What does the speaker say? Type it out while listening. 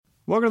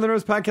Welcome to the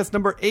Nerds Podcast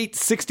number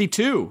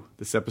 862.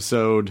 This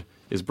episode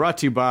is brought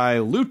to you by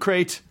Loot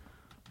Crate.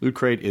 Loot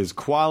Crate is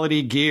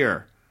quality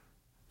gear.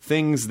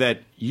 Things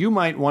that you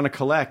might want to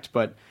collect,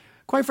 but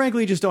quite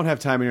frankly, you just don't have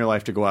time in your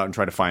life to go out and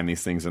try to find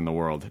these things in the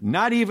world.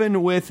 Not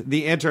even with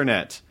the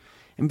internet.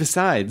 And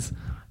besides,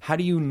 how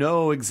do you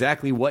know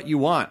exactly what you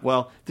want?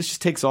 Well, this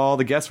just takes all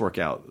the guesswork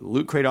out.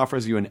 Loot Crate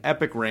offers you an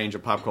epic range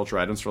of pop culture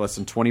items for less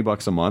than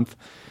 $20 a month.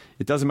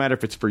 It doesn't matter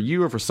if it's for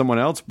you or for someone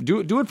else.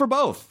 Do it for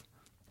both.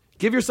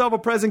 Give yourself a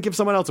present, give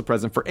someone else a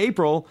present. For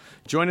April,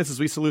 join us as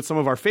we salute some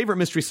of our favorite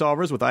mystery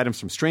solvers with items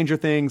from Stranger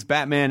Things,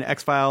 Batman,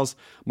 X-Files,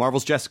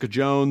 Marvel's Jessica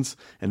Jones,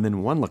 and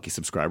then one lucky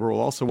subscriber will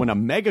also win a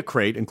mega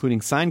crate,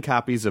 including signed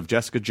copies of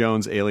Jessica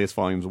Jones Alias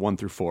Volumes 1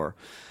 through 4.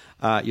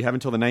 You have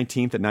until the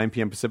 19th at 9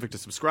 p.m. Pacific to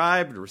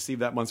subscribe to receive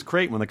that month's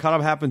crate. When the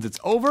cutoff happens,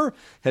 it's over.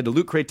 Head to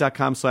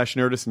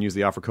lootcrate.com/Nerdist and use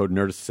the offer code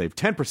Nerdist to save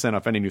 10%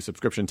 off any new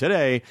subscription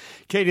today.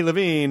 Katie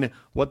Levine,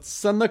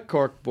 what's on the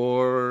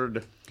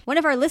corkboard? One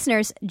of our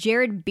listeners,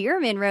 Jared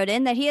Bierman, wrote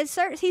in that he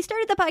started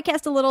the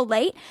podcast a little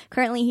late.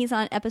 Currently, he's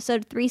on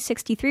episode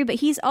 363, but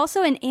he's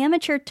also an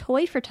amateur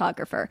toy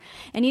photographer.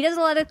 And he does a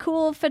lot of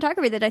cool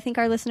photography that I think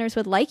our listeners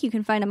would like. You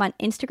can find him on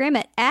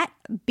Instagram at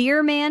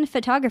Bierman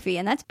Photography.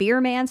 And that's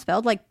Bierman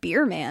spelled like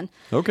Beer Man.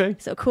 Okay.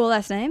 So cool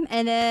last name.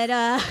 And then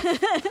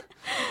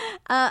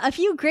a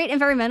few great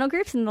environmental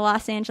groups in the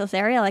Los Angeles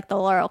area, like the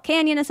Laurel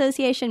Canyon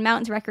Association,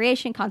 Mountains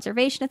Recreation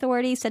Conservation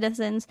Authority,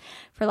 Citizens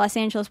for Los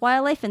Angeles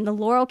Wildlife, and the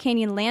Laurel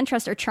Canyon Land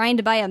Trust are trying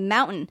to buy a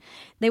mountain.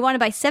 They want to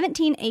buy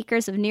 17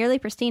 acres of nearly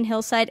pristine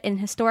hillside in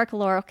historic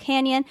Laurel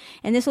Canyon,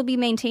 and this will be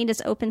maintained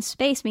as open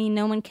space, meaning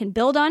no one can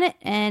build on it,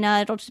 and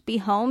it'll just be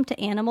home to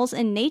animals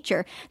and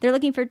nature. They're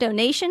looking for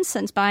donations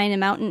since buying a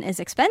mountain is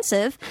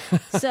expensive.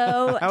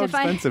 So How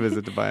expensive is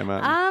it to buy a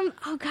mountain?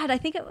 Oh God, I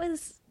think it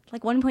was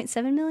like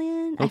 1.7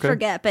 million. Okay. I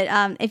forget,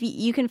 but if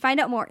you can find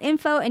out more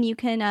info and you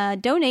can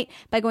donate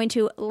by going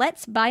to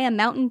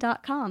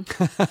letsbuyamountain.com.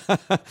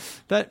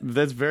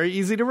 That's very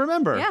easy to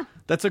remember. Yeah.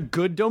 That's a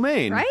good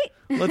domain. Right?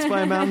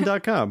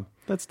 Letsbuyamountain.com.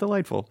 That's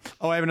delightful.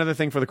 Oh, I have another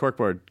thing for the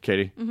corkboard,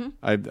 Katie. Mm-hmm.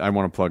 I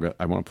want to plug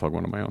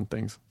one of my own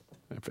things,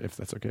 if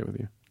that's okay with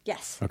you.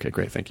 Yes. Okay,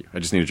 great. Thank you. I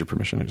just needed your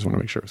permission. I just want to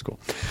make sure it was cool.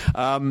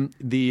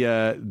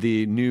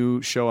 The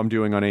new show I'm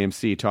doing on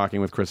AMC,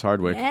 Talking with Chris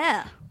Hardwick.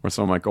 Yeah. Where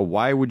someone might go,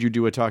 why would you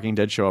do a Talking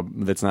Dead show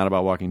that's not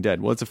about Walking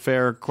Dead? Well, it's a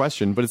fair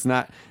question, but it's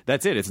not.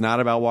 That's it. It's not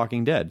about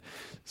Walking Dead.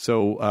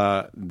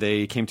 So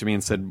they came to me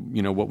and said,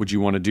 what would you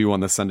want to do on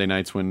the Sunday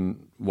nights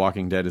when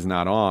Walking Dead is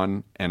not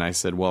on? And I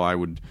said, well, I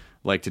would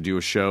like to do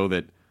a show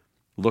that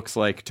looks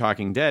like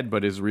Talking Dead,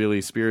 but is really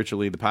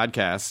spiritually the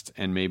podcast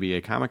and maybe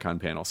a Comic-Con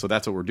panel. So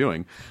that's what we're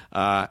doing.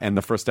 And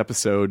the first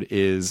episode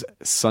is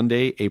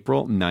Sunday,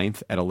 April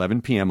 9th at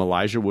 11 p.m.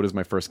 Elijah Wood is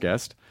my first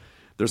guest.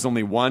 There's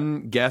only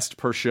one guest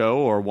per show,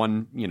 or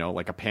one,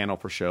 like a panel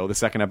per show. The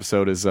second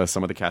episode is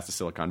some of the cast of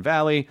Silicon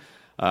Valley.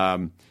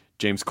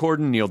 James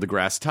Corden, Neil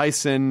deGrasse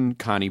Tyson,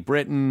 Connie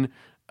Britton,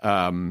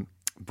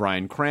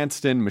 Bryan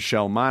Cranston,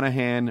 Michelle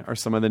Monaghan are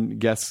some of the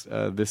guests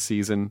this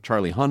season.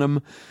 Charlie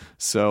Hunnam.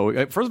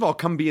 So first of all,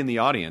 come be in the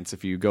audience.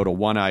 If you go to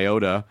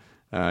 1iota,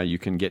 you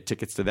can get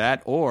tickets to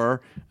that,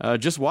 or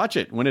just watch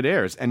it when it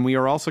airs. And we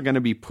are also going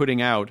to be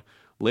putting out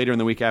later in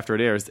the week after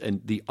it airs and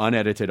the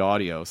unedited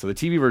audio. So the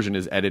TV version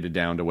is edited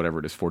down to whatever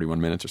it is,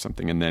 41 minutes or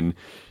something. And then,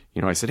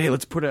 I said, hey,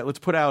 let's put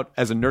out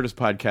as a Nerdist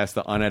podcast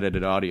the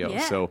unedited audio.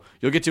 Yeah. So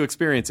you'll get to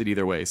experience it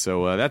either way.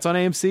 So that's on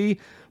AMC.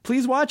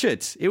 Please watch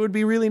it. It would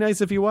be really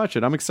nice if you watch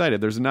it. I'm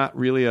excited. There's not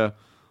really a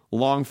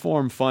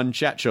long-form, fun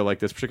chat show like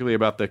this, particularly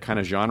about the kind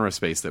of genre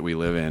space that we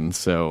live in.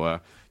 So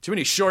too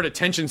many short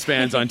attention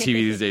spans on TV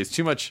these days.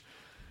 Too much.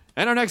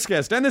 And our next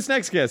guest, and this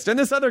next guest, and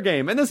this other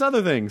game, and this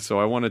other thing.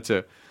 So I wanted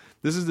to...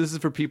 This is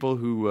for people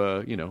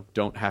who,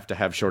 don't have to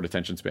have short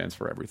attention spans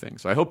for everything.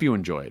 So I hope you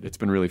enjoy it. It's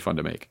been really fun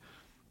to make.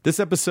 This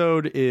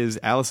episode is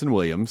Allison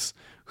Williams,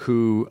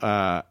 who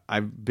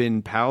I've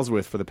been pals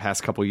with for the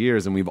past couple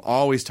years, and we've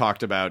always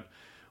talked about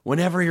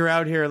whenever you're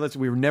out here,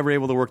 we were never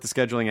able to work the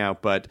scheduling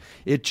out, but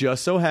it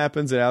just so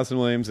happens that Allison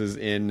Williams is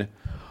in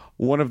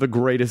one of the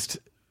greatest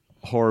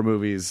horror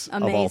movies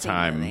of all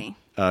time. Movie.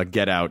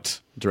 Get Out,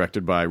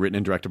 written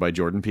and directed by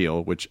Jordan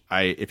Peele, which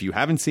if you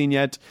haven't seen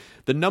yet,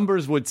 the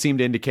numbers would seem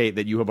to indicate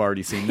that you have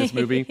already seen this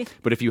movie.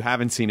 But if you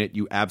haven't seen it,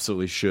 you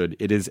absolutely should.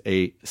 It is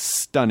a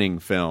stunning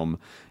film.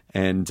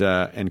 And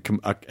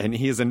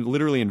he has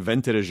literally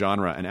invented a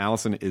genre, and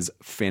Allison is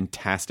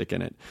fantastic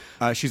in it.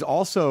 She's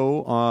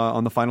also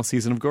on the final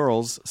season of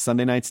Girls,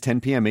 Sunday nights, 10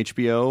 p.m.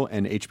 HBO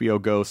and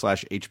HBO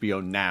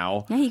Go/HBO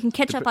Now. Yeah, you can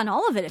catch up on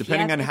all of it.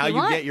 Depending on how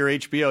you get your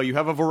HBO, you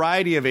have a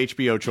variety of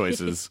HBO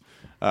choices.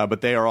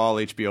 But they are all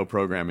HBO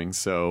programming,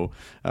 so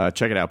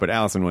check it out. But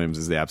Allison Williams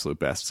is the absolute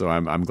best, so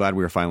I'm glad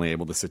we were finally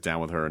able to sit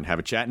down with her and have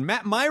a chat. And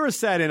Matt Myra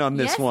sat in on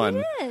this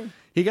one.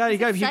 He did.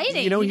 He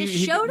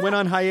He went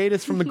on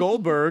hiatus from the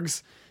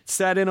Goldbergs,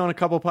 sat in on a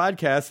couple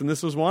podcasts, and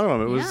this was one of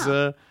them.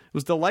 It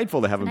was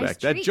delightful to have him back.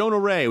 Treat. That Jonah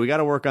Ray, we got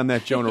to work on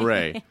that Jonah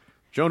Ray.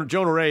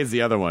 Jonah Ray is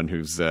the other one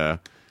who's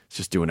He's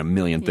just doing a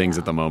million things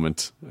at the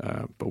moment,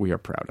 but we are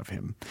proud of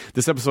him.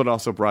 This episode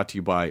also brought to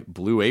you by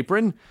Blue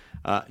Apron.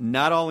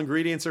 Not all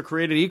ingredients are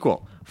created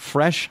equal.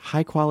 Fresh,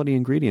 high-quality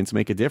ingredients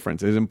make a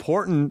difference. It is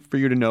important for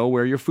you to know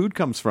where your food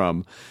comes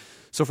from.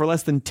 So for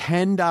less than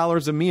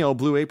 $10 a meal,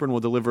 Blue Apron will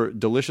deliver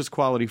delicious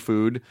quality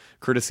food,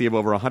 courtesy of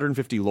over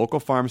 150 local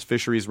farms,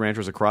 fisheries,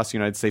 ranchers across the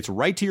United States,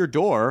 right to your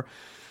door,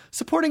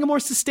 supporting a more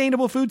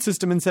sustainable food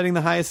system and setting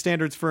the highest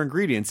standards for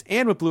ingredients.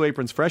 And with Blue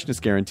Apron's freshness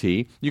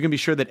guarantee, you can be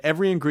sure that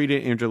every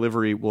ingredient in your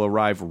delivery will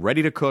arrive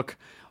ready to cook,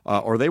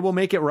 or they will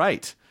make it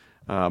right.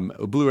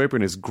 Blue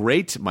Apron is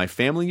great. My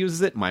family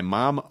uses it. My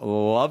mom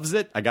loves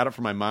it. I got it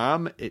for my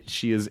mom.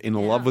 She is in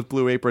love with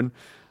Blue Apron.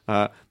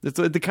 It's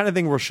the kind of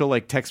thing where she'll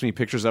like text me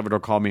pictures of it or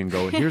call me and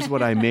go, here's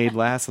what I made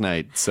last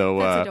night. So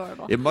That's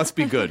adorable. It must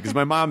be good because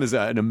my mom is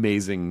an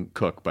amazing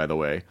cook, by the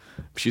way.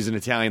 She's an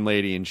Italian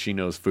lady and she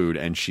knows food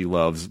and she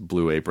loves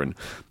Blue Apron.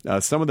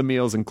 Some of the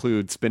meals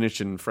include spinach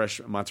and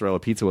fresh mozzarella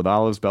pizza with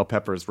olives, bell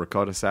peppers,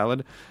 ricotta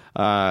salad,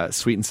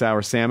 sweet and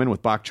sour salmon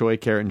with bok choy,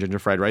 carrot, and ginger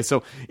fried rice.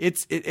 So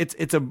it's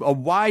a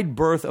wide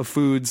berth of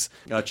foods.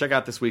 Check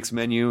out this week's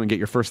menu and get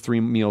your first 3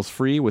 meals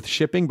free with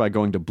shipping by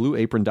going to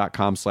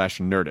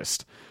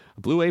blueapron.com/nerdist.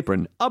 Blue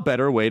Apron, a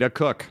better way to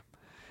cook.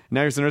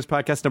 Now here's the Nerdist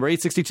Podcast number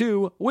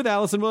 862 with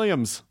Allison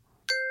Williams.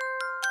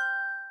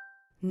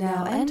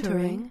 Now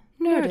entering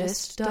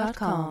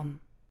Nerdist.com.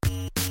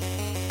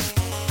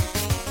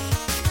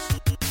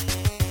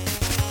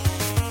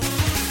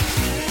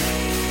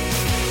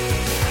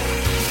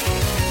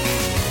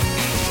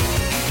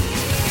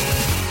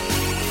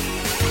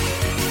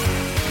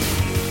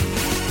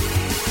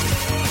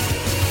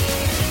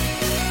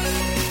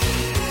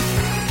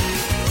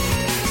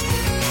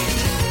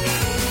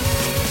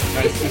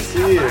 Nice to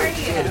see you.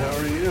 Good, how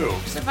are you?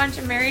 There's a bunch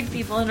of married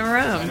people in a room.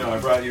 I know, I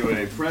brought you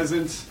a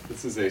present.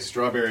 This is a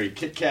strawberry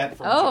Kit Kat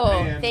from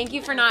Japan. Thank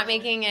you for not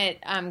making it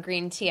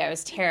green tea. I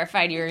was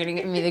terrified you were going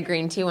to give me the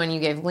green tea one you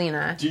gave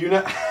Lena. Do you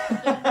not?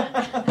 And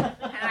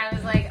I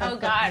was like, oh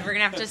God, we're going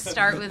to have to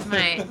start with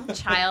my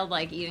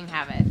childlike eating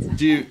habits.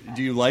 Do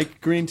you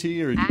like green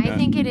tea or? I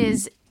think it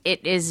is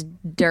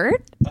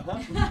dirt.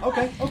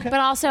 Okay. But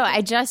also,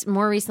 I just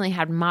more recently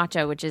had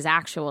matcha, which is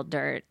actual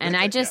dirt. And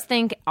I just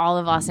think all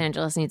of Los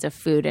Angeles needs a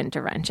food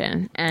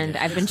intervention. And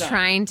I've been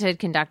trying to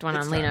conduct one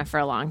on Lena for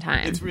a long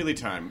time. It's really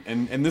time.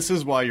 And this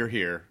is why you're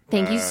here.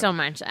 Thank you so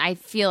much. I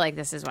feel like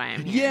this is why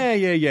I'm here.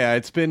 Yeah.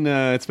 It's been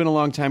a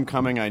long time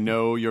coming. I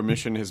know your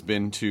mission has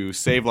been to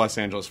save Los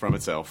Angeles from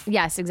itself.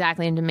 Yes,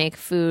 exactly. And to make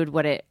food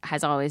what it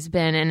has always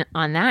been. And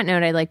on that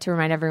note, I'd like to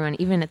remind everyone,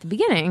 even at the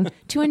beginning,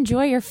 to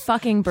enjoy your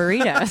fucking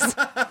burritos.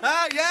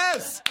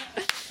 Yes!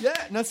 Yeah,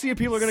 now see if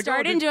people are going to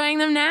Start enjoying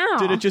them now.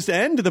 Did it just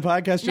end? Did the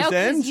podcast just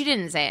end? No, you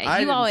didn't say it. I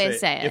You didn't always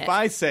say it. If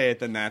I say it,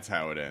 then that's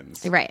how it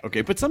ends. Right.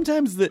 Okay, but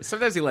sometimes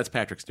he lets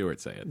Patrick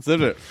Stewart say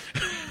it.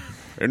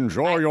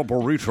 Enjoy your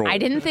burrito. I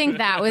didn't think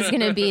that was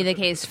going to be the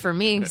case for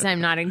me because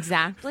I'm not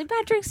exactly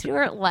Patrick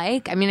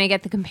Stewart-like. I mean, I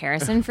get the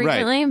comparison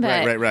frequently,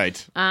 but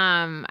Right.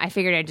 I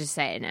figured I'd just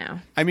say it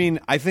now. I mean,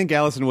 I think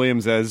Allison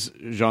Williams as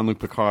Jean-Luc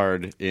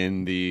Picard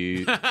in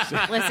the...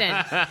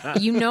 Listen,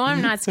 you know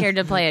I'm not scared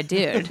to play a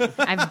dude.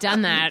 I've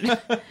done that.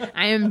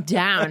 I am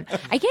down.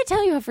 I can't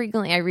tell you how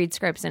frequently I read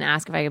scripts and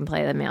ask if I can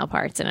play the male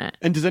parts in it.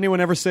 And does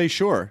anyone ever say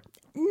sure?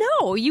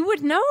 No, you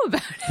would know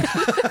about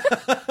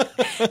it.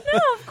 No,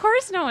 of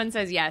course no one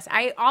says yes.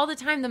 All the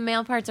time the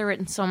male parts are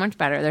written so much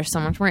better. They're so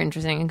much more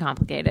interesting and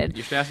complicated.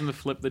 You should ask them to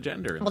flip the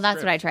gender. Well, that's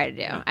what I try to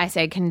do. I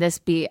say, can this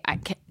be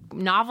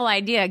novel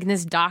idea? Can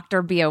this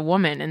doctor be a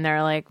woman? And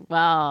they're like,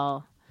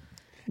 well...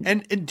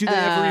 And do they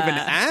ever even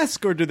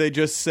ask, or do they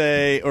just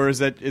say, or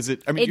is it?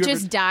 I mean, it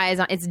just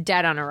dies. It's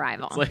dead on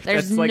arrival.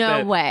 There's that's like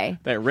no way.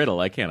 That riddle,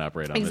 I can't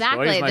operate on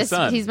Exactly. this. Boy, he's my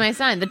son. He's my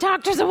son. The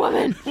doctor's a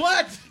woman.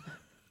 What?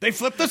 They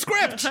flipped the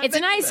script. It's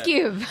an ice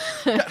cube.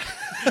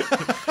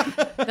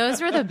 Those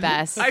were the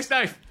best. Ice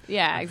knife.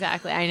 Yeah,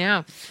 exactly. I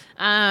know.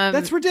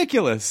 That's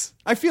ridiculous.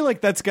 I feel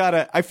like that's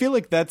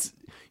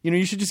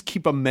you should just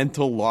keep a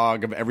mental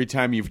log of every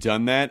time you've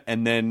done that,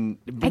 and then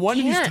one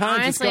of these times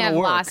honestly, it's going to I've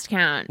work. lost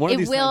count.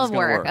 It will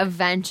work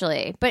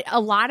eventually, but a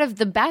lot of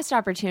the best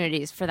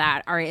opportunities for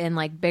that are in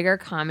like bigger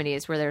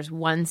comedies where there's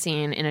one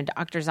scene in a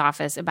doctor's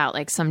office about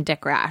like some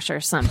dick rash or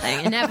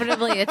something.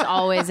 Inevitably, it's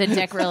always a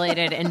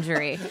dick-related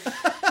injury.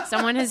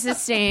 Someone has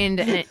sustained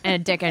a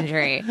dick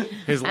injury.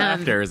 His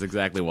laughter is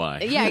exactly why.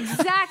 Yeah,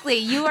 exactly.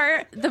 You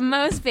are the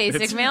most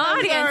basic male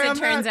audience.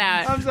 It turns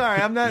out. I'm sorry.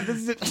 I'm not.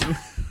 This is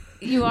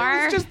You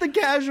are. It was just the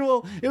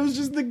casual. It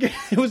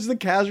was the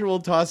casual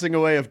tossing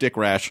away of dick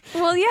rash.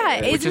 Well,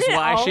 yeah, which is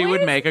why she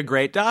would make a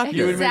great doctor.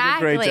 You would make a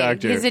great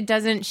doctor because it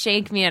doesn't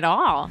shake me at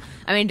all.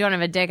 I mean, don't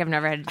have a dick. I've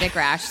never had a dick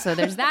rash, so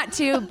there's that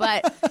too.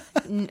 But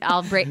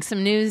I'll break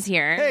some news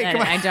here that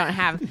I don't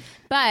have.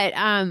 But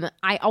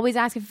I always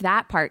ask if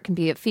that part can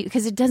be a feat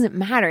because it doesn't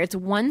matter. It's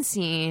one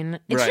scene.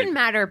 It shouldn't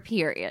matter,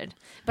 period.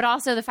 But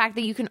also the fact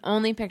that you can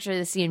only picture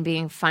the scene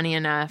being funny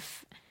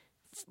enough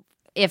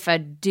if a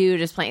dude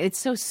is playing. It's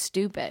so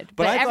stupid.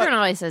 But everyone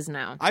always says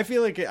no. I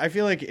feel like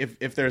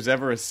if there's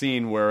ever a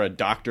scene where a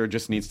doctor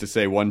just needs to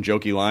say one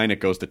jokey line, it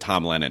goes to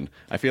Tom Lennon.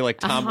 I feel like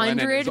Tom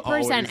Lennon is 100%.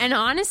 always... And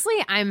honestly,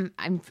 I'm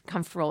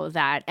comfortable with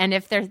that. And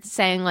if they're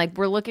saying like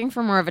we're looking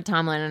for more of a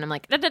Tom Lennon, I'm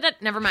like,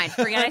 never mind.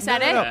 Forget I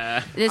said it. No.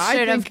 This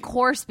should of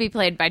course be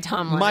played by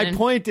Tom Lennon. My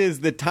point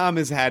is that Tom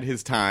has had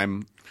his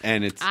time.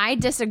 And it's... I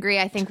disagree.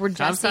 I think we're just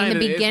Tom's seeing the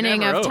time is beginning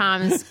never of over.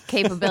 Tom's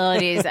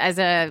capabilities as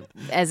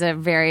a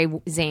very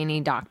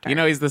zany doctor. You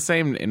know, he's the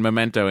same in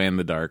Memento and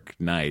The Dark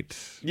Knight.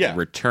 Yeah.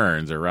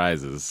 Returns or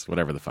Rises,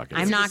 whatever the fuck it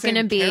is. I'm not going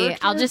to same be. character?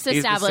 I'll just He's the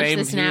establish same-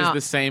 this now.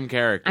 He's the same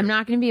character. I'm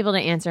not going to be able to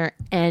answer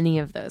any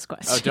of those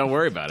questions. Oh, don't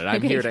worry about it. I'm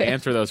Okay, here to good.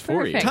 answer those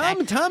for you.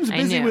 Perfect. Tom's I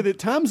busy knew. with it.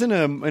 Tom's in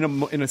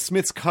a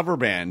Smiths cover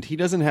band. He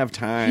doesn't have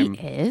time.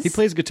 He is? He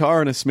plays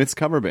guitar in a Smiths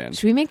cover band.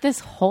 Should we make this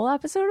whole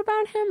episode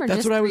about him? Or That's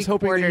just what I was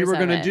hoping that you were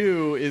going to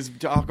do is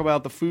talk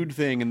about the food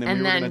thing, and then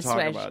we were going to talk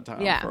switch. about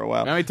Tom Yeah. for a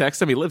while. Now he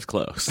texts him. He lives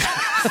close.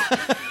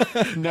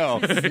 No,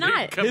 It's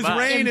not. Come his by.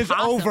 reign is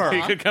Impossible. over.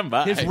 He could come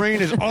by. His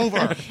reign is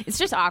over. It's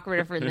just awkward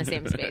if we're in the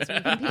same space.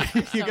 We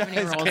compete for so many guys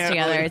roles can't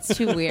together. really- It's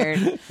too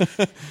weird.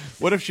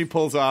 What if she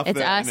pulls off? It's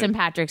that us and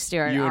Patrick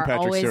Stewart you and are Patrick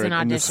always Stewart in the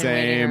audition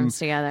waiting same. rooms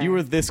together. You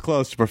were this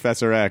close to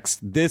Professor X,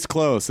 this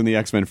close in the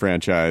X-Men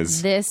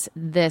franchise. this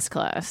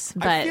close,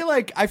 but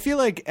I feel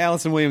like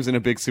Allison Williams in a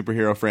big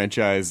superhero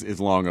franchise is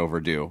long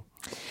overdue.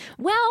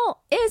 well,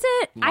 is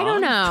it? I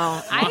don't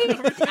know.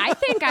 I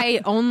think I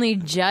only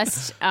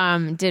just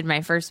did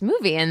my first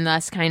movie and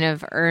thus kind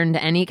of earned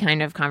any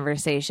kind of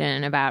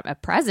conversation about a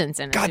presence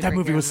in a God, that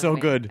movie superhero was so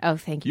good. Oh,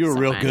 thank you. You were so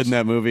real much. good in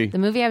that movie. The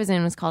movie I was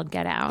in was called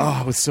Get Out.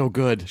 Oh, it was so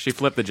good. She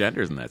flipped the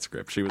genders in that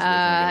script. She was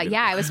originally gonna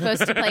Yeah, I was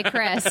supposed to play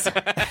Chris.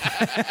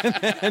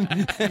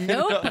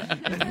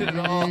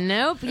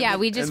 Nope. Yeah,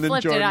 we just And then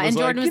flipped Jordan it out. was And Jordan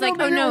like, was "You know, like,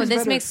 oh maybe I no, was this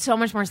better makes so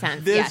much more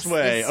sense. This Yes,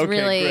 way. it's Okay,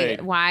 really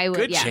great. why would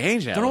Good yeah.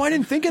 change. I don't know. I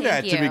didn't think of that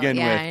Thank to you. begin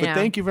Yeah, with, I but know.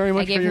 thank you very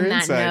much I gave for your him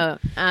that insight.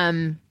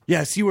 note.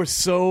 Yes, you were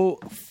so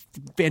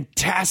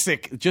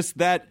fantastic. Just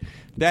that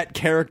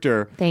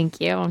character. Thank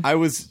you. I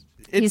was.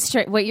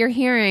 What you're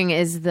hearing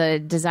is the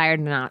desire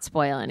to not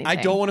spoil anything. I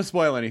don't want to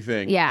spoil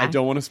anything. Yeah. I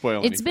don't want to spoil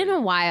anything. It's been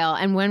a while.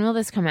 And when will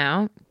this come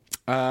out?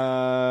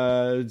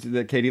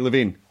 Katie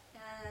Levine.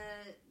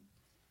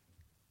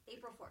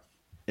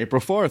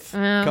 April 4th.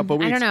 Couple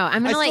weeks. I don't know.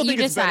 I'm gonna I let still you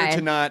think it's better decide.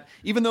 to not,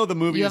 even though the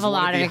movie You is have a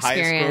one lot of the of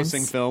experience. highest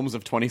grossing films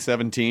of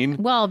 2017.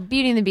 Well,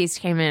 Beauty and the Beast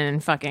came in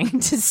and fucking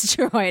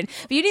destroyed.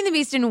 Beauty and the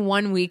Beast in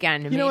one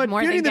weekend. You know what? More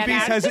Beauty and than the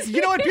Get Beast Out. has.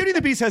 You know what? Beauty and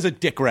the Beast has a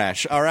dick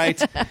rash. All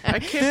right. I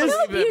can't believe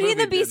that Beauty and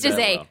the movie Beast did is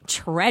that a well.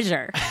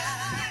 treasure.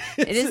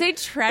 It is a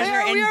treasure.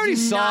 Yeah, we and already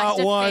do saw not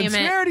it once.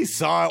 defame We it already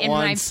saw it in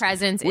once. my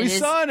presence. We It is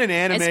saw it in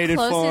animated as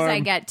close form. as I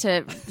get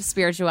to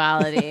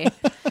spirituality.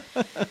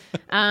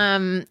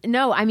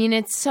 No, I mean,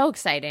 it's so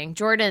exciting.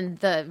 Jordan,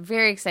 the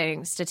very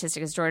exciting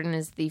statistic is Jordan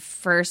is the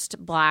first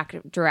black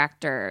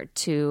director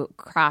to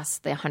cross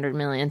the 100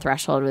 million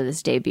threshold with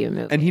his debut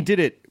movie. And he did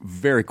it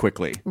very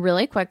quickly.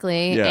 Really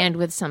quickly Yeah. and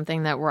with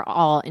something that we're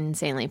all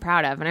insanely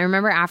proud of. And I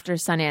remember after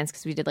Sundance,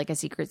 because we did like a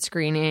secret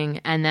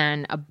screening, and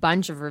then a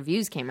bunch of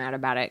reviews came out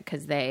about it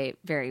because they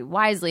very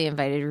wisely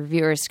invited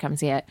reviewers to come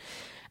see it.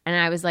 And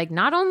I was like,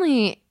 not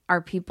only are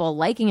people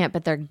liking it,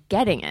 but they're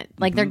getting it.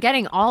 Like they're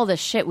getting all the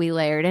shit we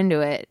layered into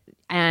it.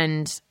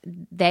 And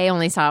they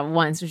only saw it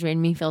once, which made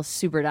me feel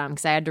super dumb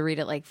because I had to read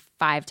it like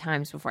 5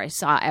 times before I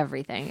saw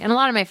everything. And a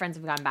lot of my friends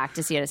have gone back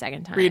to see it a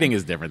second time. Reading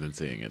is different than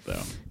seeing it,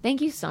 though.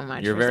 Thank you so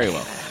much. You're for very saying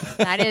welcome.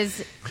 That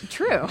is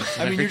true.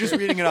 I mean, you're just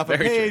reading it off a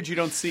Very true. page. You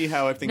don't see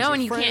how everything's No,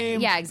 and you framed.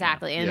 can't. Yeah,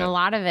 exactly. And Yeah. a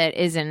lot of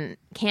it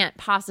can't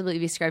possibly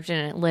be scripted,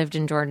 and it lived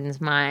in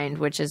Jordan's mind,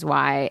 which is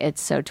why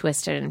it's so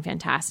twisted and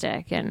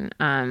fantastic. And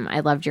I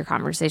loved your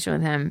conversation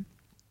with him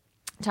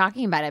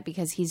talking about it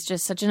because he's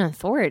just such an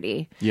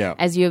authority. Yeah.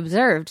 As you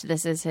observed,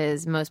 this is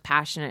his most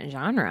passionate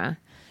genre.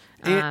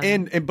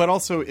 And but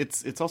also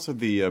it's also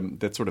the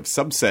that sort of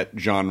subset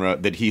genre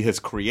that he has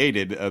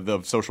created of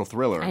the social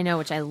thriller. I know,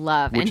 which I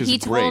love. Which And is he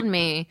great. told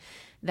me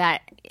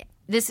that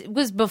this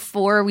was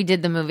before we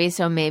did the movie,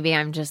 so maybe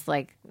I'm just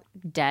like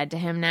dead to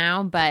him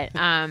now. But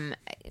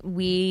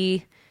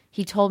he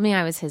told me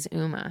I was his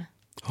Uma,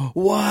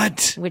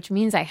 What? which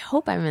means I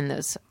hope I'm in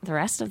the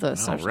rest of those.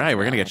 All social right,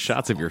 we're going to get thrillers.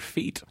 shots of your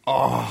feet.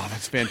 Oh,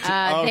 that's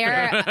fantastic.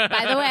 There,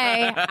 by the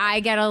way, I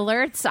get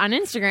alerts on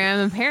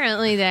Instagram.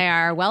 Apparently, they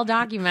are well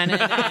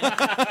documented,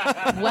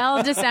 and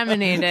well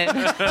disseminated.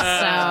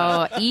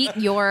 So eat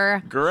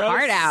your Gross.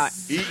 heart out.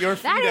 Eat your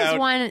feet That is out.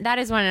 one. That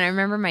is one. And I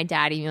remember my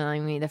dad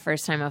emailing me the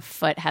first time a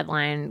foot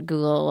headline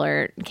Google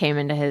alert came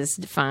into his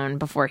phone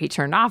before he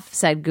turned off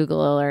said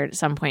Google alert at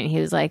some point. He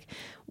was like,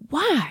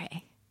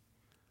 "Why?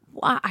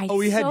 Why?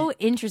 he had- so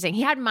interesting."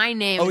 He had my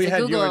name Oh, as he a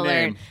had Google your alert,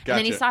 name. and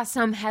then he Gotcha. saw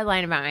some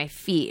headline about my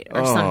feet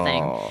or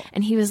something,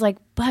 and he was like,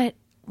 "But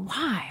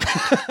why?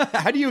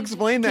 How do you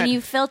explain that? Can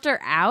you filter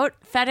out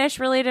fetish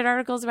related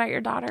articles about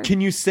your daughter?"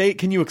 Can you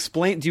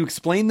explain? Do you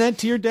explain that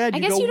to your dad? I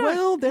You guess go, you don't.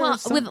 well,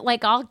 there's some... with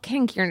like all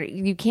kink,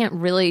 you can't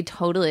really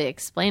totally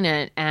explain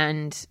it,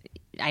 and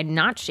I'm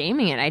not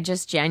shaming it. I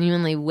just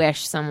genuinely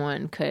wish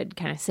someone could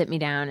kind of sit me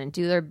down and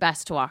do their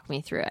best to walk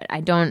me through it.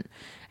 I don't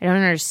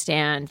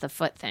understand the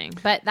foot thing,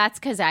 but that's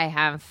because I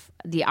have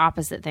the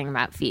opposite thing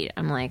about feet.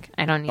 I'm like,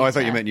 I don't need. Oh, I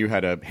thought you meant you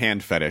had a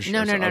hand fetish.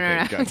 No.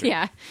 Gotcha.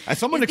 Yeah.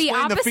 Someone Is the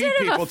explain the feet opposite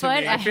of a people to foot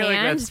me. a I feel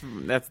hand?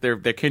 like that's they're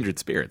kindred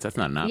spirits. That's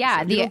not an opposite.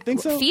 Yeah, You don't think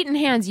so? feet and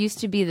hands used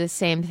to be the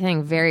same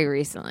thing very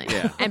recently.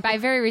 Yeah. And by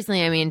very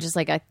recently, I mean just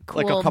like a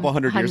cool Like a couple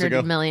hundred years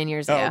ago? million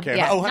years Oh, ago. okay.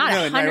 Yeah, Oh, not 100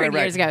 million. 100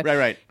 Right. years ago.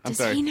 Right. I'm Does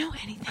sorry. he know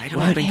anything I about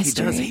don't think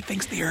history? he does. He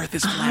thinks the Earth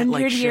is flat 100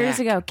 like years Shaq.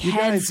 ago, You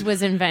guys- Keds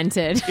was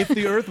invented. If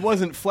the Earth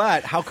wasn't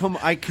flat, how come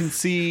I can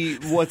see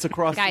what's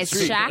across Guys, the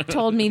street? Shaq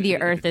told me the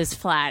Earth is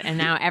flat, and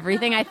now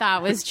everything I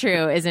thought was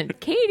true isn't.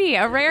 Katie,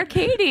 a rare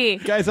Katie.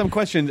 Guys, I'm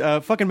questioned.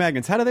 Fucking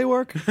magnets. How do they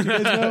work? Do you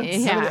guys know?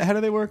 Yeah. How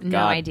do they work? No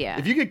God. idea.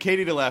 If you get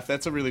Katie to laugh,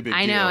 that's a really big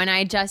I deal. know, and I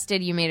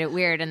adjusted. You made it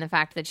weird, and the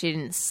fact that she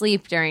didn't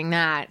sleep during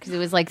that because it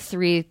was like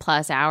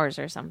 3+ hours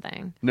or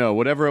something. No,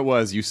 whatever it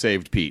was, you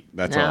saved Pete.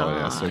 That's all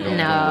it is. So don't worry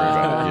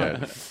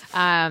about it.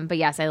 Yeah. But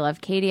yes, I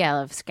love Katie. I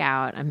love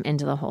Scout. I'm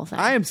into the whole thing.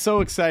 I am so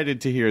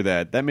excited to hear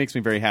that. That makes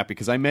me very happy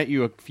because I met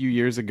you a few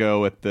years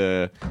ago at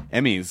the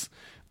Emmys.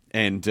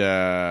 And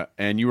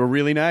you were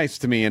really nice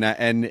to me, and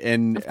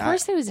Of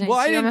course I was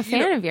nice to you. I'm a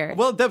fan of yours.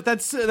 Well,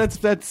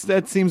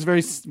 that seems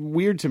very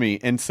weird to me,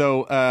 and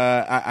so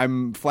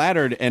I'm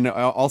flattered, and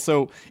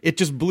also it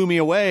just blew me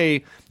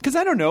away because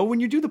I don't know, when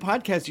you do the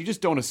podcast, you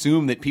just don't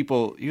assume that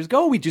people. You just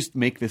go, oh, we just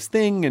make this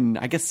thing, and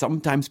I guess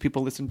sometimes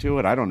people listen to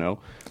it. I don't know.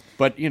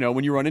 But,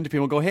 when you run into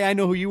people and go, hey, I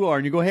know who you are,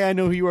 and you go, hey, I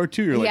know who you are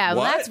too. You're like, yeah,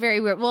 what? well, that's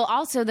very weird. Well,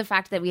 also the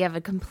fact that we have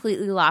a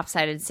completely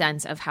lopsided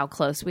sense of how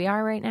close we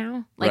are right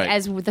now. Like Right.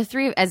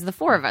 as the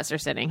four of us are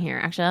sitting here.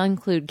 Actually, I'll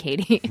include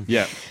Katie.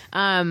 Yeah.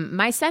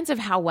 My sense of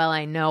how well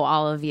I know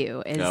all of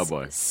you is Oh,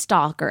 boy.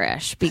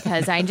 stalkerish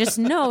because I just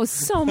know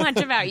so much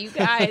about you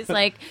guys.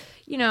 Like,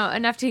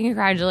 enough to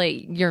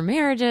congratulate your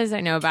marriages.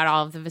 I know about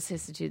all of the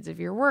vicissitudes of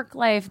your work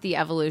life, the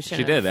evolution.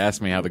 She of- did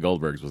ask me how the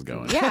Goldbergs was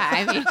going. Yeah,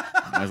 I mean,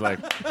 I was like,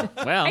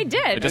 well, I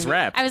did. It just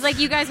wrapped. I was like,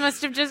 you guys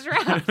must have just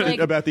wrapped.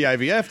 Like, About the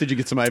IVF, did you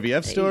get some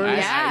IVF stories?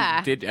 Yeah.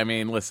 I did. I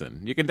mean,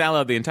 listen, you can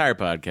download the entire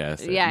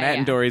podcast. Yeah, Matt yeah.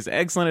 and Dory's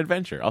Excellent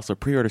Adventure. Also,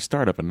 pre-order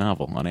Startup, a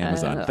novel on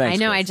Amazon. Thanks. I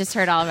know. Chris. I just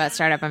heard all about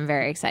startup. I'm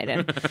very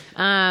excited.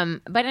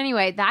 But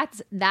anyway,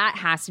 that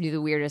has to be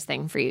the weirdest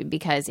thing for you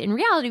because in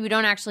reality, we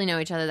don't actually know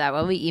each other that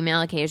well. We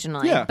email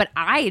occasionally, Yeah. but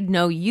I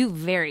know you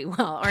very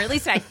well, or at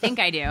least I think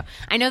I do.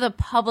 I know the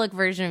public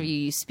version of you.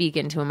 You speak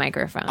into a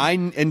microphone.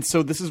 And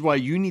so this is why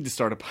you need to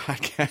start a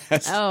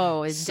podcast.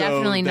 Oh, it's So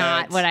definitely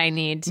not that's- what I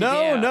need to do.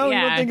 No, you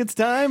Yeah. don't think it's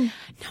time?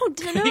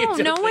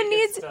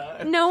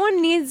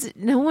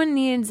 No one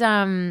needs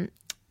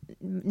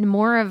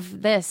more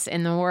of this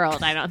in the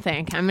world. I don't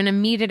think. I'm going to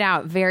mete it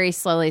out very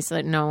slowly so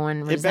that no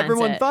one resents If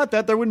everyone it. thought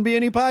that, there wouldn't be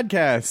any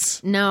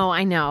podcasts. No,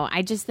 I know.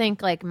 I just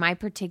think like my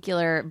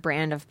particular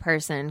brand of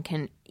person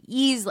can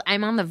easily.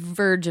 I'm on the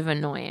verge of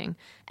annoying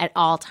at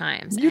all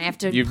times. And I have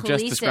to. You've just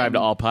police described it.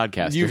 all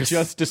podcasters. You've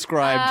just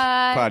described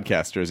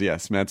podcasters.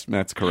 Yes,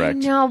 Matt's correct.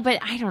 No, but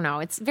I don't know.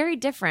 It's very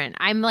different.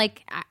 I'm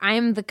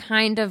the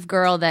kind of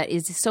girl that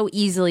is so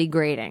easily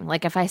grating.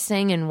 Like if I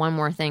sing in One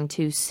More Thing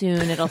too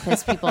soon, it'll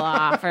piss people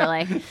off. Or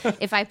like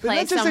if I play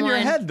That's just someone in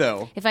your head,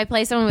 though. If I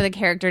play someone with a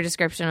character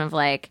description of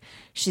like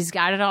she's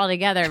got it all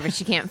together but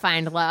she can't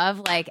find love,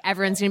 like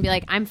everyone's gonna be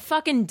like, I'm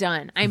fucking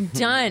done. I'm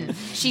done.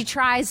 She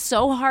tries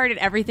so hard at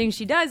everything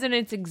she does and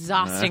it's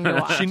exhausting to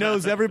watch. She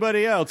knows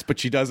everybody else, but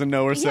she doesn't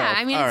know herself. Yeah,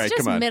 I mean All it's right,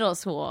 just come on. middle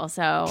school,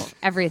 so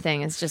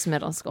everything is just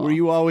middle school. Were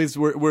you always?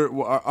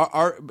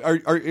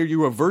 Are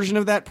you a version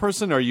of that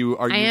person? Are you?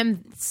 I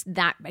am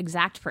that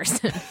exact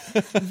person.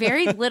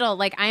 Very little.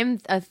 Like I'm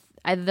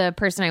the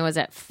person I was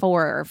at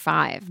 4 or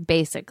 5,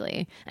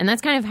 basically, and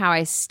that's kind of how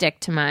I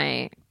stick to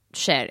my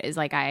shit. Is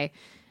like I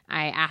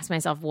ask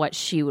myself what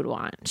she would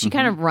want. She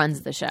kind of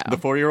runs the show. the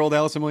 4-year-old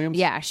Allison Williams?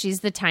 Yeah,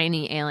 she's the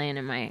tiny alien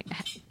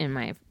in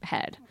my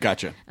head.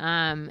 Gotcha.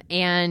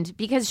 And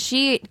because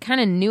she kind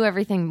of knew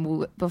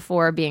everything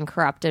before being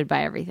corrupted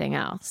by everything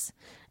else,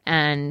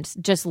 and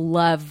just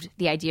loved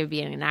the idea of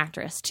being an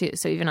actress too.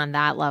 So even on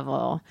that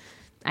level,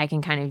 I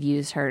can kind of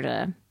use her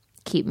to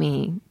keep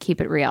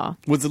it real.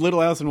 Was the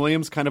little Allison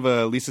Williams kind of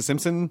a Lisa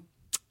Simpson?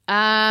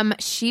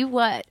 She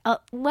was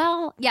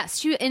yes,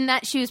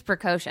 she was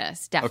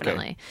precocious,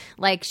 definitely. Okay.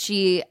 Like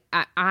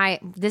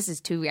this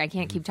is too weird. I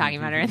can't keep talking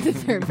about her in the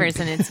third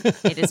person.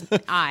 It is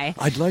I.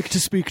 I'd like to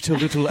speak to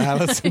little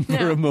Allison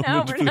for a moment,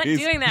 No, we're not please.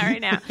 doing that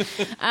right now.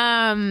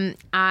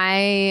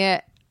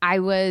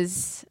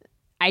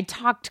 I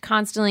talked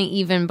constantly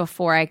even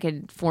before I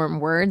could form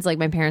words. Like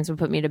my parents would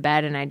put me to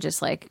bed and I'd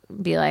just like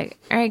be like,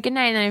 all right, good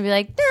night. And then I'd be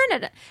like, da, da,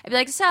 da. I'd be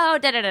like, so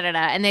da da da da da.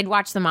 And they'd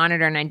watch the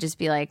monitor and I'd just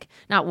be like,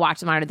 not watch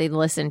the monitor, they'd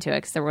listen to it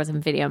because there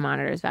wasn't video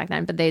monitors back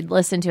then, but they'd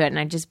listen to it and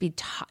I'd just be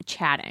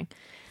chatting.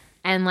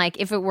 And like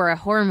if it were a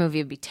horror movie,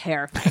 it'd be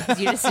terrifying because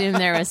you'd assume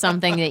there was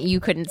something that you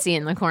couldn't see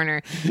in the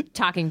corner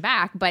talking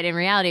back. But in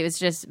reality, it was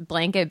just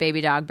Blanket,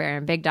 Baby Dog Bear,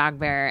 and Big Dog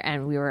Bear,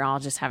 and we were all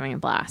just having a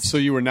blast. So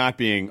you were not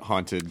being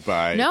haunted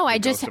by... No, I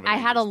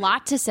had a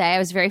lot to say. I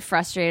was very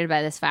frustrated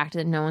by this fact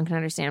that no one can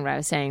understand what I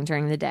was saying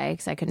during the day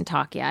because I couldn't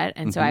talk yet.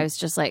 And so I was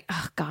just like,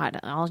 oh, God,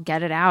 I'll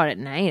get it out at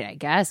night, I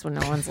guess, when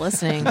no one's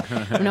listening.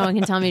 When no one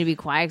can tell me to be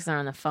quiet because they're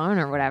on the phone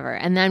or whatever.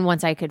 And then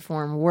once I could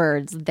form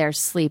words, their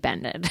sleep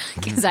ended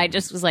because I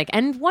just was like,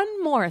 and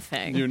one more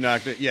thing. You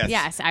knocked it, yes.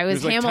 Yes, I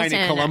was like Hamilton.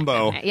 Tiny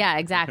Columbo. Yeah,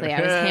 exactly. I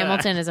was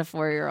Hamilton as a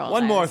 4-year-old.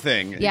 One more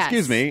thing. Yes.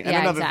 Excuse me. And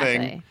Yeah, another exactly.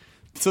 thing.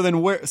 So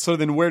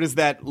then where does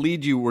that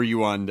lead you? Were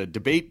you on the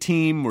debate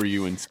team? Were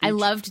you in speech? I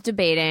loved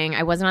debating.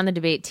 I wasn't on the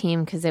debate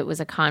team because it was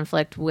a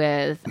conflict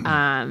with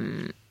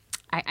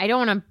I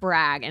don't want to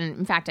brag, and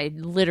in fact, I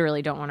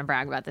literally don't want to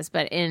brag about this,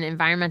 but in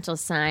environmental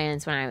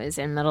science, when I was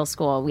in middle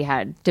school, we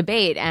had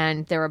debate,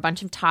 and there were a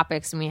bunch of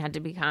topics, and we had to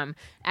become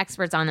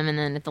experts on them, and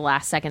then at the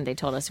last second, they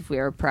told us if we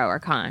were pro or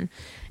con.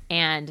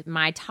 And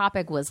my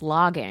topic was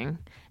logging,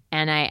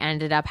 and I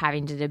ended up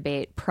having to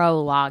debate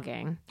pro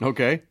logging.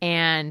 Okay.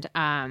 And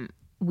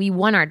we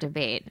won our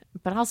debate,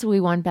 but also we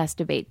won best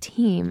debate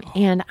team,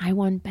 and I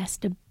won best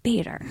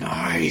debater.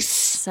 Nice.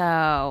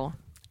 So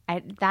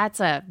that's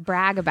a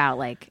brag about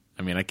like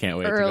I mean, I can't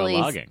wait to go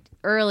logging.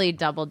 Early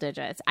double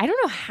digits. I don't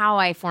know how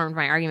I formed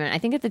my argument. I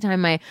think at the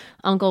time my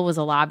uncle was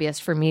a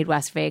lobbyist for Mead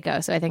West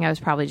Vaco, so I think I was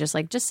probably just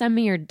like, just send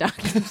me your send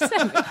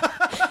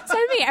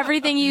me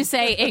everything you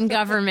say in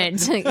government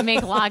to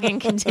make logging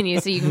continue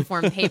so you can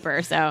form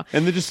paper. So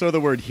and then just throw the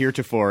word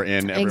heretofore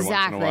in every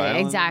once in a while.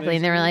 Exactly.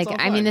 And they were like,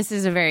 I mean, this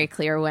is a very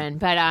clear win.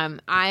 But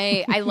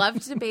I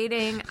loved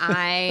debating.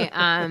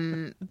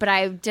 But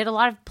I did a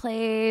lot of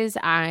plays.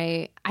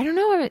 I don't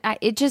know.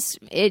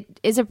 It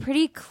is a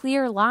pretty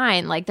clear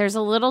line. Like there's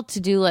a little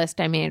to-do list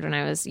I made when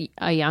I was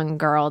a young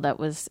girl that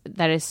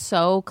is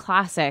so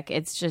classic.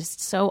 It's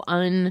just so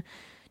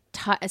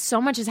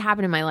so much has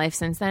happened in my life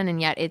since then, and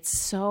yet it's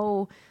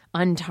so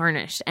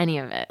untarnished, any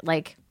of it.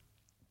 Like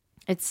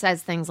it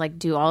says things like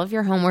do all of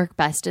your homework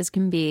best as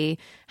can be,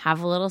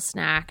 have a little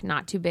snack,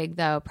 not too big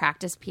though,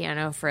 practice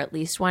piano for at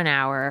least 1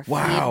 hour,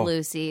 feed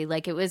Lucy.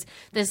 Like it was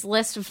this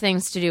list of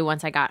things to do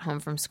once I got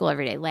home from school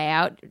every day. Lay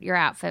out your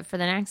outfit for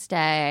the next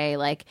day.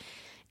 Like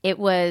it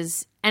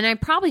was, and I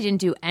probably didn't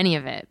do any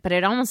of it, but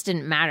it almost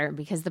didn't matter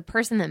because the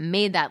person that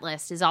made that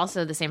list is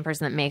also the same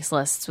person that makes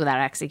lists without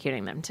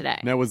executing them today.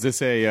 Now, was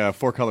this a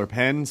 4-color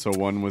pen? So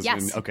one was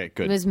yes. Okay,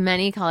 good. It was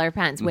many color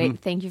pens. Wait,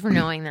 thank you for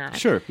knowing that.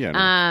 Sure, yeah.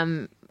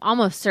 No.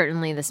 Almost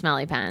certainly the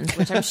smelly pens,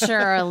 which I'm sure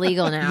are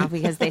illegal now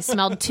because they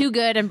smelled too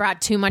good and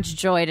brought too much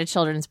joy to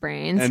children's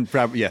brains.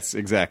 And yes,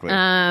 exactly.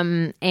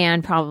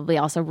 And probably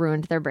also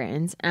ruined their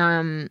brains.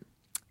 And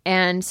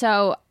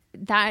so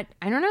that,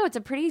 I don't know,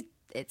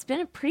 it's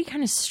been a pretty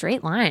kind of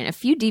straight line. A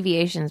few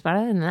deviations, but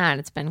other than that,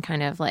 it's been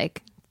kind of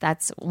like,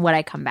 that's what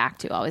I come back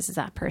to always is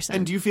that person.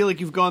 And do you feel like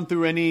you've gone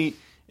through any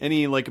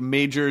like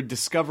major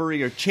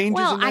discovery or changes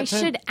in that time? I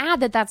should add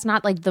that that's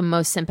not like the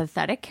most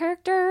sympathetic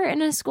character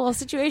in a school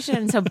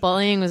situation. So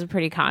bullying was a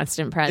pretty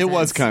constant presence. It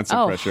was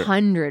constant pressure.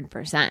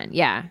 100%.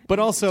 Yeah. But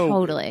also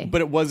totally.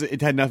 But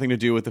it had nothing to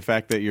do with the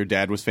fact that your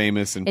dad was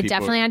famous and it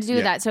definitely had to do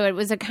with that. So it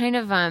was a kind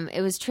of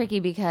it was tricky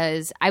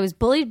because I was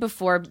bullied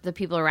before the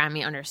people around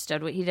me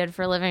understood what he did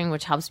for a living,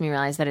 which helps me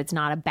realize that it's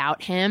not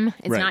about him.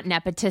 It's not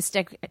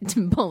nepotistic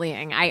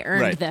bullying. I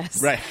earned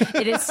this. Right.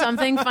 It is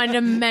something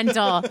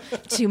fundamental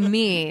to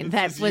me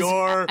that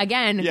was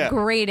again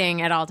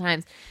grading at all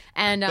times.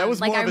 And that was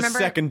like, more I of remember,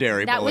 a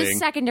secondary that bullying. was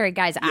secondary,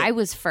 guys. I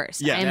was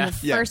first. Yeah. I am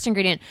the first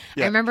ingredient.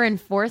 I remember in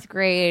 4th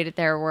grade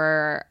there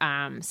were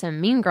some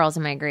mean girls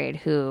in my grade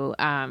who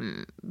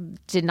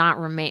did not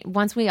remain.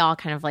 Once we all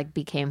kind of like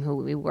became who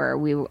we were,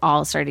 we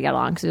all started to get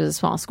along because it was a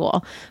small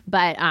school.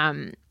 But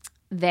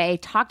they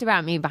talked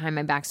about me behind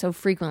my back so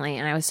frequently,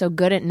 and I was so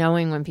good at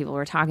knowing when people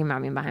were talking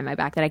about me behind my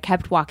back that I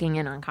kept walking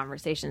in on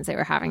conversations they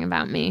were having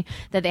about me,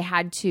 that they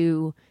had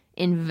to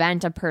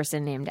invent a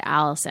person named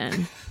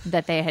Allison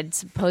that they had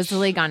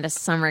supposedly gone to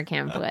summer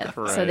camp with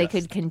so they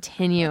could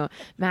continue.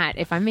 Matt,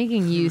 if I'm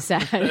making you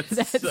sad,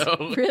 that's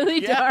so,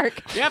 really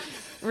dark. Yep.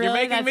 Really?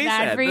 You're making me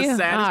sad. For you? The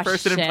saddest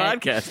person in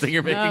podcasting.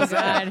 You're making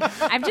sad. God.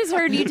 I've just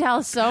heard you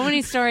tell so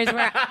many stories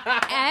where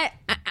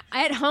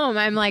at home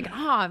I'm like,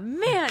 oh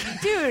man,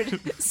 dude,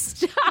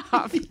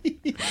 stop.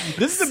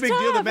 This is a big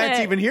deal that Matt's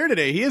even here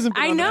today. He hasn't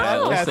been on the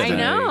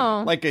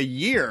podcast in like a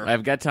year.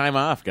 I've got time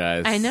off,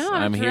 guys. I know.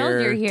 I'm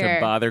here, you're here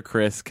to bother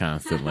Chris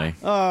constantly.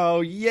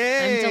 Oh,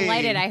 yay. I'm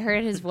delighted. I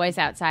heard his voice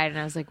outside and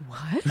I was like,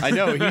 what? I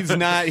know.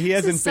 He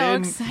hasn't so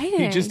been. Exciting.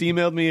 He just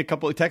emailed me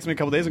texted me a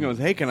couple days ago and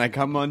goes, hey, can I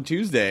come on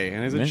Tuesday?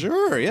 And I said,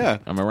 sure, yeah.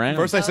 I'm around.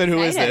 First I said,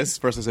 who is this?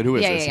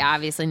 Yeah,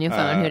 obviously, new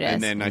phone, who dis?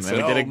 And then I said,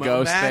 we did a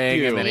ghost Matthew.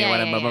 thing, and then he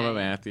went,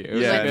 Yeah. Matthew. you. It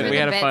was Yeah. good. For We the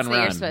had a bits fun that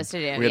you're run. supposed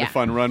to do. We had a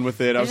fun run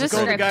with it. I was There's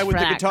like, a the guy script with for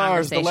the that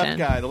guitars, the left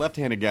conversation. guy, the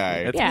left-handed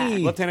guy. That's Yeah. me.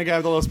 Left-handed guy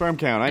with the low sperm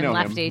count. I know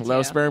lefty, him. too.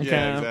 Low sperm Yeah,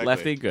 count. exactly.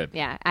 Lefty, good.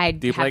 Yeah, I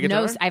Do you play have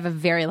no. guitar? I have a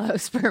very low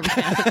sperm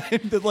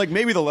count. Like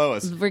maybe the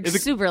lowest. We're Is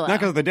it- super low. Not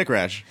because of the dick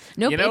rash.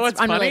 Nope, You know it's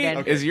what's unrelated.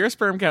 funny? Is your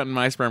sperm count and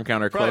my sperm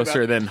count are Probably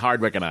closer about- than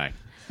Hardwick and I.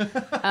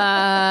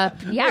 Yeah,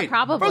 Wait,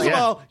 probably. First of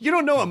all, you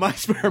don't know what my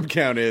sperm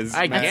count is.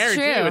 I Matt.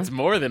 guarantee true. you it's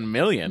more than a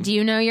million. Do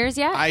you know yours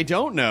yet? I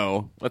don't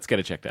know. Let's get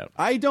it checked out.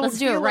 I don't Let's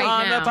do it feel right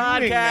like now. On the podcast.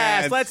 doing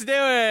that. Let's do it.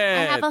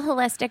 I have a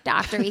holistic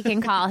doctor you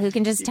can call who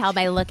can just tell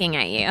by looking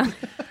at you.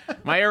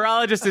 My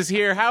urologist is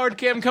here. Howard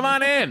Kim, come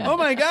on in. Oh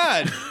my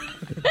god.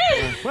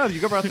 Well, you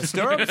go brought the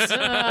stirrups.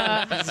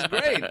 This is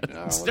great.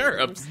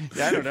 Stirrups.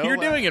 Yeah, I don't know. You're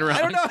doing it wrong.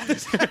 I don't know.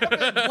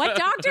 What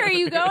doctor are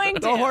you going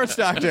to? The horse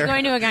doctor. He's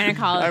going to a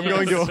gynecologist. I'm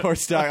going to a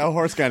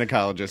horse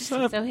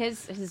gynecologist. So his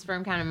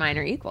sperm count and mine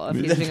are equal if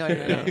he's been going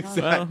to a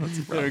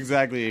gynecologist. Well, They're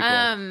exactly equal.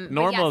 But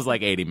normal yes. is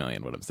like 80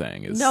 million. What I'm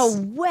saying is No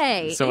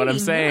way. So what I'm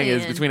 80 saying is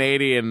million. between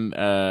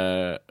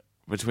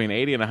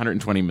 80 and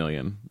 120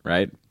 million,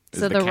 right? Is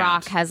So The count.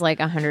 Rock has like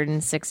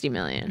 160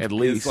 million. At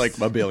least It's like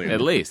a billion.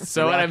 At least.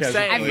 So what Rock I'm has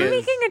saying I've a been is-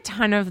 making a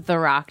ton of The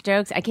Rock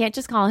jokes. I can't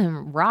just call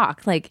him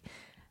Rock. Like,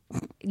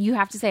 you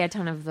have to say a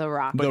ton of The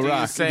Rock. The do Rock.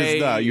 you It say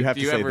is the. You have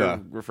do to you say ever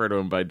the. refer to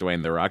him by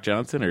Dwayne The Rock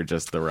Johnson or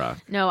just The Rock?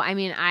 No, I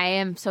mean, I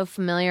am so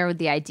familiar with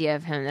the idea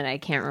of him that I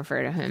can't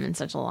refer to him in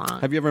such a long.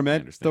 Have you ever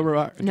met the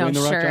Rock? No, Dwayne The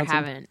Rock sure Johnson?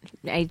 haven't.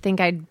 I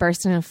think I'd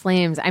burst into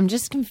flames. I'm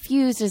just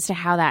confused as to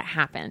how that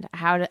happened.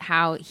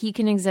 How he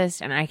can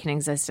exist and I can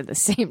exist at the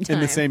same time In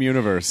the same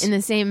universe. in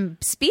the same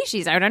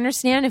species. I would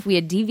understand if we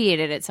had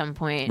deviated at some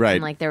point, Right.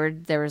 And like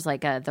there was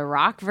like a The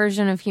Rock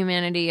version of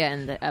humanity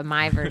and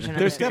my version.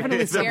 There's of it.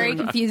 definitely It's very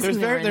something. confusing.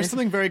 There's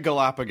something very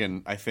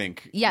Galapagan, I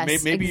think.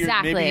 Yes, maybe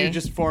exactly. maybe you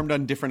just formed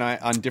on different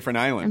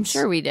islands. I'm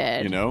sure we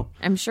did. You know?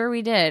 I'm sure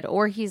we did.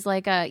 Or he's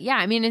like a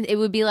I mean, it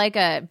would be like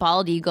a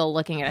bald eagle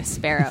looking at a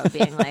sparrow,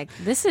 being like,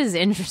 "This is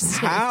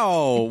interesting."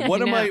 How?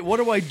 What am know. I?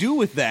 What do I do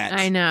with that?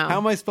 I know. How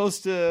am I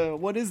supposed to?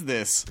 What is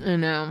this? I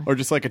know. Or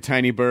just like a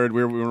tiny bird.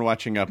 We were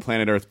watching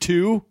Planet Earth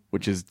 2,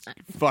 which is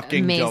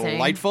fucking Amazing.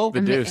 delightful. The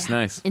Deuce,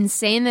 nice.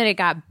 Insane that it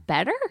got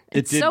better.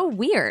 It's did- so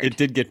weird. It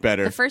did get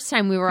better. The first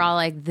time we were all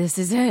like, "This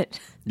is it."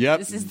 Yep.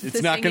 This is It's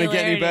the not going to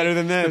get any singularity. better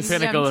than this. The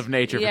pinnacle of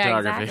nature Yeah,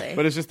 photography. exactly.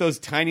 But it's just those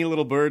tiny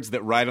little birds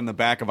that ride on the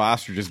back of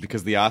ostriches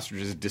because the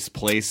ostriches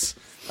displace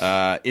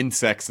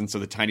insects, and so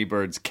the tiny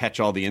birds catch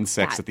all the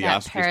insects that the That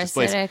ostriches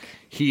displace. parasitic.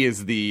 He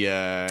is the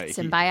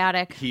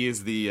Symbiotic. He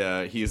is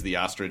the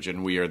ostrich,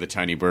 and we are the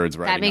tiny birds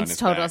riding. That on makes his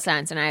total back.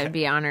 sense, and I would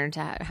be honored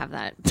to have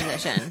that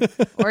position,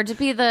 or to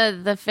be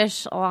the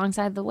fish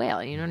alongside the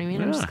whale. You know what I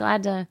mean? I'm just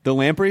glad to. The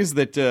lampreys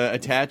that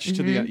attach to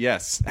Mm-hmm. the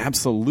yes,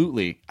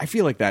 absolutely. I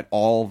feel like that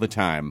all the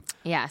time.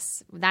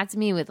 Yes, that's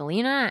me with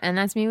Lena, and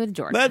that's me with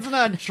Jordan. That's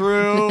not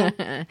true.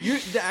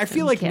 I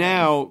feel like kidding.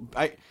 now,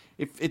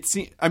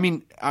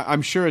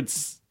 I'm sure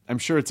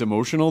it's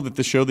emotional that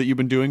the show that you've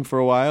been doing for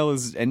a while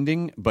is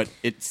ending, but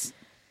it's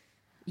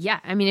Yeah,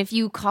 I mean, if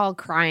you call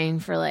crying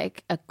for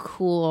like a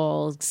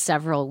cool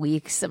several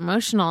weeks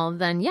emotional,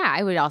 then yeah,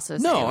 I would also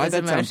say No, it was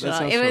that sounds- emotional. that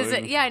sounds It was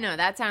totally- yeah, no,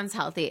 that sounds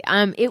healthy.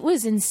 It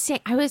was insane.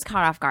 I was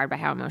caught off guard by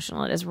how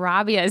emotional it is.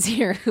 Rabia is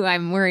here, who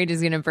I'm worried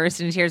is going to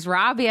burst into tears.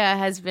 Rabia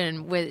has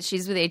been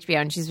she's with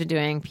HBO and she's been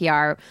doing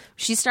PR.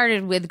 She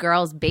started with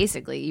Girls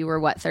basically. You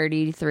were what,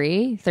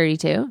 33,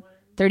 32?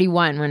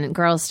 31 when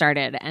Girls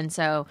started, and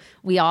so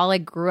we all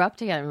like grew up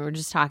together. We were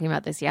just talking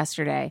about this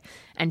yesterday,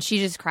 and she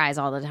just cries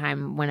all the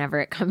time whenever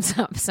it comes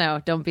up,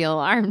 so don't be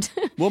alarmed.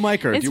 We'll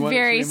mic her. Do It's you want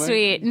very to mic?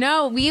 sweet.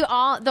 No, we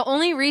all, the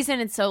only reason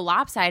it's so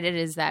lopsided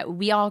is that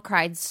we all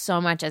cried so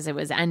much as it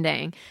was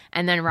ending,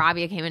 and then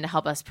Rabia came in to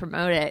help us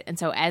promote it, and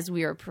so as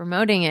we were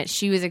promoting it,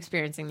 she was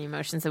experiencing the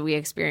emotions that we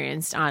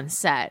experienced on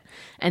set,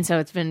 and so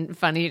it's been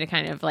funny to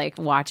kind of like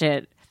watch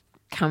it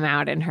come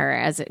out in her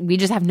as we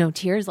just have no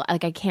tears.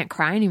 Like I can't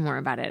cry anymore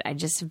about it.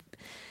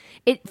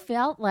 It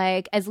felt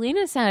like, as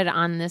Lena said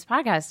on this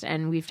podcast,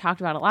 and we've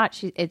talked about a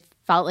lot, it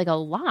felt like a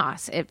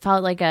loss. It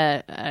felt like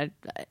a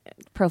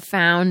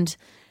profound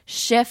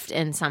shift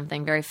in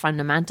something very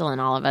fundamental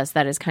in all of us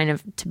that is kind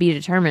of to be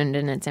determined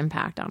in its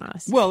impact on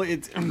us. Well,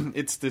 it's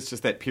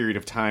just that period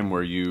of time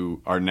where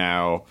you are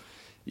now.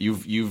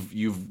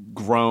 You've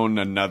grown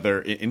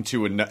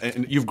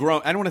you've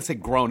grown. I don't want to say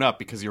grown up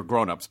because you're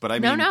grown ups, but I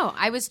mean No.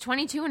 I was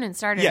 22 when it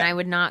started, Yeah. and I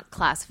would not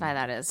classify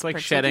that as like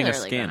shedding a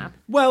particularly skin. grown up.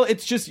 Well,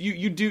 it's just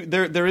you do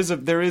there is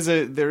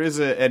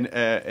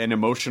an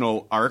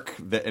emotional arc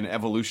an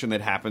evolution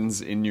that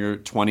happens in your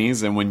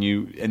 20s, and when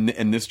you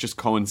and this just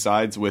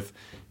coincides with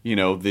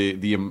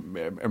the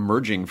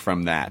emerging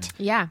from that.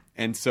 Yeah.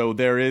 And so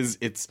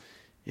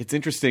it's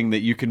interesting that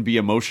you can be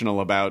emotional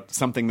about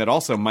something that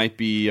also might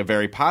be a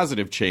very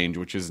positive change,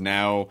 which is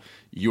now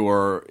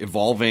you're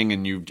evolving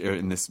and you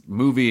in this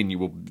movie, and you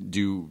will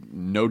do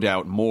no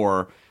doubt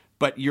more.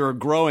 But you're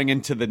growing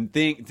into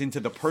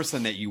the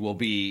person that you will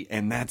be,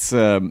 and that's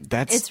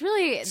It's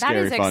really that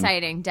scary is fun.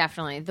 exciting.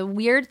 Definitely. The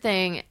weird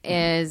thing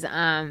is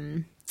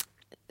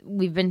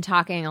we've been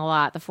talking a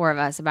lot, the four of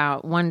us,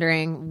 about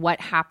wondering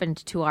what happened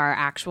to our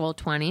actual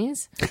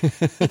 20s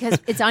because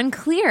it's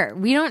unclear.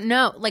 We don't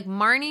know. Like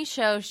Marnie,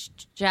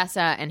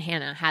 Jessa, and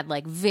Hannah had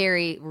like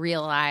very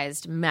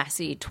realized,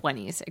 messy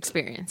 20s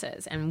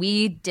experiences, and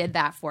we did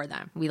that for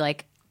them. We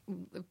like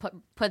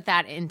put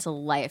that into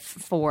life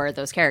for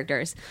those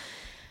characters.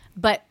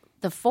 But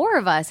the four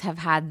of us have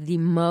had the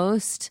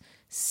most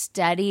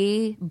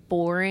steady,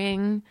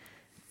 boring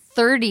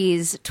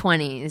 30s,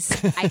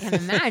 20s I can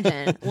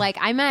imagine. Like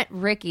I met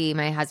Ricky,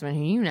 my husband,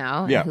 who you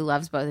know, and who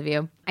loves both of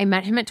you. I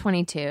met him at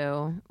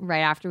 22, right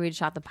after we'd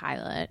shot the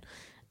pilot.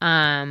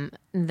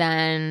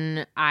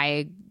 Then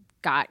I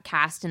got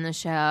cast in the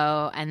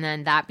show, and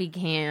then that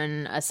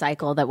became a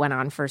cycle that went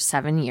on for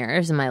 7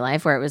 years in my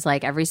life, where it was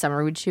like every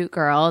summer we'd shoot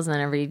girls, and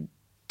then every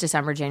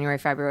December, January,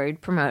 February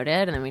we'd promote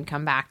it, and then we'd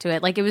come back to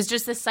it. Like it was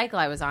just this cycle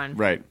I was on.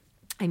 Right.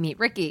 I meet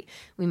Ricky.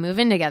 We move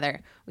in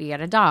together. We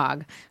get a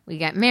dog. We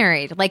get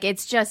married. Like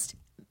it's just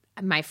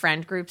my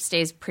friend group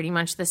stays pretty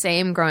much the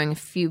same, growing a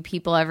few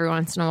people every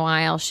once in a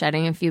while,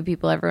 shedding a few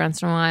people every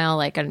once in a while,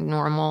 like a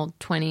normal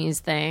 20s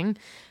thing.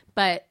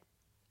 But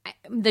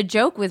the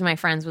joke with my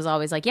friends was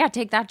always like, yeah,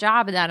 take that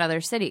job in that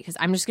other city because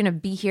I'm just going to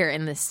be here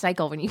in this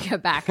cycle when you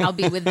get back. I'll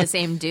be with the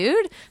same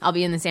dude. I'll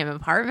be in the same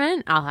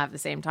apartment. I'll have the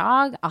same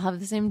dog. I'll have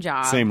the same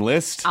job. Same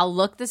list. I'll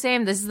look the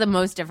same. This is the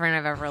most different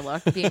I've ever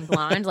looked being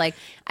blonde. Like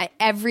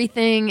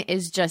everything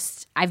is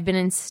just, I've been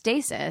in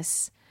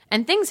stasis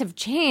and things have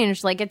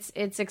changed. Like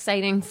it's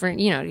exciting for,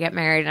 to get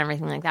married and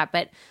everything like that.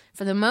 But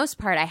for the most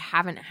part, I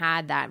haven't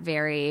had that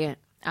very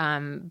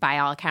by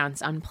all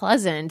accounts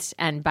unpleasant,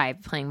 and by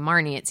playing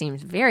Marnie it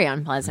seems very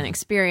unpleasant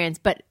experience,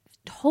 but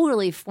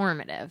totally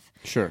formative.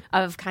 Sure.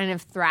 Of kind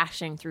of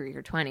thrashing through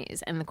your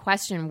 20s. And the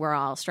question we're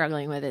all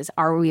struggling with is,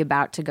 are we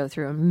about to go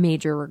through a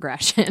major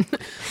regression?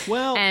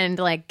 Well, and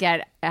like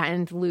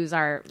lose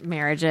our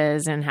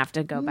marriages and have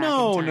to go back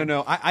in time?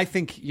 No. I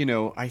think,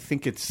 I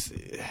think it's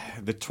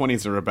the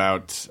 20s are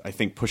about, I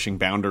think, pushing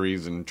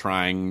boundaries and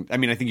trying. I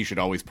mean, I think you should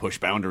always push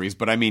boundaries,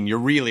 but I mean, you're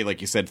really, like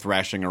you said,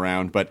 thrashing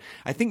around. But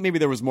I think maybe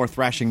there was more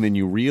thrashing than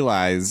you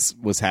realize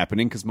was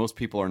happening because most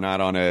people are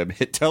not on a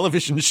hit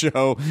television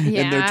show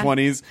in their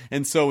 20s.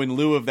 And so in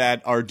lieu of that,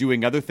 are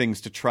doing other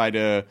things to try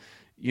to,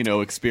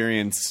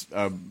 experience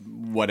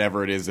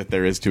whatever it is that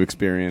there is to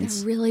experience.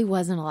 There really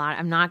wasn't a lot.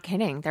 I'm not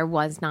kidding. There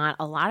was not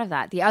a lot of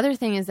that. The other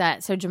thing is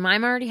that, so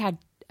Jemima already had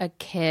a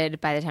kid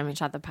by the time we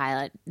shot the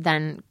pilot,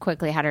 then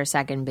quickly had her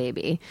second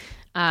baby.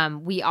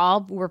 We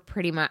all were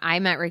pretty much, I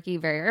met Ricky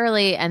very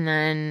early, and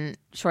then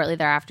shortly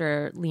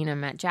thereafter, Lena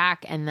met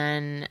Jack, and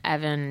then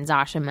Evan and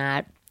Zasha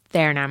met.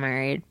 They're now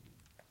married.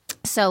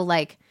 So,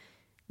 like,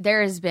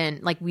 there has been,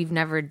 like, we've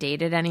never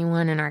dated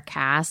anyone in our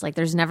cast. Like,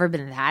 there's never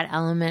been that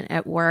element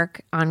at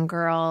work on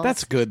Girls.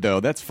 That's good,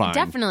 though. That's fine.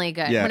 Definitely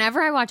good. Yeah. Whenever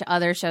I watch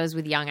other shows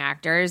with young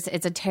actors,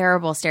 it's a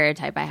terrible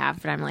stereotype I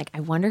have, but I'm like,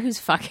 I wonder who's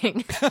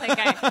fucking. Like,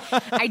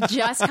 I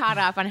just caught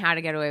up on How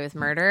to Get Away with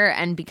Murder,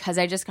 and because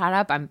I just caught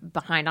up, I'm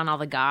behind on all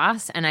the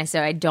goss, and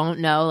I don't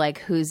know, like,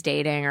 who's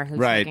dating or who's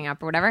hooking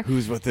up or whatever.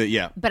 Who's with it,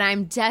 yeah. But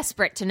I'm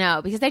desperate to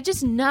know, because I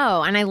just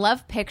know, and I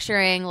love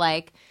picturing,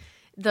 like,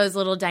 those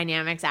little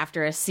dynamics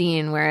after a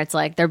scene where it's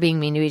like they're being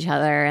mean to each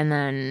other, and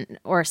then,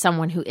 or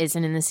someone who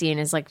isn't in the scene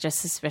is like just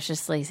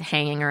suspiciously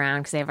hanging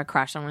around because they have a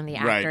crush on one of the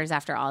actors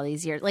after all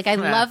these years. Like, I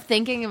love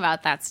thinking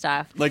about that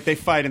stuff. Like, they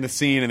fight in the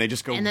scene and they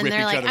just go and then rip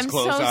they're each like, other's I'm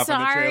clothes so off in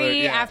the trailer.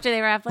 sorry Yeah. after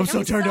they wrap. Like, I'm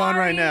so turned on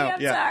right now.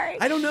 I'm sorry.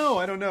 I don't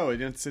know.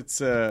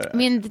 It's. I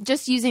mean,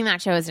 just using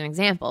that show as an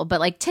example, but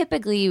like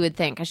typically you would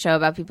think a show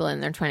about people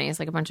in their 20s,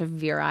 like a bunch of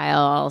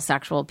virile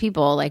sexual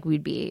people, like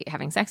we'd be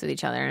having sex with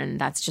each other,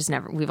 and that's just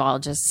never. We've all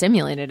just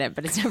simulated it,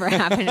 but it's never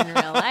happened in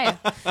real life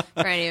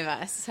for any of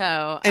us.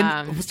 So,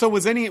 so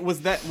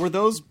were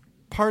those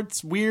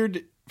parts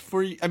weird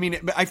for you? I mean,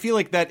 I feel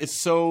like that is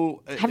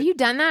so. Have you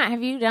done that?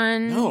 Have you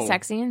done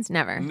sex scenes?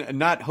 Never.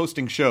 Not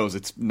hosting shows.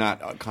 It's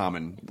not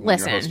common. When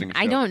Listen, you're hosting a show.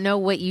 I don't know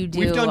what you do.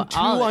 We've done 2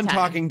 all the on time.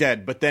 Talking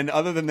Dead, but then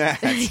other than that,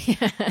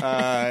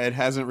 it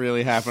hasn't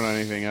really happened on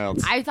anything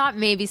else. I thought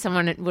maybe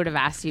someone would have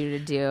asked you to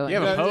do.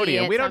 You have a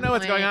podium. We don't know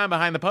what's going on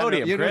behind the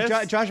podium, Chris.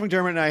 Josh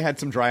McDermott and I had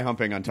some dry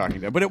humping on Talking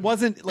Dead, but it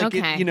wasn't like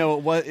it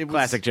was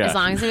classic Josh. As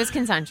long as it was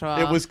consensual.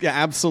 It was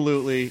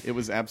absolutely. It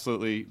was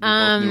absolutely. We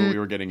both knew what we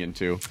were getting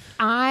into.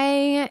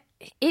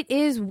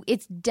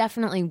 It's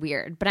definitely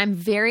weird, but I'm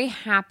very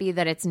happy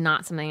that it's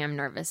not something I'm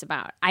nervous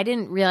about. I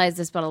didn't realize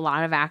this, but a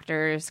lot of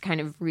actors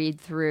kind of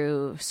read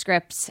through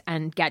scripts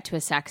and get to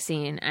a sex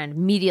scene and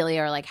immediately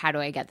are like, how do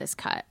I get this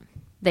cut?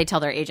 They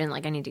tell their agent,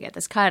 like, I need to get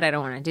this cut. I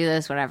don't want to do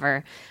this,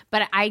 whatever.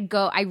 But I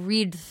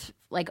read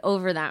like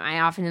over them. I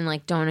often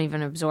like don't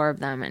even absorb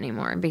them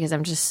anymore because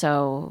I'm just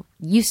so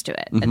used to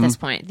it at this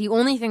point. The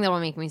only thing that will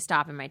make me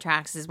stop in my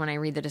tracks is when I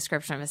read the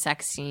description of a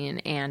sex scene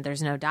and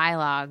there's no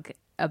dialogue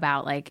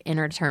about like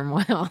inner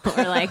turmoil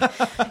or like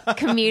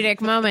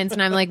comedic moments.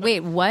 And I'm like,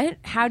 wait, what?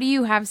 How do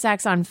you have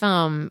sex on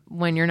film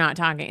when you're not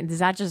talking? Is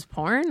that just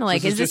porn?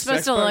 Like, is this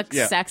supposed to look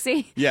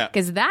sexy? Yeah.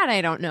 Because that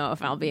I don't know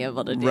if I'll be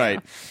able to do. Right.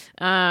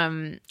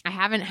 I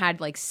haven't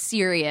had like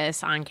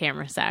serious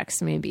on-camera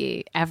sex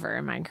maybe ever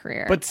in my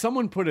career. But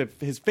someone put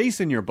his face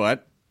in your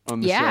butt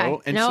on the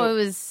show. And it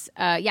was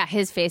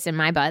his face in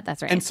my butt.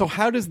 That's right. And so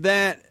how does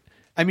that?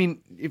 I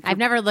mean, I've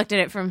never looked at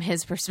it from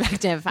his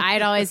perspective.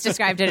 I'd always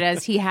described it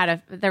as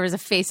there was a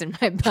face in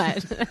my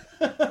butt.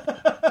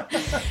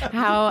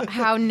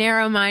 How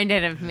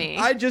narrow-minded of me.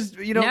 I just,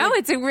 No,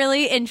 it's a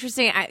really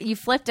interesting. You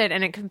flipped it,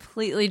 and it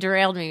completely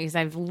derailed me because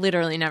I've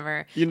literally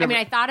never. I mean,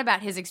 I thought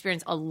about his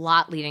experience a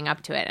lot leading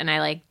up to it, and I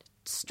like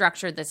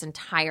structured this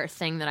entire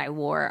thing that I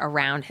wore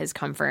around his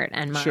comfort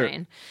and mine. Sure.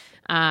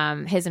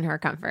 His and her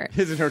comfort.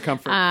 His and her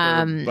comfort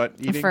for butt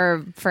eating.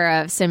 For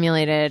a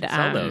simulated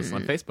Sell those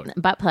on Facebook.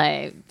 butt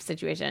play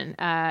situation.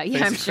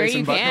 I'm sure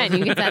you can.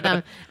 You can set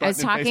them. I was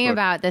talking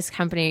about this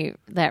company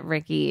that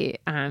Ricky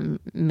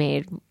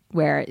made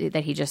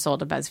that he just sold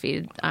to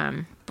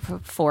BuzzFeed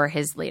for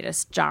his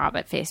latest job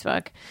at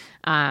Facebook.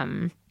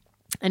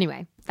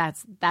 Anyway,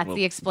 that's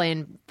the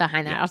explain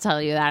behind that. Yeah. I'll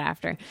tell you that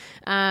after.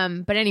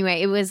 But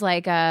anyway, it was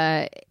like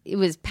it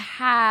was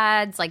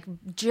pads, like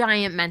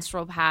giant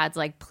menstrual pads.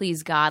 Like,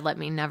 please God, let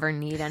me never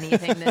need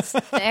anything this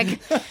thick.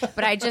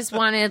 But I just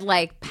wanted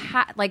like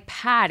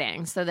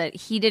padding so that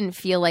he didn't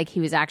feel like he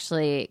was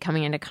actually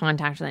coming into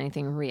contact with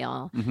anything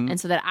real, and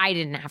so that I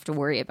didn't have to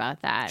worry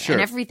about that. Sure.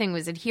 And everything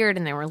was adhered,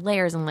 and there were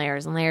layers and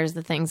layers and layers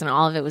of things, and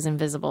all of it was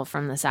invisible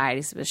from the side.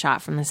 It was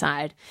shot from the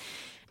side,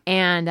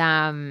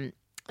 and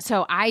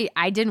so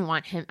I didn't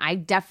want him. I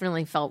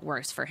definitely felt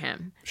worse for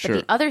him. Sure.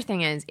 But the other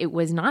thing is, it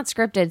was not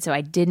scripted, so I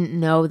didn't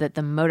know that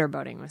the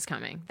motorboating was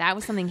coming. That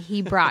was something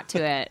he brought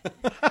to it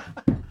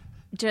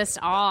just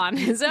all on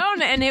his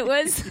own. And it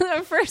was,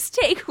 the first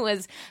take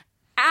was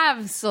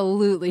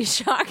absolutely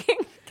shocking.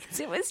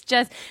 It was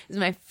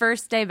my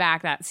first day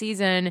back that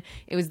season.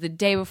 It was the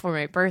day before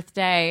my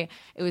birthday.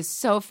 It was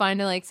so fun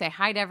to like say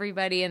hi to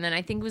everybody. And then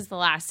I think it was the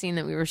last scene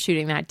that we were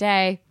shooting that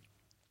day.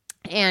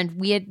 And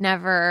we had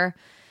never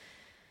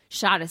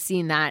shot a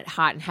scene that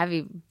hot and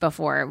heavy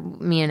before,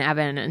 me and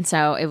Eben, and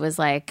so it was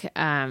like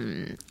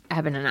Eben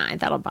and I.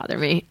 That'll bother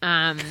me.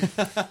 And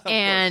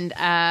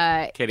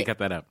Katie, cut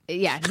that out.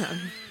 Yeah, no,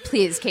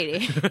 please,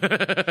 Katie,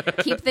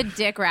 keep the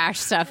dick rash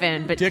stuff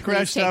in, but dick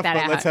rash take stuff. that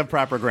But out. let's have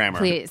proper grammar,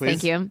 please.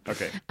 Thank you.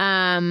 Okay.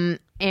 And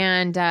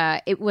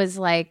it was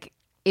like,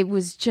 it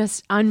was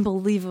just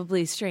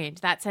unbelievably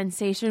strange. That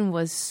sensation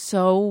was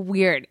so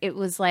weird. It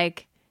was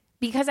like,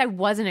 because I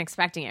wasn't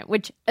expecting it,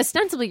 which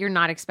ostensibly you're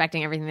not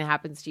expecting everything that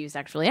happens to you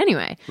sexually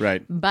anyway.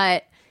 Right.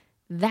 But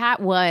that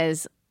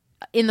was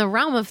in the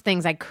realm of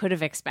things I could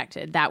have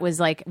expected. That was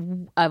like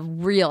a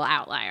real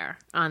outlier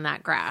on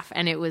that graph.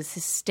 And it was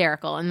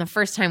hysterical. And the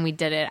first time we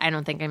did it, I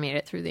don't think I made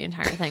it through the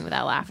entire thing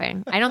without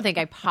laughing. I don't think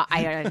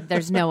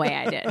there's no way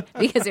I did,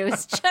 because it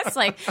was just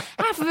like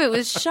half of it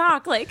was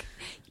shock. Like,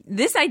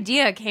 this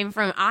idea came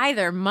from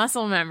either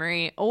muscle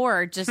memory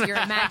or just your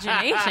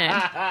imagination.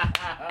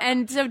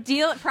 And so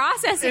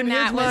processing in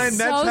that his mind, was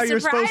that's so how you're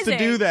supposed to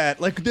surprising. do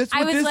that. Like, that's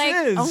what I was this like,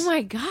 is. oh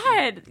my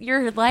God,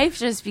 your life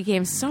just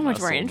became so much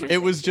more interesting.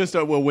 It was just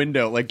a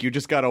window. Like, you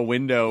just got a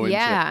window. And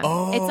Yeah.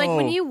 Oh. It's like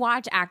when you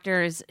watch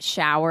actors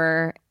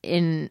shower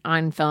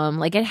on film,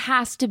 like, it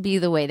has to be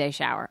the way they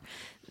shower.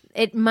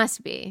 It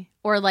must be.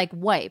 Or like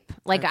wipe.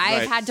 Like,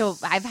 I've had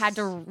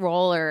to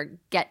roll or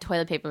get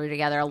toilet paper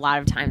together a lot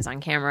of times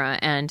on camera.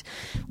 And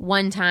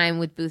one time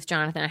with Booth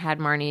Jonathan, I had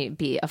Marnie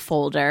be a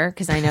folder,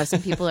 because I know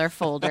some people are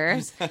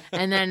folders.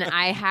 And then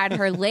I had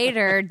her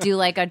later do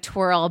like a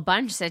twirl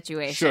bunch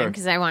situation,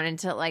 because I wanted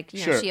to, like,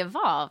 you know, she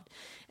evolved.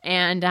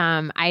 And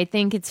I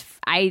think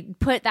I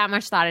put that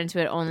much thought into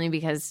it only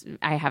because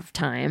I have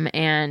time.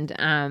 And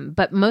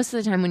but most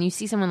of the time when you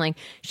see someone like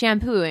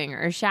shampooing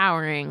or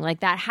showering, like,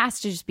 that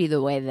has to just be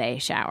the way they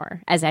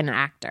shower as an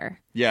actor.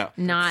 Yeah.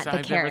 Not the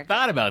I've character. never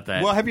thought about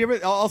that. Well, have you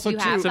ever also You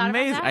too? have it's thought about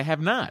amazing. that? I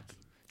have not.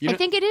 I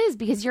think it is,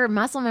 because your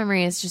muscle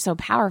memory is just so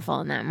powerful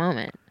in that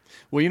moment.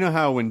 Well, you know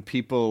how when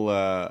people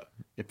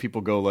if people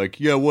go like,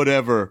 yeah,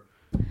 whatever.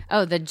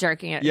 Oh, the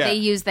jerking it. Yeah. They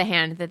use the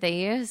hand that they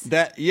use?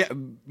 That yeah.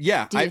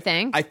 Do you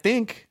think? I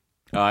think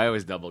Oh, I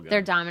always double gun.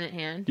 Their dominant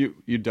hand.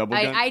 you double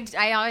gun.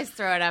 I always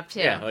throw it up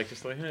too. Yeah, like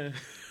just like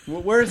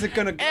Well, where is it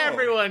going to go?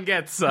 everyone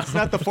gets some. It's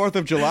not the 4th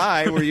of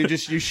July where you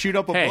shoot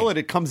up a Hey, bullet,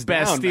 it comes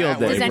Bastille down.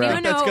 Day, Does bro.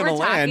 anyone know That's what we're gonna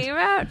land. talking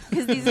about?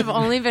 Because these have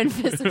only been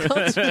physical.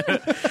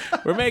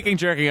 We're making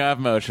jerking off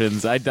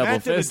motions. I double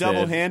That's fisted a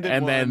double-handed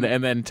and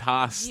one. then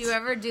tossed. Do you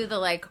ever do the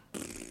like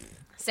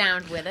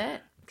sound with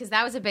it? because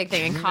that was a big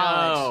thing in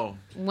college.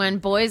 When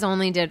boys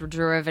only did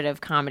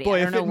derivative comedy.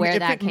 Boy, I don't know where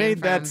that came from. If it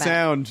made that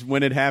sound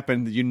when it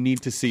happened, you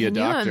need to see a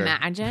doctor. Can you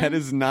imagine? That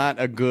is not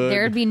a good...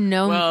 There'd be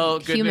no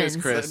good humans.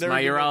 news, Chris.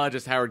 My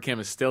urologist, Howard Kim,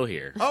 is still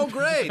here. Oh,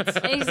 great.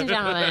 Ladies and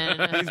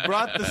gentlemen. He's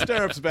brought the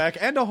stirrups back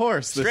and a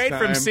horse this Straight time.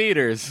 from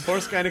Cedars.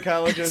 Horse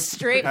gynecologist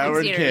Straight Howard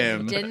from Cedars.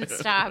 Kim. Didn't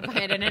stop,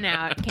 hit in and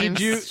out. Came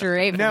Did you,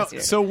 straight now, from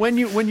Cedars. So when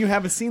you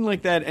have a scene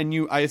like that and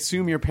I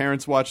assume your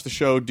parents watch the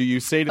show, do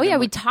you say to them... Oh, yeah,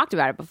 we talked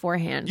about it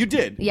beforehand. You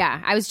did?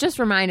 Yeah. I was just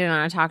reminded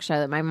on a talk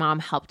show that my mom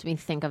helped me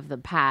think of the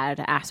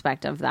pad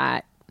aspect of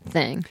that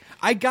thing.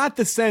 I got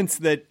the sense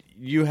that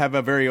you have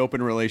a very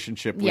open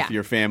relationship with Yeah.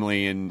 your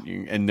family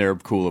and they're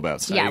cool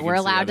about stuff. Yeah, we're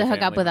allowed to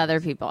hook up with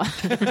other people.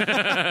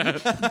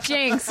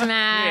 Jinx,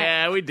 Matt.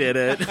 Yeah, we did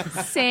it.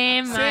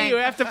 Same. See you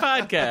after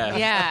podcast.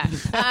 Yeah.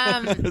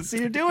 So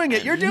you're doing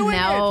it. You're doing it.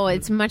 No,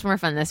 it's much more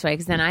fun this way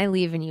because then I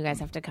leave and you guys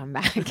have to come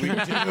back. We do.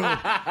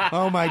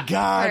 Oh my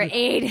God. For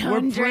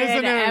 800 We're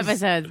prisoners.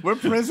 episodes. We're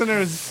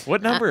prisoners.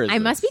 What number is I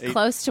it? must be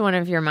close to one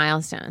of your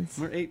milestones.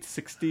 We're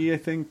 860, I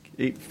think.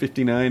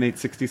 859,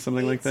 860,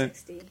 something like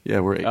that.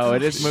 Yeah, we're 860. Oh,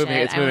 it is moving.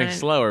 Shit, It's I moving wanna-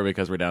 slower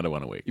because we're down to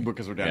one a week.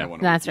 Because we're down Yeah. to one.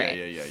 That's Yeah,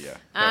 right.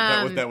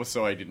 Yeah. That was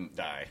so I didn't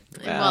die.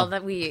 Well,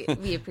 that we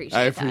appreciate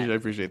I that.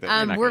 appreciate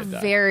that. not We're gonna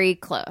die. very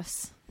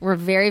close. We're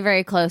very,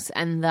 very close,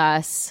 and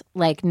thus,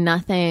 like,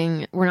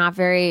 nothing. We're not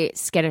very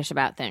skittish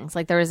about things.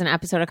 Like, there was an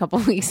episode a couple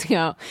weeks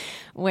ago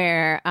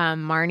where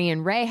Marnie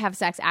and Ray have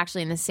sex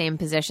actually in the same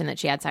position that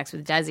she had sex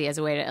with Desi as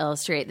a way to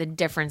illustrate the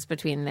difference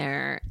between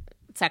their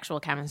sexual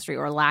chemistry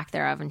or lack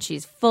thereof. And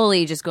she's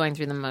fully just going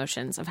through the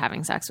motions of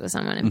having sex with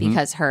someone, and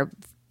because her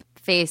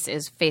face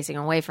is facing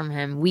away from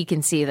him, we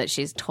can see that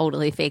she's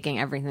totally faking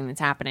everything that's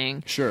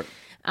happening. Sure.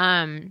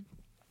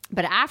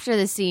 But after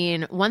the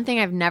scene, one thing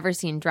I've never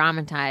seen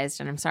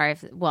dramatized, and I'm sorry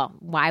if,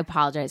 I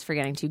apologize for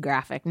getting too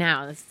graphic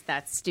now.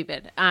 That's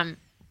stupid.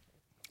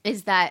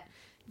 Is that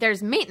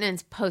there's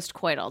maintenance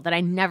post-coital that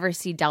I never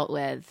see dealt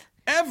with.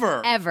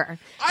 Ever.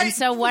 And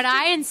so what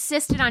I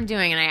insisted on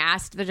doing, and I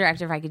asked the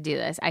director if I could do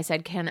this, I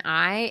said,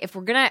 if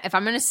I'm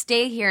going to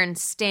stay here and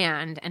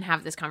stand and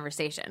have this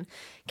conversation,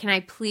 can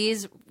I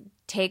please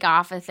take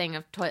off a thing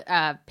of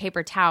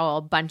paper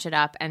towel, bunch it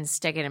up, and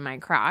stick it in my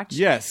crotch?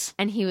 Yes.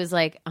 And he was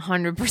like,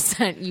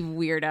 100%, you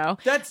weirdo.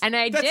 That's did.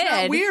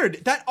 not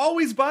weird. That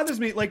always bothers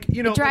me. Like,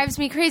 you know, It drives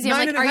me crazy.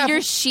 I'm like, are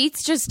your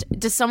sheets? sheets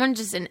does someone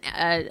just,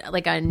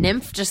 like a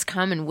nymph just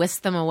come and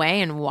whisk them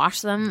away and wash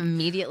them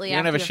immediately You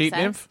don't after have a sheet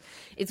sex? nymph?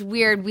 It's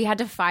weird. We had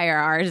to fire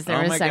ours. There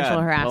Oh was my sexual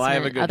God. harassment. Well, I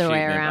have a good other sheet way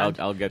nymph. around.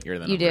 I'll get your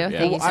You do? Yeah.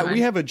 Thank you so much.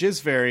 We have a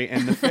jizz fairy,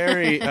 and the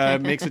fairy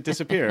makes it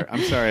disappear.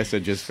 I'm sorry I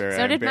said jizz fairy.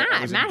 So did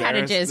Matt. Matt had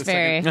a jizz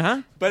fairy.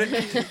 But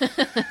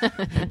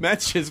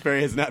Matt's jizz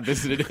fairy has not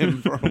visited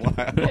him for a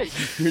while.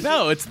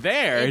 No, it's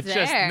there. It's It's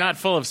just there. not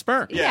full of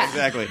sperm. Yeah,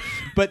 exactly.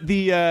 But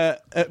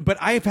but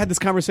I've had this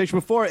conversation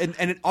before, and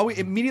it always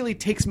immediately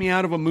takes me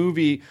out of a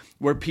movie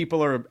where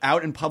people are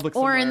out in public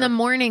Or in the somewhere.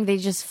 morning, they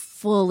just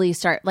fully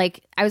start.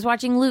 Like, I was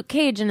watching Luke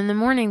Cage, and in the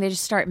morning, they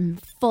just start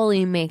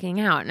fully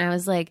making out. And I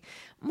was like,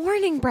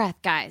 morning breath,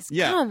 guys.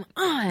 Yeah. Come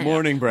on.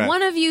 Morning breath.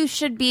 One of you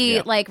should be,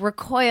 Yeah. like,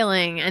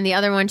 recoiling, and the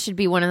other one should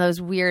be one of those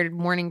weird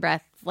morning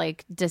breath,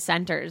 like,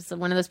 dissenters.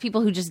 One of those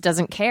people who just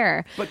doesn't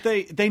care. But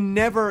they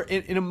never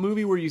in a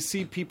movie where you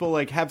see people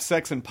like have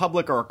sex in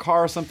public or a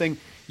car or something.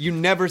 You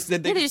never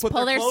said They just put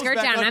pull their clothes skirt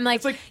back down. on. I'm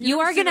like, It's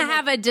you are going going to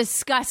have a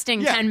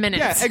disgusting 10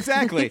 minutes. Yeah,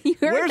 exactly.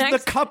 You're Where's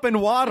next- the cup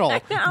and waddle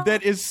know.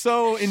 that is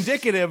so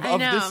indicative I of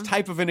know. this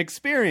type of an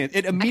experience?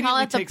 It I immediately call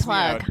it the takes me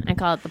plug. out. I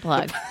call it the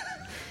plug.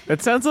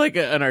 That sounds like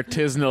an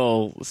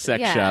artisanal sex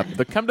Yeah. shop.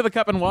 Come to the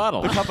cup and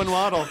waddle. The cup and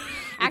waddle.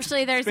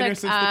 Actually, there's been a here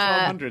since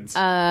the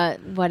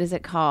 1200s. what is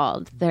it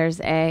called? There's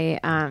a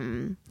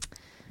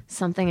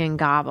something in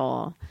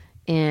Gobble.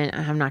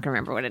 I'm not gonna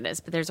remember what it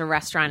is, but there's a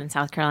restaurant in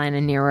South Carolina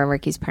near where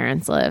Ricky's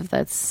parents live.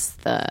 That's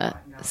the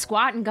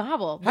Squat and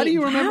Gobble. How do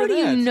you remember How do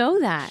that? you know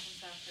that?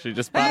 She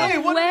just bought Hey,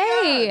 a, what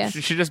Way.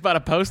 she just bought a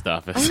post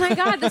office. Oh my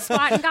God, the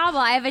Squat and Gobble.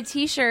 I have a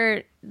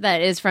T-shirt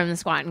that is from the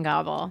Squat and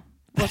Gobble.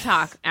 We'll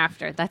talk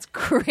after. That's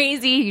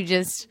crazy. You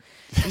just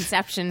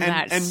inceptioned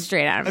that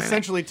straight out of my mouth.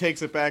 essentially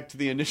takes it back to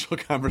the initial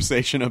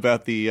conversation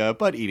about the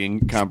butt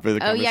eating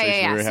conversation Oh we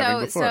yeah. were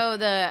having before.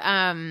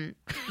 I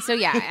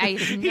have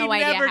He no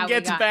idea never how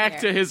gets we got back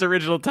here. to his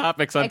original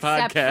topics on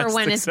Except podcasts. for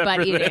when it's except butt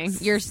for eating.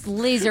 this. You're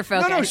laser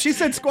focused. no, she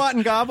said squat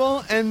and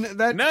gobble, and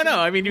that. No,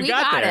 I mean, you We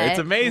got there. it. It's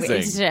amazing.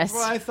 It's just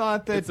Well, I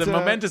thought that It's a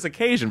momentous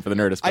occasion for the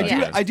Nerdist I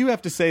podcast. do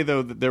have to say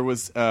though that there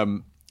was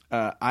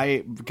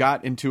I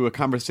got into a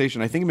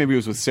conversation. I think maybe it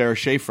was with Sarah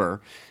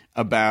Schaefer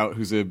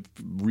who's a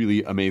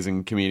really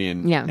amazing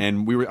comedian. Yeah.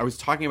 And I was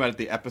talking about it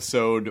the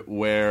episode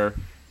where.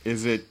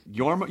 Is it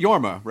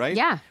Yorma, right?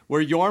 Yeah.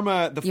 Where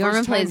Yorma, the Yorma first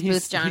time plays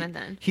Booth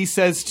Jonathan. he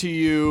says to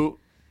you,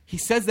 he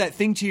says that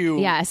thing to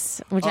you.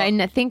 Yes, which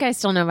I think I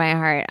still know by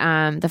heart.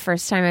 The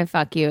first time I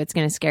fuck you, it's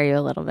going to scare you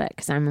a little bit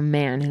because I'm a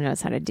man who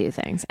knows how to do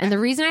things. And the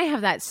reason I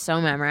have that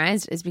so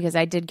memorized is because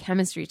I did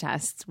chemistry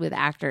tests with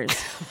actors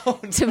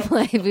to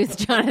play Booth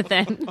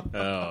Jonathan.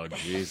 Oh,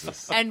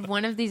 Jesus. And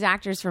one of these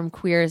actors from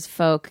Queer as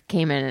Folk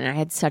came in, and I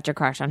had such a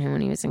crush on him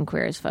when he was in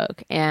Queer as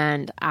Folk.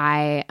 And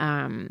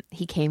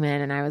he came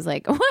in, and I was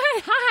like, "What?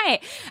 Hi!"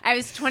 I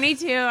was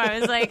 22. I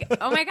was like,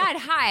 "Oh my God,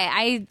 hi!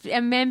 I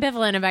am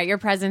ambivalent about your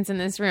presence in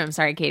this room."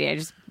 Sorry, Katie. I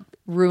just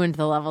ruined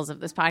the levels of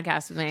this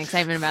podcast with my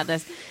excitement about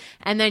this.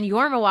 And then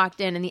Yorma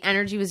walked in, and the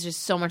energy was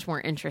just so much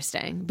more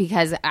interesting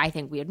because I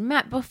think we had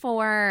met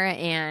before,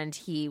 and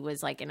he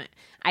was like,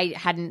 I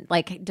hadn't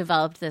like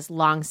developed this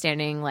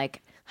long-standing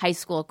like high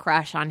school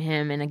crush on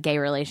him in a gay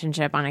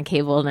relationship on a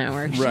cable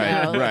network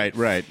show.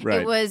 Right.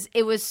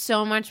 It was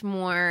so much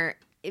more.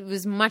 It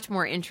was much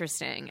more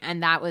interesting,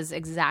 and that was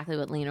exactly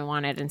what Lena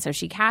wanted. And so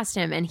she cast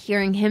him, and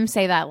hearing him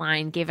say that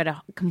line gave it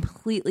a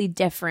completely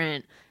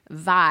different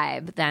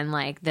vibe than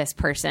like this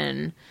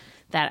person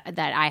that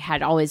I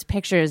had always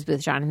pictured as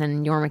Booth Jonathan,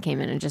 and Yorma came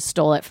in and just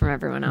stole it from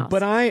everyone else.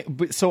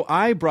 So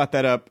I brought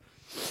that up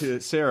to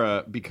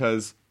Sarah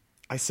because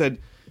I said,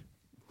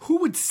 who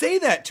would say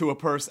that to a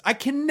person? I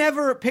can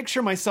never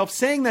picture myself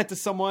saying that to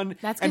someone.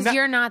 That's because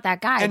you're not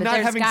that guy. and But not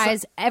there's having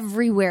guys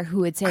everywhere who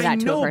would say that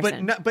to a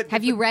person.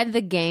 Have you read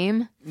The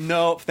Game?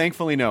 No,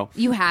 thankfully no.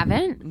 You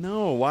haven't?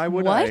 No, why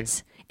would I?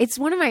 What? It's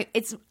one of my.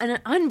 It's an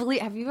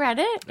unbelievable. Have you read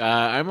it?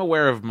 I'm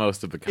aware of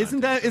most of the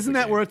content. Isn't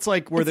that where it's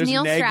like where It's there's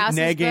Neil Strauss's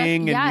negging book.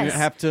 and Yes. you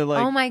have to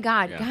like? Oh my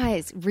God,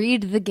 guys,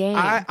 read The Game.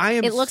 I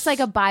am It looks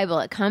like a Bible.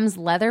 It comes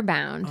leather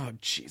bound. Oh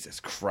Jesus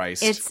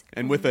Christ! It's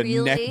and with a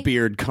really- neck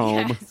beard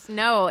comb. Yes.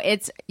 No,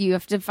 it's you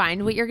have to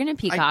find what you're going to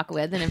peacock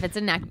with, and if it's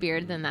a neck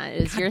beard, then that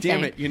is your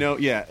Damn thing. it! You know,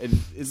 yeah.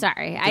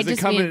 Sorry, does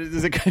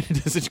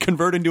it does it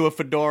convert into a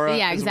fedora?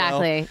 Yeah, as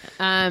well?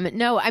 exactly.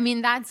 No, I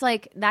mean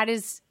that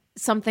is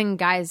something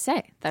guys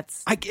say.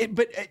 That's I get,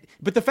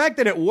 but the fact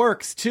that it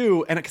works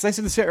too, and because I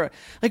said to Sarah,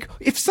 like,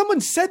 if someone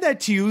said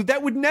that to you,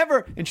 that would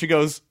never. And she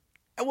goes,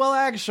 "Well,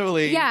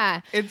 actually, yeah,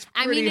 it's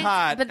pretty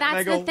hot." But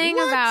that's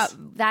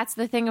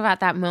the thing about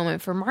that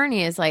moment for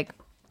Marnie is like.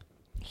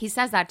 He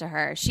says that to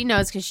her. She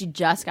knows because she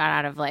just got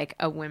out of like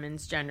a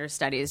women's gender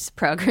studies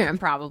program,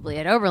 probably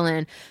at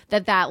Oberlin,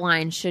 that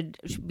line should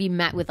be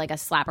met with like a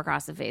slap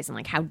across the face and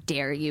like, how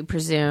dare you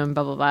presume,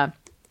 blah, blah, blah.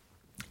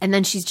 And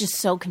then she's just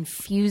so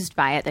confused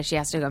by it that she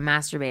has to go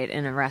masturbate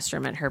in a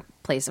restroom at her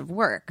place of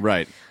work.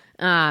 Right.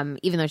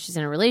 Even though she's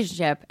in a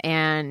relationship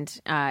and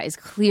is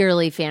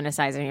clearly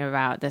fantasizing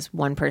about this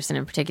one person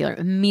in particular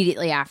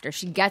immediately after.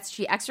 She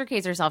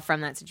extricates herself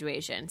from that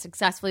situation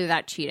successfully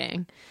without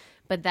cheating.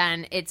 But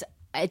then it's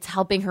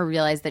helping her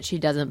realize that she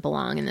doesn't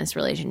belong in this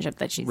relationship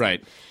that she's in.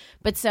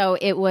 But so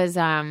it was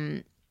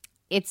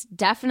it's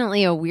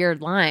definitely a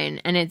weird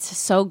line, and it's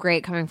so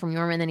great coming from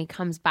Yorma. And then he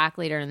comes back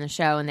later in the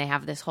show, and they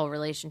have this whole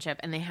relationship,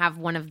 and they have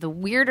one of the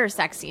weirder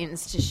sex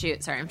scenes to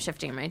shoot. Sorry, I'm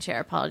shifting in my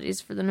chair.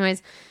 Apologies for the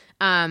noise.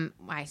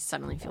 I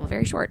suddenly feel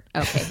very short.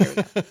 Okay, here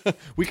we go.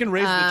 We can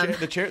raise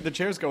the chair. The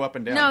chairs go up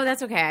and down. No,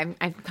 that's okay.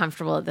 I'm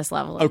comfortable at this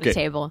level of the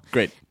table.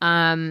 Great.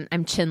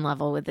 I'm chin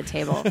level with the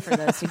table for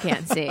those who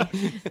can't see.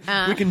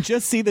 We can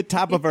just see the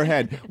top of her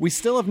head. We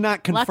still have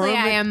not confirmed. Luckily,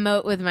 I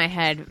emote with my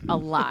head a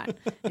lot.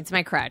 It's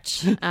my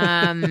crutch.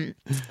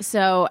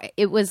 So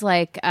it was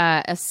like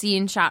a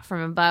scene shot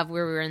from above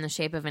where we were in the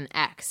shape of an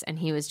X, and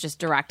he was just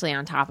directly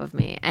on top of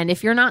me. And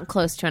if you're not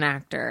close to an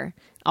actor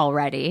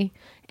already,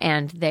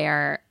 and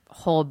their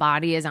whole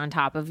body is on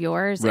top of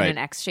yours in an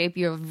X shape,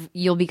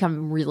 you'll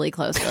become really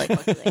close really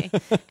quickly.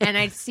 And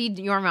I see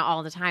Yorma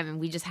all the time, and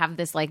we just have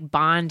this like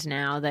bond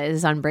now that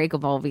is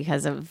unbreakable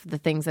because of the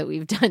things that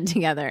we've done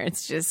together.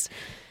 It's just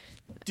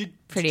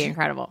pretty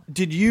incredible.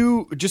 Did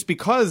you, just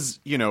because,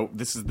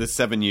 this is the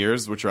 7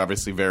 years, which are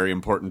obviously very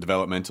important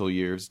developmental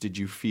years, did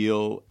you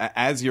feel,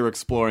 as you're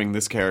exploring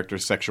this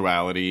character's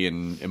sexuality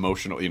and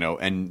emotional,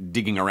 and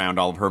digging around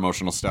all of her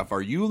emotional stuff,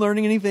 are you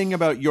learning anything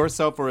about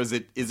yourself, or is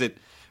it,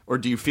 or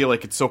do you feel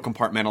like it's so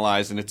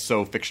compartmentalized and it's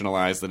so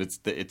fictionalized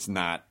that it's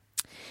not?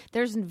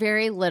 There's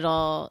very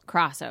little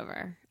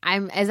crossover.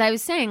 As I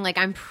was saying, like,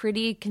 I'm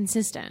pretty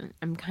consistent.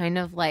 I've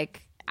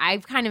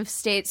kind of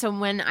stayed. So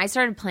when I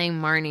started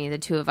playing Marnie, the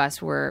two of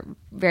us were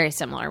very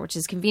similar, which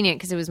is convenient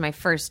because it was my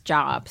first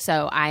job.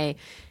 So I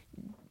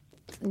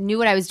knew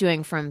what I was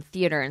doing from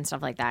theater and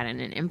stuff like that in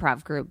an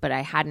improv group, but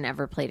I hadn't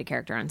ever played a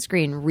character on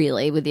screen,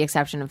 really, with the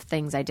exception of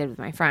things I did with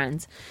my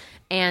friends.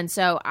 And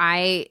so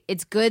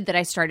it's good that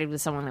I started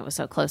with someone that was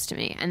so close to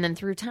me. And then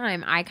through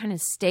time, I kind of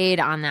stayed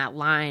on that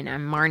line,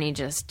 and Marnie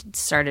just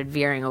started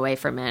veering away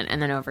from it.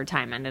 And then over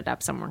time ended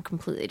up somewhere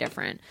completely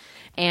different.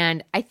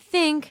 And I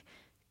think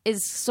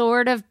is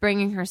sort of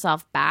bringing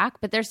herself back,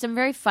 but there's some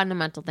very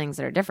fundamental things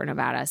that are different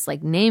about us,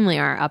 like namely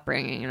our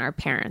upbringing and our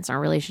parents,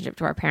 our relationship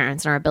to our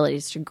parents, and our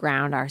abilities to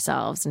ground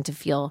ourselves and to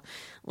feel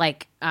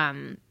like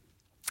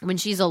when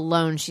she's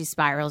alone, she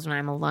spirals. When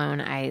I'm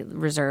alone, I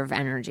reserve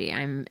energy.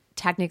 I'm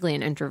technically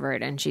an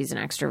introvert, and she's an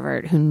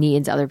extrovert who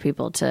needs other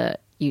people to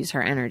use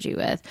her energy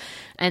with.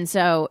 And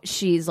so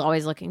she's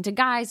always looking to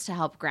guys to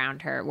help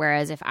ground her.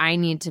 Whereas if I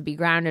need to be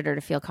grounded or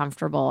to feel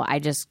comfortable, I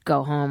just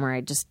go home or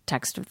I just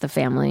text the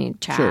family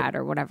chat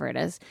or whatever it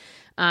is.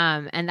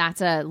 And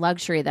that's a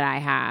luxury that I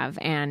have.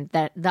 And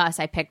that thus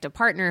I picked a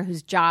partner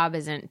whose job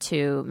isn't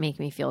to make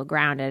me feel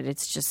grounded.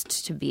 It's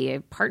just to be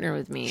a partner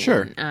with me.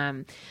 Sure.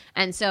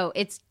 And so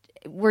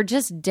we're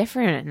just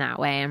different in that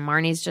way. And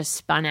Marnie's just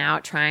spun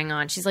out trying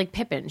on. She's like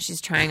Pippin. She's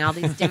trying all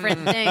these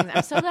different things.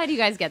 I'm so glad you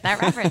guys get that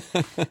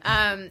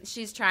reference.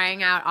 She's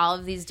trying out all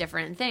of these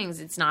different things.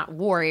 It's not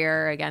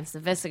warrior against the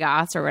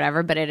Visigoths or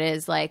whatever, but it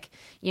is like,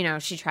 you know,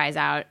 she tries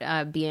out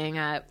being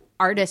a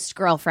artist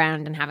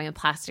girlfriend and having a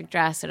plastic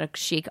dress at a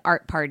chic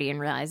art party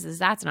and realizes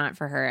that's not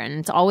for her. And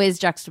it's always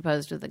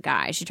juxtaposed with a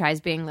guy. She tries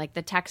being like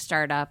the tech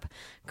startup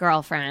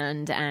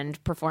girlfriend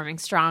and performing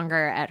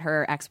stronger at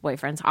her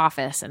ex-boyfriend's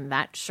office, and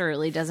that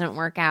surely doesn't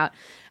work out.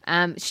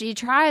 She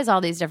tries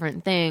all these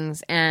different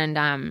things,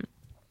 and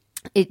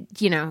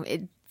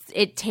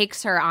it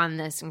takes her on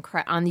these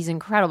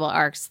incredible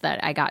arcs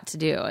that I got to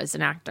do as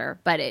an actor,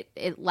 but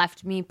it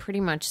left me pretty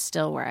much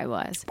still where I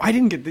was. I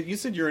didn't get that. You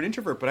said you're an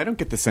introvert, but I don't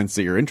get the sense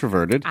that you're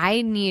introverted.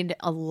 I need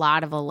a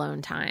lot of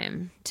alone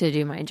time to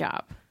do my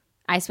job.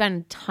 I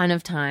spend a ton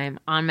of time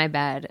on my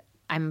bed.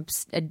 I'm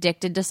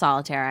addicted to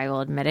solitaire. I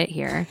will admit it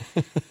here,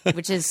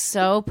 which is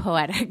so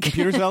poetic.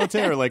 Computer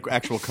solitaire or like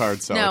actual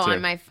card solitaire? No,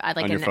 on my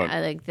your phone.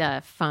 I like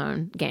the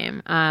phone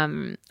game.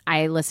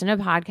 I listen to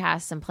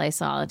podcasts and play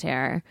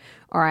solitaire,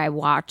 or I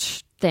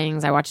watch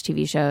things. I watch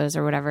TV shows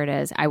or whatever it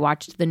is. I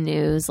watch the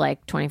news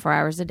like 24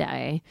 hours a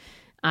day.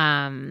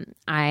 I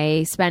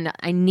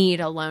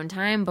need alone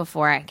time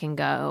before I can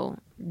go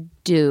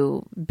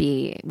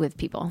be with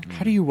people.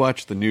 How do you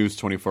watch the news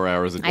 24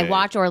 hours a day? I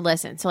watch or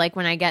listen. So like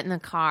when I get in the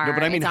car, no,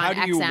 but I mean,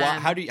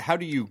 how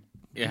do you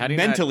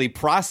mentally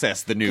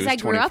process the news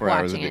 24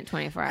 hours a day? Because I grew up watching it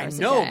 24 hours a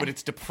day. I know, but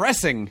it's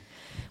depressing.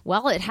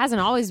 Well, it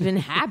hasn't always been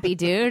happy,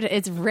 dude.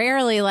 It's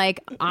rarely like,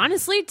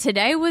 honestly,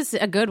 today was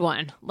a good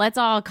one. Let's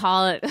all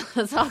call it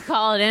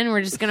in.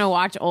 We're just going to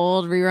watch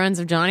old reruns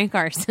of Johnny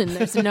Carson.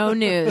 There's no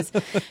news.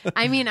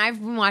 I mean, I've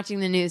been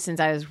watching the news since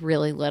I was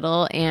really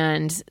little,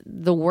 and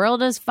the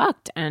world is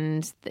fucked,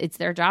 and it's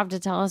their job to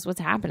tell us what's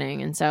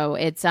happening. And so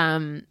it's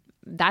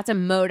that's a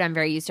mode I'm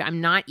very used to. I'm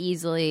not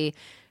easily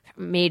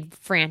made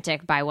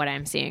frantic by what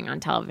I'm seeing on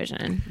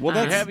television. Well,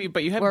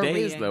 you have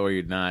days though where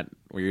you're not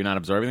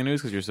absorbing the news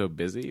because you're so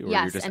busy. Or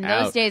yes, you're just and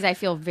out. those days I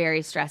feel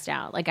very stressed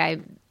out.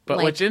 But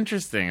what's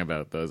interesting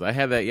about those, I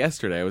had that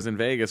yesterday. I was in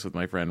Vegas with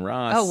my friend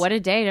Ross. Oh, what a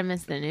day to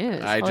miss the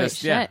news! Holy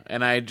shit.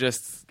 And I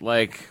just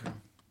like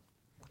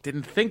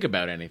didn't think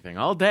about anything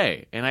all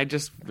day. And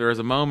there was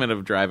a moment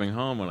of driving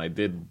home when I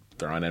did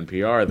throw on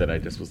NPR that I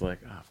just was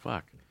like, oh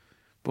fuck,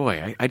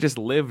 boy, I just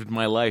lived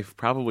my life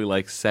probably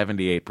like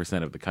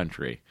 78% of the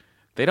country.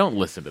 They don't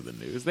listen to the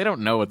news. They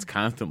don't know what's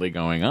constantly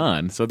going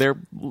on. So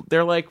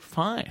they're like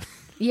fine.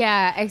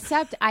 Yeah,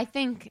 except I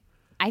think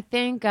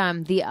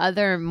the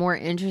other more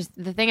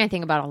the thing I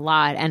think about a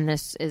lot, and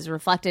this is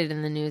reflected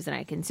in the news that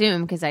I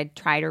consume because I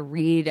try to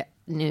read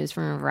news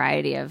from a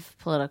variety of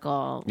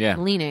political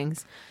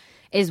leanings,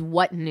 is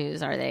what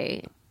news are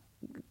they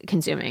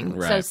consuming?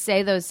 Right. So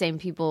say those same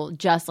people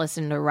just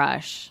listen to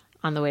Rush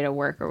on the way to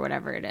work or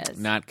whatever it is.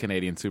 Not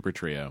Canadian Super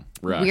Trio.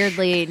 Rush.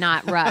 Weirdly,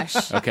 not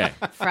Rush. Okay.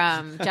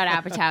 From Judd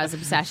Apatow's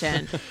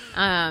Obsession.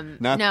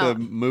 The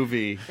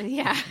movie.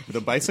 Yeah.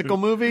 The bicycle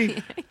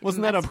movie?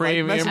 Wasn't that a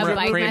Premium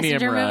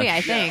messenger Rush. movie,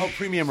 I think. Yeah. Oh,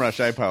 Premium Rush.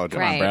 I apologize.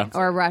 Right.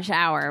 Or Rush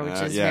Hour,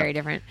 which is very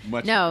different.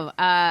 Much Rush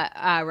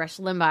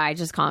Limbaugh, I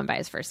just call him by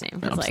his first name.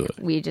 Because like,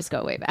 we just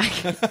go way back.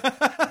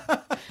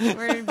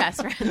 We're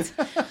best friends.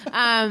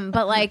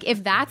 But like,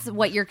 if that's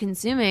what you're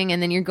consuming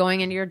and then you're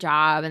going into your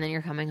job and then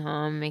you're coming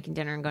home, making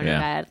dinner and going to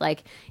bed,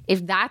 like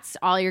if that's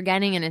all you're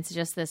getting and it's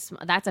just this,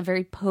 that's a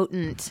very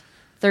potent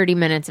 30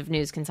 minutes of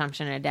news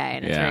consumption a day,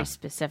 and it's very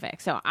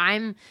specific. So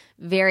I'm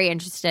very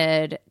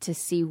interested to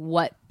see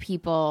which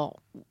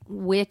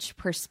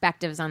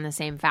perspectives on the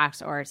same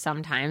facts, or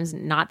sometimes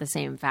not the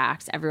same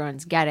facts,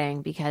 everyone's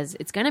getting, because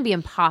it's going to be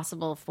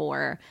impossible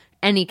for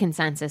any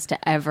consensus to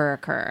ever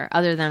occur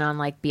other than on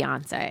like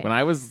Beyonce. When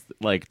I was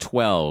like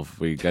 12,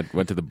 we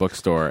went to the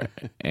bookstore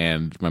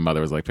and my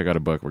mother was like, pick out a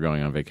book, we're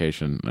going on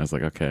vacation. And I was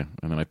like, okay.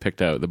 And then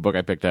the book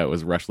I picked out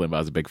was Rush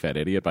Limbaugh's A Big Fat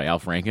Idiot by Al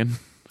Franken.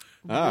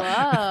 Whoa.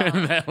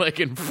 And that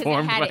like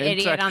informed it had my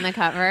idiot on the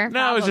cover.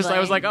 No, I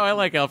was like, oh, I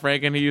like Al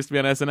Franken. He used to be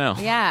on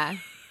SNL. Yeah.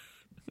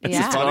 It's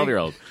a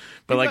 12-year-old.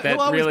 But like that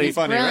really be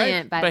funny,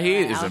 brilliant, right? But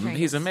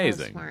he's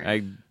amazing. So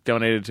I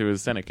donated to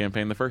his Senate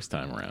campaign the first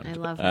time around. I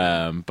love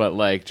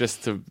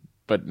that.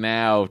 But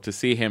now to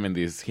see him in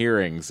these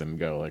hearings and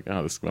go like,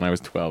 oh, when I was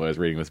 12, I was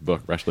reading this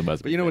book, Rush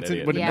Limbaugh's. But you know what's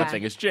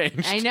nothing has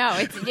changed. I know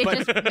it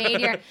just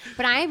made your.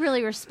 But I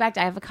really respect.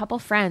 I have a couple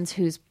friends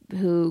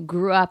who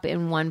grew up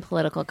in one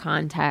political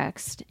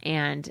context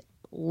and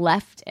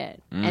left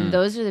it. And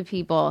those are the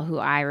people who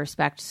I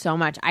respect so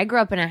much. I grew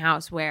up in a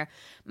house where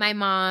my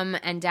mom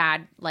and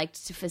dad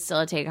liked to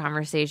facilitate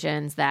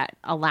conversations that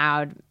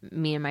allowed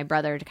me and my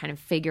brother to kind of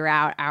figure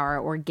out our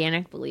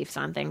organic beliefs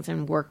on things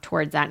and work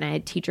towards that. And I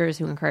had teachers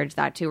who encouraged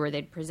that too, where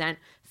they'd present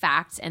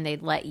facts and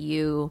they'd let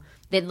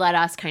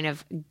us kind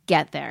of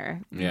get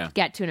there,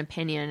 get to an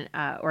opinion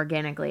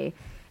organically.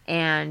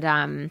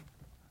 And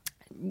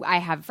I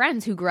have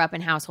friends who grew up in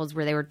households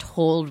where they were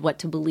told what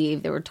to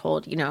believe. They were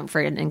told,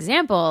 for an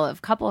example, a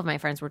couple of my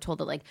friends were told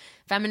that like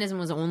feminism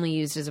was only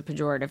used as a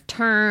pejorative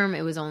term.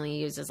 It was only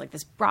used as like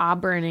this bra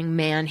burning,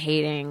 man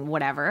hating,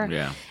 whatever.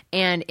 Yeah.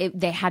 And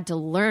they had to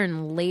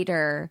learn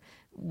later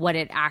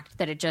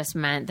that it just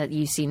meant that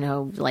you see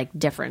no like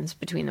difference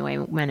between the way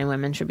men and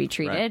women should be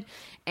treated. Right.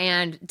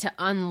 And to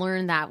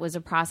unlearn that was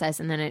a process.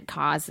 And then it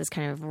caused this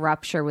kind of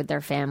rupture with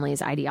their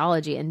family's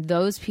ideology. And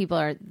those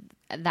people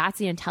that's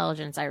the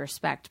intelligence I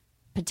respect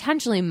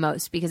potentially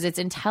most, because it's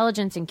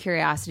intelligence and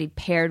curiosity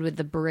paired with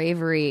the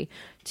bravery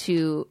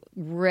to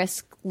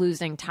risk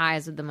losing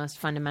ties with the most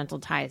fundamental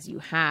ties you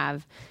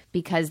have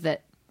because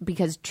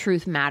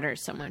truth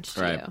matters so much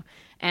to you.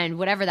 And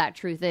whatever that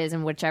truth is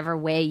and whichever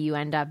way you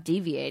end up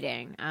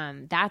deviating,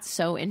 that's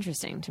so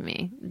interesting to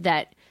me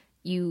that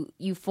you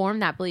form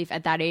that belief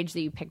at that age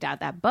that you picked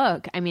out that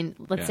book. I mean,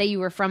 let's say you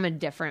were from a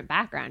different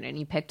background and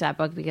you picked that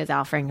book because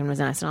Al Franken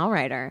was an SNL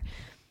writer.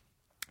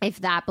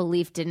 If that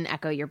belief didn't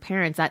echo your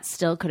parents, that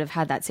still could have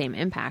had that same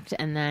impact.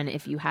 And then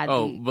if you had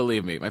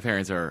believe me, my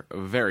parents are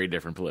very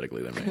different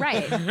politically than me.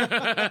 Right.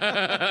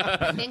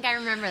 I think I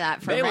remember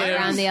that from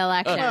around the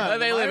election.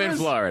 They live in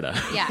Florida.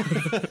 Yeah.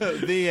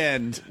 The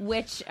end.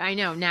 Which I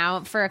know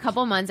now for a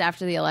couple months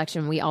after the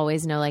election, we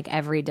always know like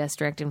every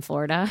district in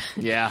Florida.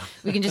 Yeah.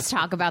 We can just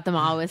talk about them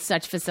all with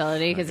such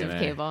facility because of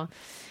cable.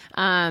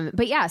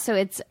 But yeah, so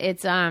it's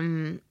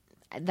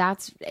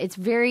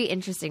very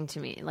interesting to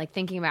me, like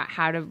thinking about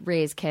how to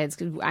raise kids.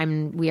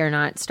 We are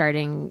not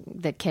starting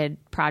the kid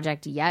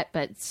project yet,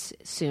 but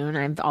soon.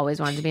 I've always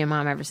wanted to be a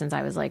mom ever since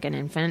I was like an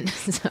infant,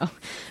 so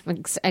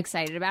I'm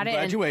excited about it.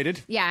 Glad you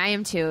waited. Yeah, I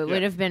am too. It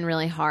would have been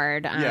really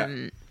hard.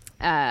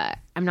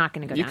 I'm not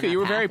going to go down that You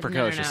were path. very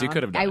precocious. No. You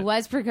could have done I it.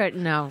 was precocious.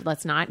 No,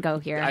 let's not go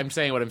here. What I'm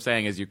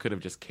saying is you could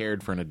have just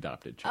cared for an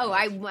adopted child. Oh,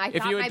 I if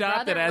thought you my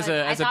adopted brother as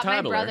a my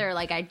toddler. brother,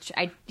 like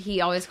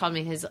he always called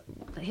me his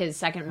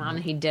second mom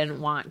that he didn't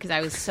want because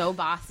I was so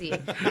bossy,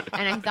 and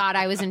I thought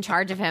I was in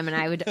charge of him, and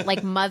I would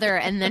like mother,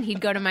 and then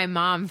he'd go to my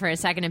mom for a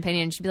second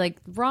opinion, and she'd be like,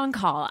 "Wrong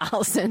call,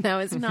 Allison. That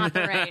was not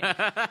the right."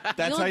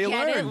 That's how you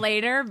get learn it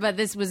later, but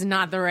this was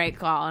not the right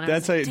call. And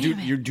that's how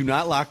you do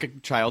not lock a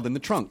child in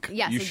the trunk.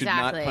 Yes, you should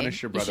exactly. not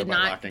punish your brother. You should by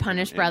not locking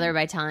punish him brother in.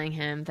 by telling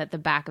him that the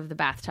back of the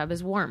bathtub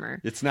is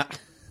warmer. It's not.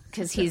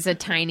 Because he's a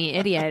tiny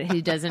idiot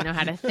who doesn't know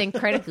how to think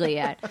critically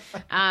yet.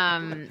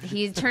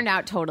 He turned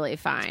out totally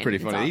fine. It's pretty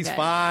funny. all He's good.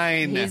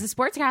 fine. He's a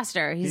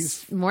sportscaster.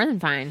 He's more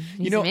than fine.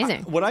 He's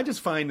amazing. What I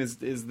just find is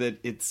that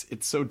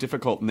it's so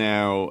difficult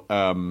now.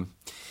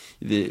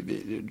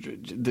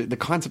 The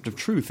concept of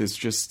truth is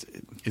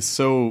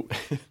so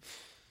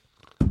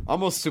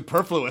almost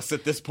superfluous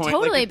at this point.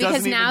 Totally, like,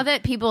 because now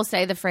that people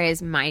say the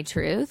phrase "my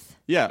truth,"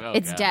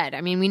 it's dead.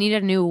 I mean, we need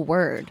a new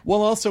word.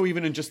 Well, also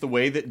even in just the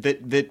way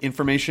that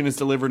information is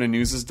delivered and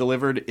news is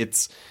delivered,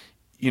 it's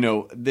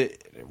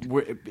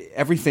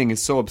everything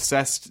is so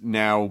obsessed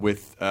now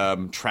with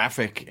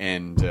traffic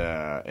and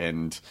I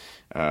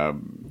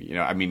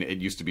mean, it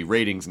used to be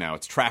ratings, now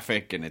it's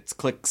traffic and it's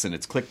clicks and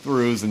it's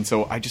click-throughs, and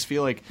so I just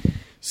feel like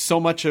so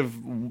much of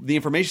the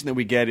information that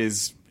we get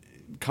is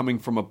coming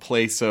from a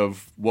place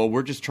of, well,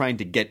 we're just trying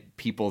to get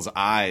people's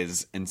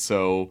eyes, and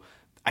so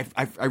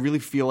I really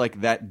feel like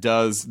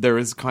there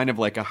is kind of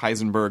like a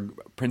Heisenberg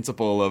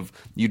principle of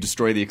you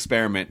destroy the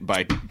experiment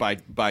by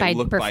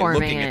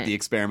looking at the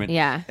experiment.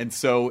 Yeah. And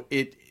so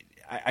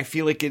I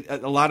feel like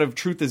a lot of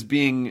truth is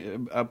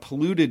being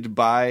polluted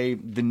by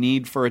the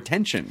need for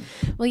attention.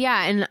 Well,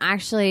 yeah, and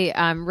actually,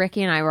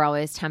 Ricky and I were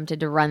always tempted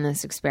to run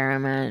this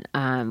experiment,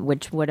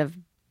 which would have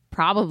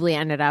probably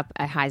ended up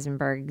a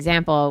Heisenberg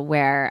example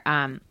where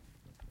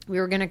we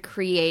were going to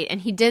create,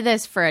 and he did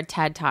this for a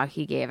TED Talk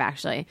he gave,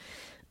 actually.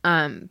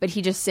 But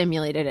he just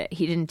simulated it.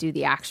 He didn't do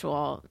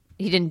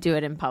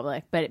it in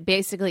public. But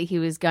basically, he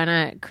was going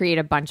to create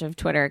a bunch of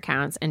Twitter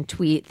accounts and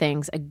tweet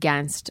things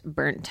against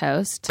burnt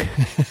toast.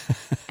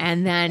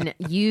 And then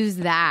use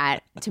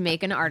that to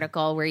make an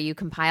article where you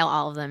compile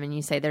all of them and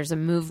you say there's a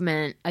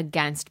movement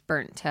against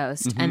burnt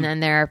toast. Mm-hmm. And then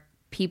there are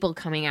people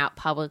coming out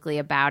publicly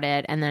about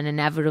it, and then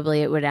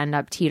inevitably it would end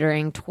up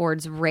teetering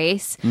towards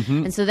race.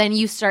 Mm-hmm. And so then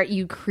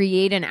you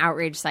create an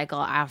outrage cycle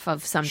off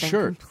of something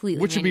completely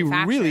which would be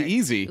really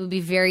easy. It would be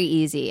very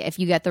easy if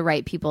you get the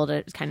right people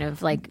to kind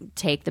of like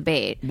take the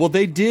bait. Well,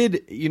 they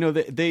did,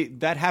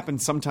 that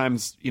happens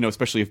sometimes,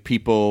 especially if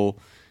people,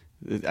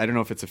 I don't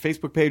know if it's a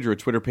Facebook page or a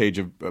Twitter page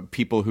of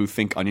people who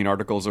think Onion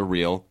articles are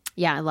real.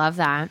 Yeah, I love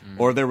that.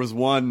 Or there was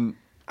one,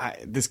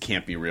 this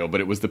can't be real,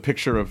 but it was the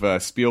picture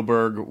of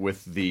Spielberg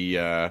with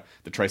the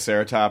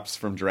Triceratops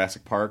from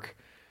Jurassic Park.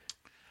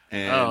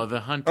 And, the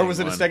hunting or was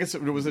it one. a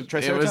stegosaurus? Was it a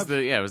triceratops?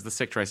 It was the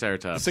sick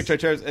triceratops. Sick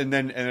triceratops, and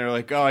they're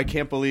like, oh, I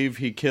can't believe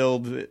he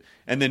killed.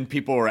 And then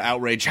people were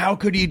outraged. How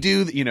could he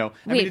do that?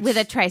 Wait, with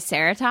a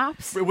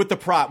triceratops? with the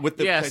prop with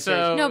the triceratops.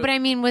 so No, but I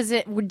mean,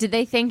 did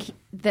they think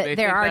that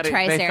there are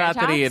triceratops? They thought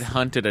that he had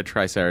hunted a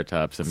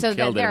triceratops and So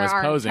killed that it and was there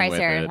are posing with it.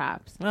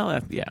 triceratops. Well,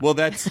 yeah. Well,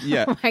 that's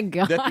Oh my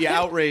God. That the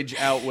outrage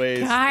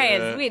outweighs.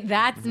 Guys, wait,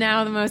 that's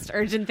now the most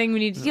urgent thing we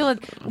need to deal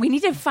with. We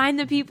need to find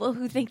the people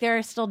who think there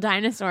are still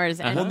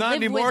dinosaurs and Well, not live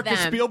anymore with because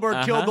them.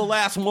 Spielberg killed the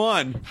last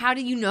one. How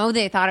do you know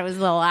they thought it was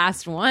the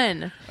last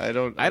one? I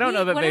don't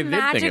know that What they a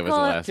did think it was the magical-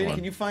 last Can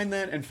one. you find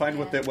that and find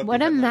what What the a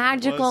headline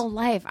magical was?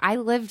 life. I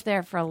lived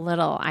there for a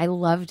little. I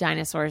love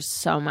dinosaurs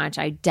so much.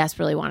 I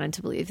desperately wanted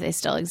to believe they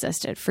still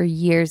existed for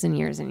years and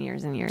years and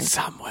years and years.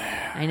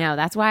 Somewhere. I know.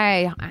 That's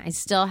why I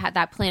still had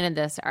that planted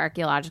this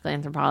archaeological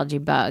anthropology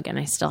bug, and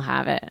I still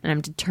have it. And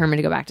I'm determined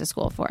to go back to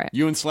school for it.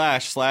 You and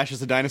Slash. Slash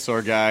is a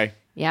dinosaur guy.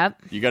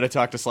 Yep. You got to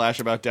talk to Slash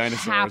about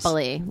dinosaurs.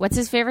 Happily. What's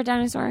his favorite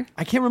dinosaur?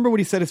 I can't remember what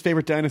he said his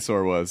favorite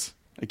dinosaur was.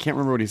 I can't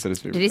remember what he said his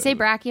favorite. Did he say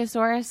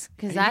dinosaur. Brachiosaurus?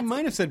 Because He that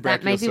might have said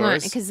That might be one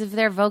Brachiosaurus. because if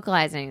they're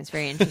vocalizing, it's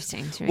very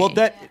interesting to me. Well,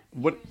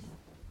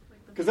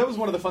 because that was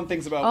one of the fun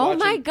things about Oh watching.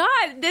 my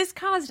God!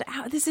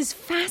 This is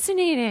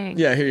fascinating.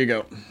 Yeah, here you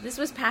go. This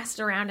was passed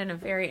around in a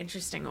very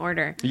interesting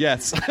order.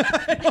 Yes.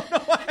 I don't know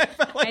why I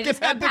felt like I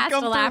just it had got to past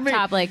come the through me.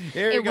 laptop. Like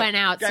Here you it go. went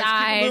Guys, keep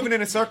outside. it moving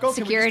in a circle.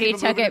 Can we just Security keep it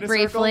took moving it in a circle?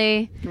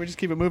 briefly. Can we just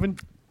keep it moving?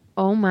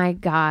 Oh my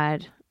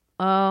God!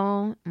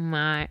 Oh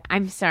my!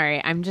 I'm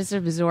sorry. I'm just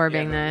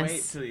absorbing this.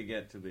 Wait till you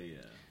get to the.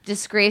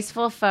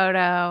 Disgraceful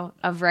photo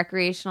of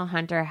recreational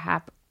hunter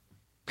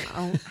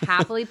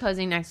happily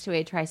posing next to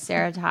a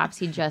triceratops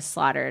he just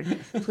slaughtered.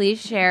 Please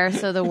share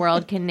so the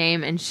world can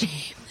name and shame.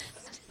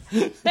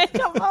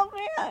 Come on,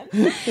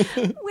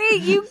 man.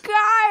 Wait, you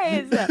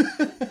guys.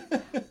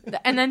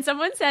 And then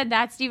someone said,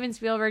 that's Steven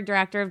Spielberg,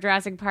 director of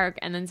Jurassic Park.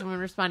 And then someone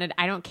responded,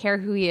 I don't care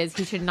who he is.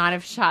 He should not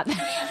have shot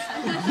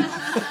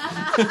that.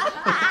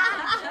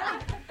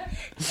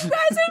 You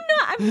guys,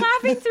 I'm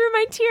laughing through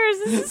my tears.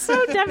 This is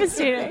so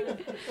devastating.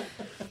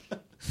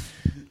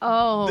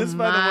 Oh, This,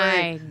 by the my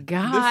way,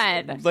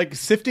 God. This, like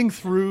sifting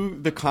through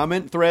the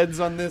comment threads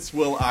on this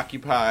will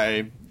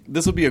occupy.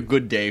 This will be a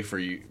good day for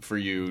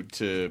you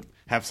to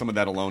have some of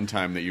that alone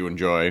time that you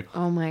enjoy.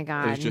 Oh my It's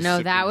God! just No,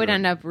 sifting that would through.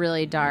 end up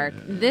really dark.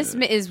 This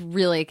is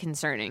really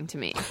concerning to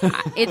me.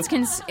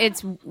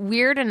 It's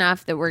weird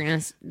enough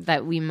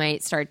that we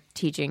might start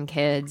teaching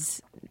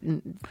kids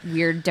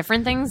weird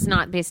different things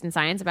not based in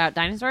science about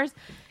dinosaurs.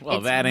 Well,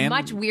 it's that and-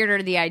 much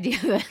weirder the idea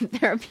that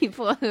there are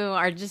people who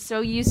are just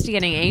so used to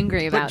getting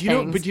angry about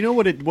things. But you know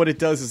what it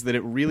does is that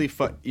it really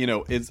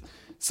is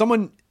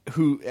someone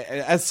who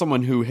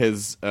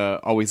has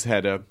always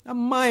had a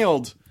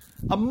mild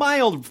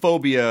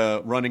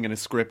phobia running in a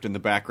script in the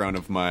background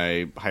of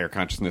my higher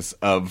consciousness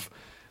of,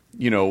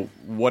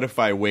 what if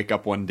I wake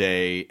up one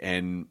day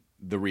and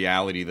the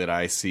reality that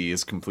I see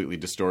is completely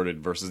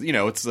distorted versus,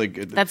 it's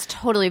like That's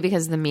totally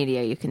because of the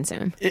media you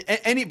consume.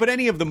 any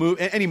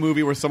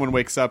movie where someone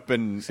wakes up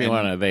and So you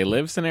want a they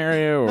live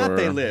scenario, or not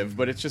they live,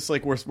 but it's just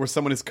like where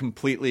someone is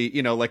completely,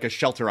 like a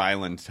Shelter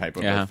Island type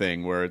of a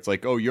thing where it's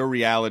like, oh, your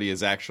reality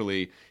is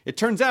actually, it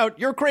turns out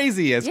you're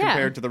crazy as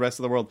compared to the rest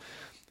of the world.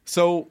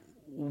 So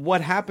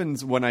what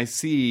happens when I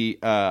see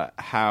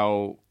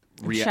how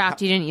I'm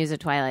shocked you didn't use a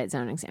Twilight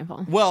Zone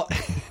example. Well,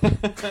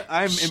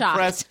 I'm Shocked.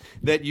 impressed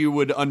that you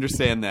would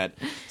understand that.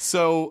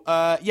 So,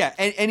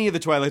 any of the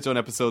Twilight Zone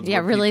episodes. Yeah,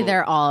 where really, people-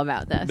 they're all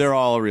about this. they're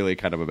all really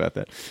kind of about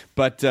that.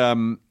 But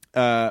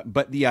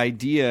the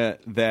idea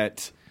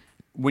that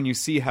when you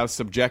see how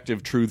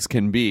subjective truths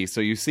can be,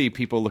 so you see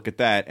people look at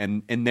that,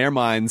 and in their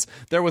minds,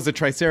 there was a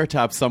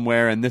Triceratops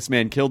somewhere, and this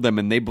man killed them,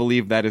 and they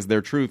believe that is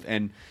their truth.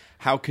 And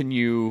how can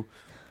you,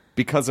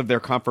 because of their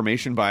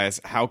confirmation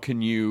bias, how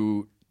can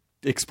you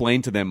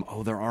explain to them,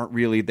 oh, there aren't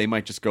really, they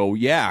might just go,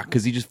 yeah,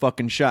 because he just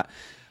fucking shot.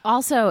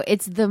 Also,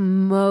 it's the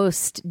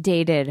most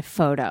dated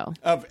photo.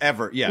 Of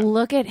ever, yeah.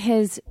 Look at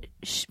his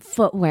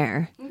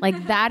footwear.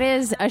 Like, that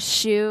is a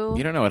shoe.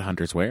 You don't know what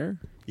hunters wear?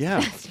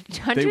 Yeah.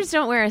 Hunters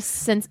don't wear a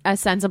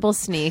sensible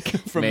sneak.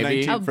 From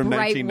Maybe. A bright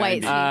white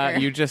 1990. sneaker.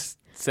 You just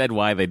said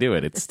why they do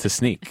it. It's to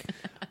sneak.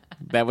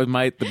 That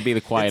might be the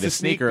It's a quietest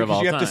sneak sneaker of because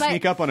all you have time. to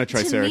sneak up on a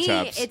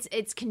Triceratops. To me,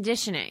 it's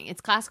conditioning. It's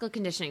classical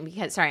conditioning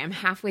because, sorry, I'm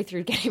halfway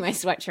through getting my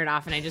sweatshirt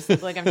off and I just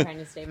look like I'm trying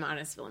to stay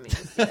modest. But let me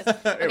just do this.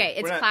 Okay,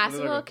 it's We're not-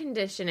 classical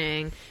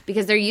conditioning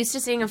because they're used to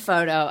seeing a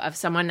photo of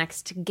someone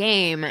next to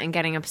game and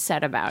getting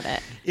upset about it.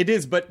 It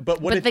is, but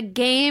what But it, the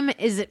game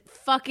is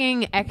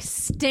fucking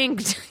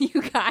extinct,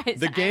 you guys.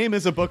 the game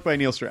is a book by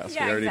Neil Strauss.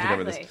 Yeah, we already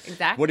covered this.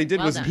 exactly. What he did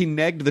Well was done. he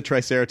negged the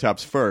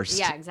Triceratops first.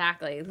 Yeah,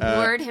 exactly.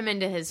 Lured him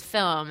into his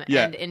film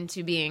Yeah. and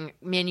into being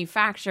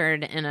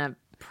manufactured in a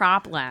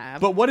prop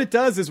lab. But what it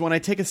does is when I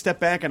take a step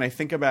back and I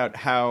think about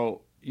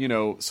how,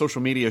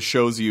 social media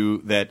shows you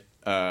that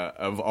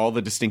of all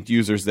the distinct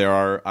users there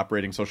are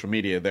operating social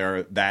media, there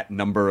are that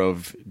number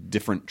of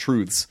different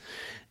truths.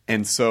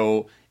 And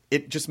so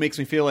it just makes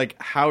me feel like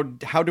how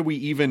do we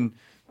even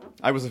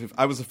I was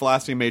a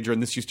philosophy major,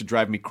 and this used to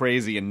drive me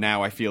crazy, and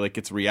now I feel like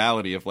it's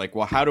reality of like,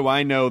 well, how do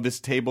I know this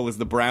table is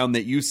the brown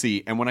that you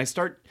see? And when I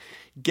start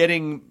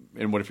getting,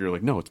 and what if you're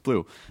like, no, it's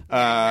blue?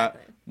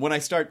 When I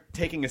start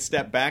taking a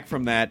step back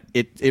from that,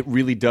 it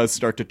really does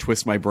start to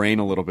twist my brain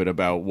a little bit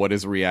about what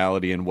is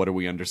reality and what do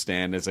we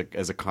understand as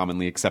a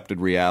commonly accepted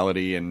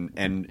reality,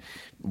 and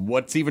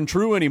what's even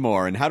true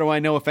anymore, and how do I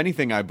know if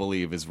anything I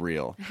believe is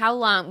real? How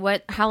long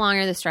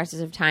are the stretches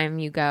of time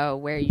you go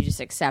where you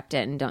just accept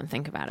it and don't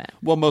think about it?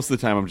 Well, most of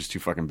the time I'm just too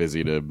fucking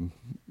busy to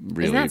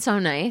really. Isn't that so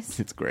nice?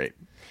 It's great.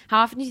 How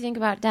often do you think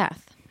about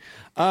death?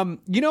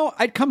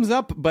 It comes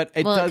up, but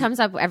it comes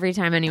up every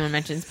time anyone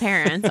mentions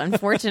parents,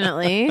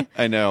 unfortunately.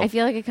 I know. I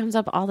feel like it comes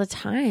up all the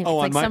time.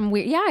 Oh, it's like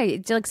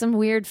it's like some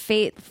weird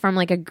fate from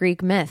like a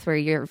Greek myth where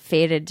you're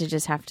fated to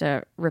just have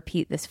to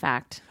repeat this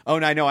fact. Oh,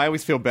 no, I know. I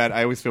always feel bad.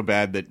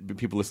 that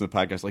people listen to the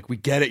podcast like, we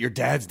get it, your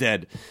dad's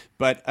dead.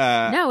 But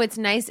no, it's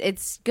nice.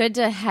 It's good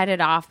to head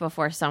it off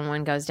before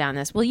someone goes down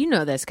this. Well, you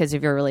know this because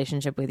of your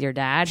relationship with your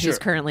dad, who's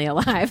currently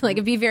alive. Like,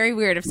 it'd be very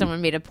weird if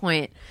someone made a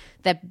point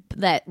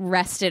that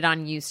rested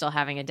on you still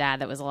having a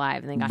dad that was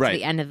alive, and then got to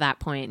the end of that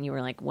point, and you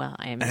were like, "Well,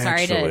 I am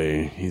sorry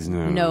to he's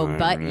not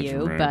but he's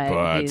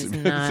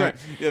not."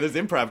 Yeah, there's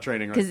improv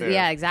training right there.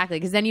 Yeah, exactly.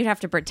 Because then you'd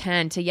have to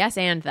pretend to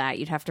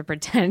you'd have to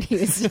pretend he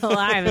was still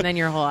alive, and then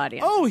your whole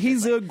audience. Oh,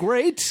 he's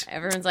great.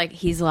 Everyone's like,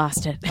 he's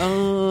lost it.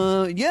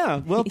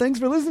 Yeah. Well, thanks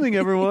for listening,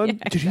 everyone.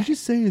 Yeah, Did he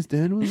just say his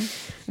dad was?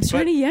 I was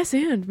trying to yes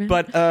and man.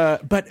 But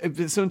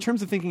so in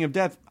terms of thinking of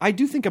death, I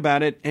do think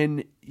about it,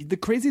 and the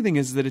crazy thing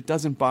is that it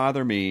doesn't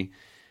bother me.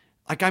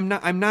 Like, I'm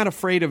not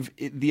afraid of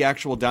the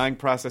actual dying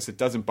process. It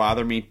doesn't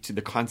bother me to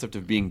the concept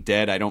of being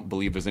dead. I don't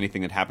believe there's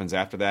anything that happens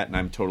after that, and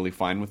I'm totally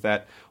fine with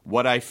that.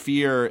 What I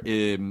fear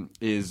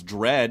is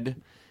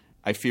dread.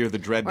 I fear the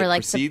dread that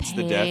like precedes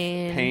the death.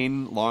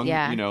 Pain, long,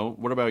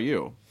 What about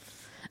you?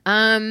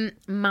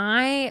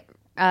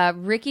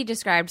 Ricky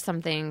described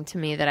something to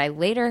me that I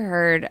later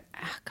heard.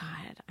 Oh, God,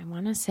 I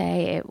want to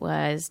say it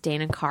was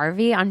Dana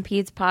Carvey on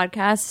Pete's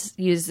podcast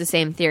used the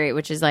same theory,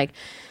 which is like,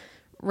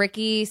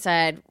 Ricky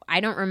said, I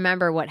don't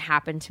remember what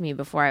happened to me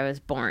before I was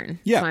born.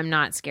 Yeah. So I'm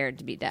not scared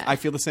to be dead. I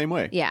feel the same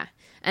way. Yeah.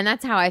 And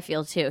that's how I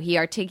feel too. He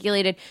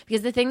articulated,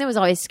 because the thing that was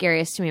always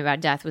scariest to me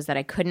about death was that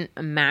I couldn't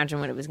imagine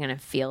what it was going to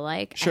feel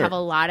like. Sure. I have a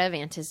lot of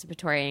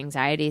anticipatory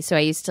anxiety. So I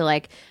used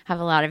to have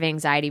a lot of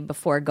anxiety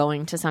before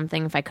going to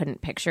something if I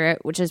couldn't picture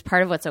it, which is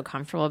part of what's so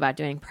comfortable about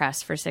doing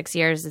press for 6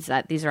 years, is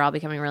that these are all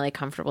becoming really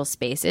comfortable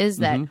spaces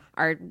that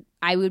are,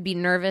 I would be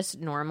nervous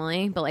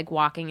normally, but like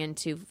walking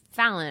into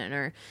Fallon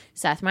or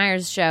Seth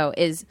Meyers' show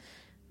is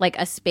like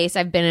a space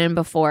I've been in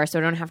before, so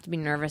I don't have to be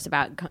nervous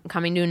about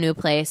coming to a new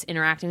place,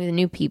 interacting with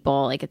new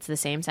people. Like, it's the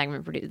same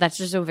segment produced. That's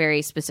just a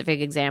very specific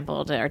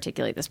example to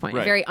articulate this point.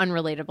 Right. Very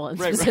unrelatable and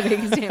specific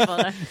example.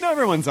 No,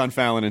 everyone's on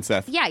Fallon and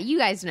Seth. Yeah, you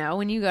guys know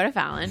when you go to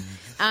Fallon.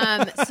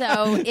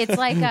 So it's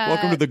like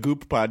welcome to the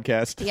Goop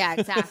podcast. Yeah,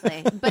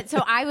 exactly. But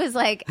so I was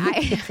like,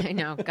 I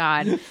know,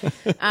 God.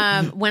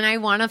 When I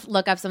want to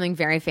look up something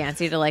very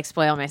fancy to like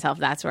spoil myself,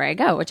 that's where I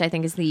go, which I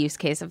think is the use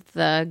case of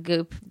the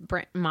Goop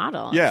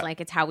model. Yeah. It's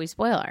like, it's how we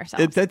spoil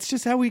ourselves. That's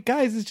just how we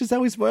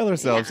spoil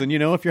ourselves. Yeah. And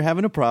if you're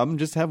having a problem,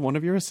 just have one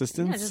of your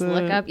assistants. Just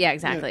look up. Yeah,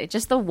 exactly.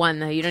 Just the one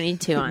though. You don't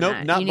need two on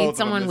that. Not you both need of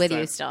someone them with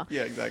this you time. still.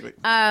 Yeah, exactly.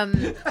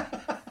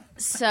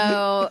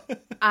 So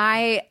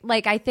I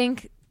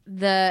think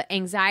the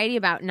anxiety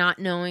about not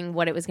knowing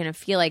what it was going to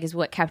feel like is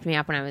what kept me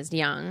up when I was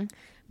young.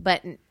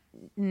 But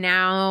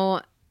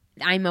now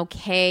I'm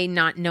okay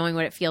not knowing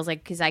what it feels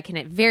like, because I can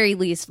at very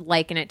least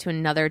liken it to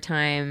another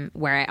time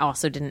where I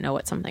also didn't know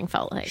what something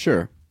felt like.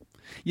 Sure.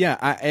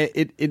 Yeah.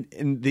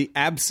 In the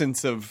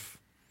absence of,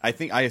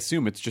 I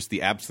assume it's just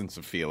the absence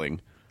of feeling.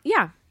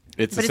 Yeah.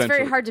 But it's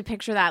very hard to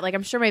picture that. Like,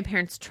 I'm sure my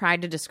parents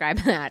tried to describe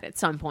that at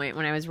some point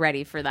when I was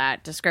ready for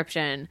that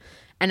description.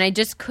 And I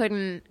just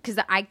couldn't, because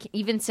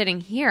even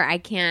sitting here, I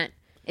can't.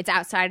 It's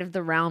outside of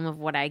the realm of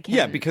what I can.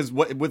 Yeah, because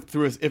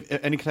through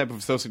any type of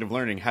associative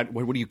learning,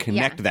 what do you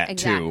connect that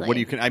exactly. to? What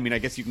do you? I mean, I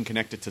guess you can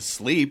connect it to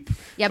sleep.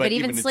 Yeah, but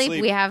even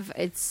sleep, we have.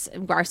 It's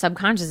our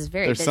subconscious is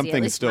very. There's busy.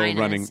 something still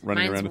running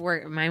around.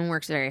 around. Mine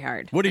works very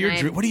hard. What are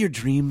your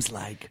dreams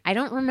like? I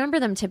don't remember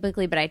them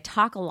typically, but I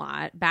talk a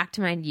lot. Back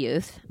to my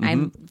youth,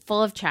 I'm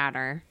full of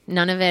chatter.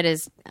 None of it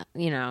is,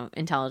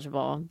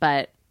 intelligible,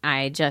 but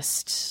I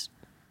just.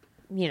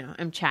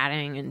 I'm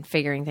chatting and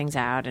figuring things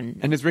out.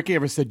 And has Ricky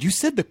ever said, you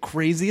said the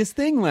craziest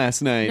thing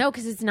last night? No,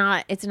 because it's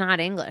not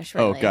English,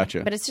 really. Oh,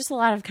 gotcha. But it's just a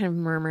lot of kind of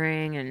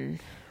murmuring and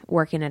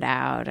working it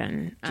out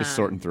and just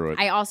sorting through it.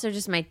 I also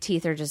my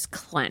teeth are just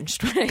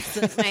clenched.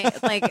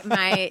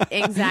 My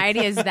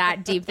anxiety is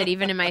that deep that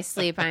even in my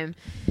sleep,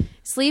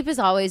 sleep has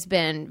always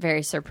been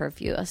very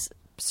superfluous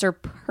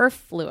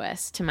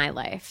to my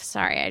life.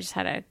 Sorry, I just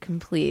had a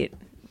complete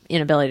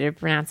inability to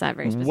pronounce that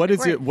very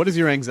specific word. What is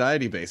your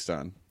anxiety based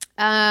on?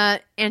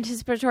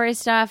 Anticipatory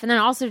stuff, and then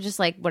also just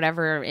like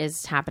whatever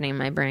is happening in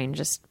my brain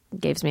just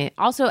gives me.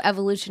 Also,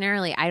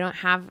 evolutionarily,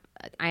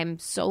 I'm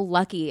so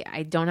lucky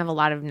I don't have a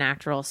lot of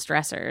natural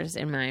stressors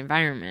in my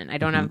environment. I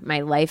don't have, my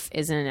life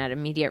isn't at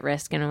immediate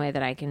risk in a way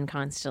that I can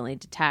constantly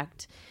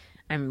detect.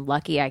 I'm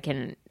lucky.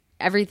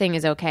 Everything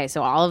is okay.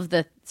 So all of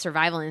the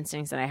survival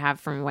instincts that I have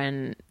from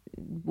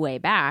way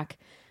back,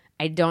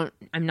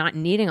 I'm not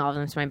needing all of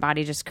them. So my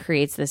body just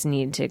creates this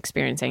need to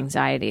experience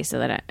anxiety so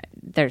that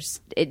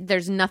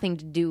there's nothing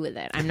to do with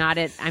it. I'm not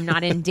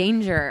in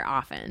danger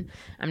often.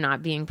 I'm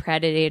not being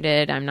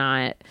predated. I'm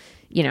not,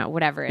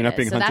 whatever it is. You're not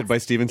being hunted by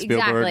Steven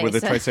Spielberg with a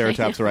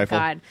Triceratops rifle.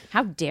 God,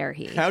 how dare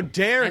he? How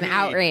dare he? I'm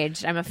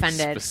outraged. I'm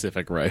offended.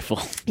 Specific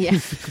rifle. Yeah.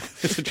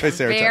 It's a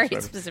Triceratops Very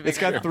rifle. specific. It's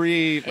got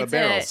 3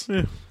 barrels.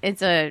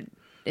 It's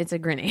a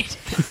grenade.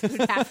 It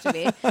would have to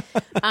be.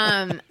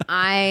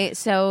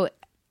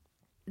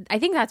 I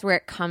think that's where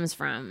it comes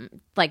from,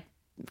 like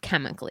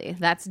chemically.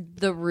 That's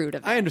the root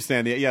of it. I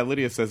understand. Yeah,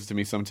 Lydia says to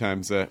me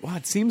sometimes, it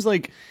seems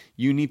like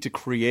you need to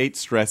create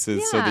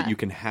stresses so that you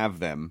can have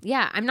them.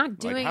 Yeah, I'm not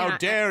doing How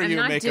dare you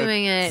make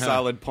a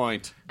solid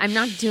point. I'm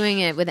not doing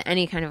it with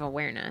any kind of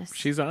awareness.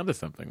 She's onto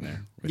something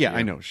there. Yeah,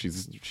 I know.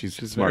 She's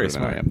smarter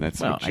than I am. That's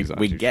what she's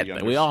we onto. get She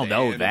that. We all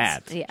know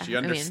understands. that. Yeah, She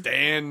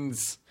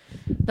understands.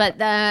 But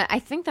I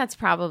think that's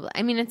probably,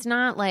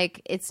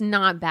 it's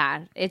not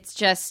bad. It's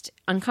just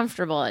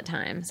uncomfortable at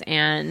times.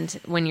 And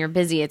when you're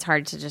busy, it's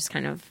hard to just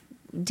kind of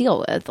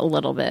deal with a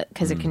little bit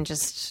because it can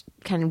just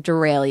kind of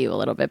derail you a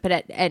little bit.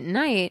 But at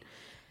night,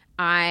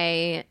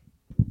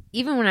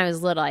 even when I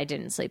was little, I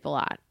didn't sleep a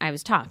lot. I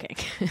was talking.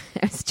 I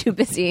was too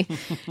busy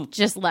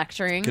just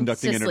lecturing.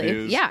 Conducting to sleep.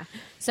 interviews. Yeah.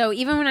 So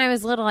even when I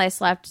was little, I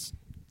slept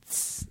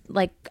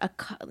like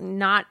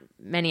not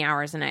many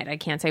hours a night. I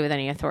can't say with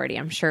any authority.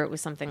 I'm sure it was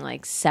something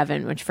like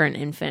 7, which for an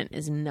infant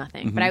is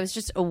nothing. But I was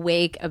just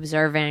awake,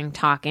 observing,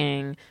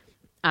 talking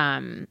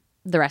the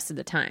rest of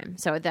the time.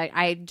 So that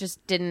I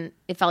just didn't,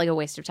 it felt like a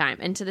waste of time.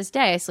 And to this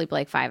day, I sleep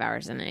like 5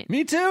 hours a night.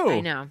 Me too.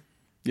 I know.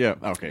 Yeah,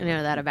 okay. I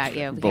know that about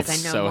you because Both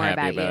I know so more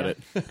happy about about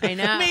you. I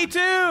know. Me too.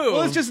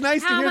 Well, it's just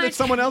nice to How hear that much-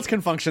 someone else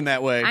can function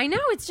that way. I know.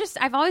 It's just,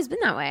 I've always been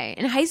that way.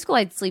 In high school,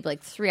 I'd sleep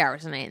like 3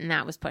 hours a night, and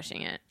that was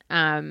pushing it.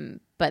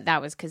 But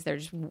that was because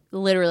there's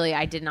literally,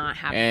 I did not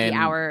have And the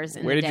hours.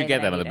 In where the did day you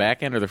get I that? On the needed.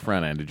 back end or the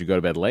front end? Did you go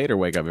to bed late or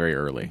wake up very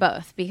early?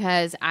 Both,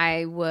 because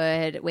I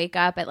would wake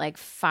up at like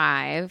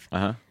 5,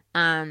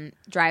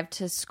 drive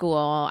to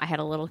school. I had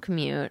a little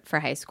commute for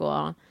high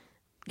school.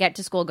 Get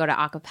to school, go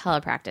to a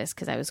cappella practice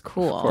because I was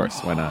cool. Of course,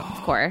 why not?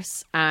 Of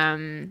course.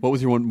 What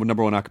was your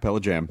number 1 a cappella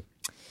jam?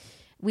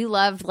 We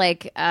loved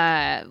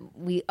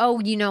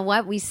you know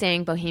what? We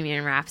sang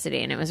Bohemian Rhapsody,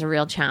 and it was a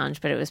real challenge,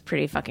 but it was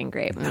pretty fucking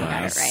great when we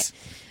got it right.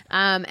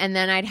 And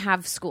then I'd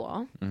have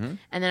school. And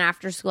then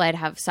after school, I'd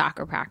have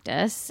soccer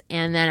practice.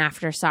 And then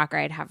after soccer,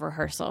 I'd have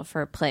rehearsal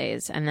for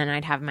plays. And then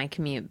I'd have my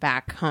commute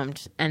back home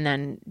and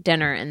then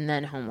dinner, and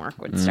then homework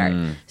would start.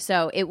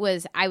 So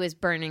I was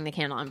burning the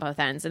candle on both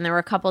ends. And there were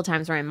a couple of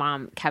times where my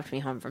mom kept me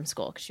home from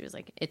school because she was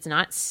like, it's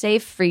not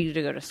safe for you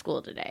to go to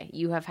school today.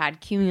 You have had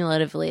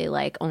cumulatively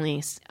like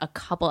only a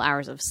couple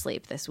hours of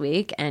sleep this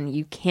week, and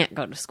you can't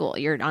go to school.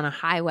 You're on a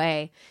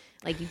highway.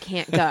 Like, you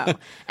can't go.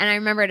 And I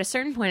remember at a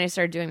certain point, I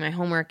started doing my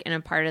homework in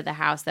a part of the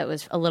house that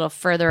was a little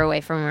further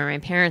away from where my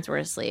parents were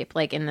asleep,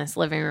 like in this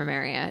living room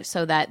area,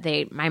 so that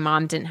my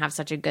mom didn't have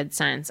such a good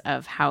sense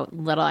of how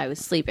little I was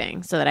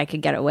sleeping so that I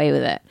could get away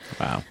with it.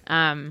 Wow.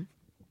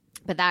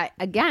 But that,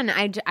 again,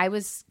 I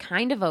was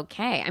kind of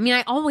okay. I mean,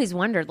 I always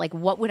wondered, like,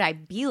 what would I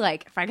be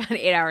like if I got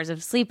 8 hours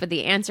of sleep? But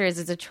the answer is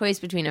it's a choice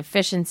between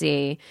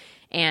efficiency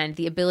and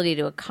the ability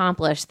to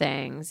accomplish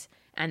things,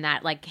 and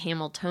that like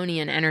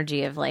Hamiltonian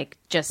energy of like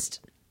just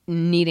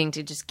needing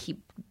to just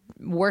keep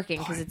working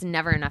because it's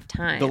never enough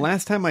time. The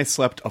last time I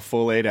slept a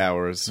full 8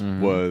 hours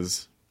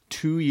was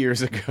 2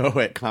 years ago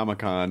at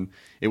Comic-Con.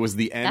 It was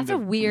the end. That's a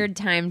weird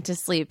time to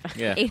sleep.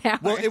 Yeah. 8 hours.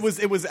 Well, it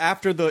was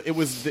after it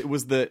was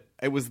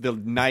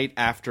the night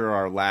after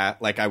our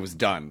like I was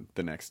done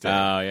the next day.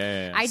 Oh,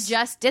 yeah. I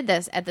just did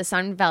this at the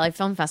Sun Valley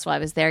Film Festival. I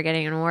was there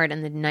getting an award,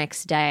 and the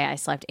next day I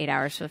slept 8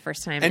 hours for the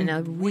first time in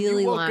a when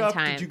really you woke long up,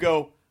 time. Did you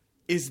go,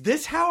 is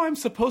this how I'm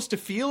supposed to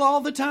feel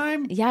all the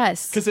time?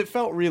 Yes. Because it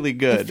felt really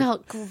good. It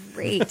felt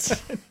great.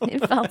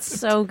 It felt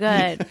so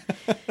good.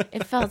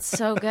 It felt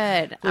so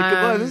good.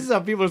 Wow, this is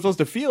how people are supposed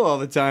to feel all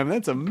the time.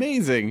 That's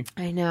amazing.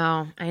 I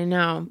know.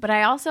 But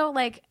I also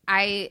like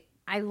I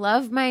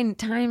love my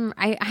time.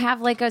 I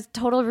have like a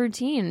total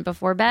routine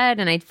before bed,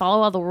 and I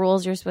follow all the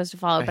rules you're supposed to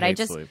follow. But I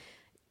just sleep.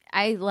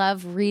 I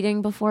love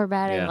reading before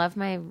bed.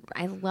 Yeah.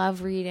 I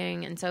love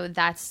reading, and so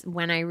that's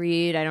when I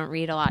read. I don't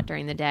read a lot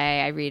during the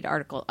day. I read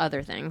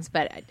other things,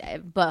 but a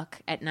book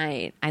at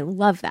night. I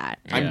love that.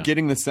 I'm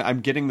getting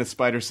the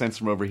spider sense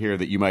from over here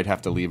that you might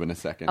have to leave in a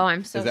second. Oh,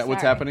 I'm so Is that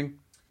what's sorry. happening?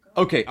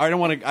 Okay, I don't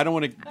want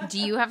to. Do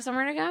you have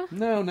somewhere to go?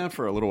 No, not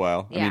for a little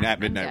while. I Yeah, mean, at I'm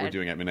midnight good. we're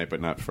doing at midnight,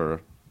 but not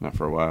for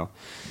a while.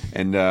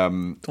 And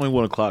It's only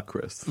 1 o'clock,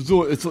 Chris.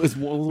 so it's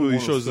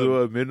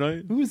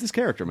midnight? Who is this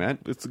character, Matt?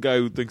 It's the guy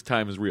who thinks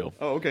time is real.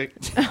 Oh, okay.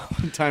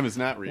 Time is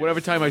not real.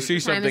 Whatever time I see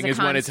Time something is is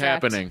a when it's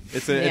construct. happening.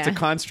 It's a Yeah.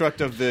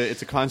 construct of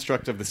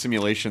the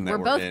simulation that We're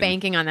we're both in.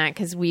 banking on that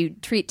because we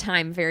treat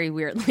time very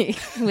weirdly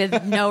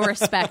with no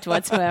respect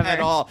whatsoever At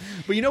all.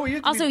 But you know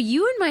what? Also,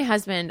 you and my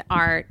husband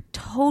are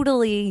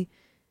totally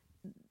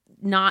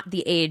not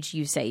the age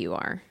you say you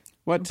are.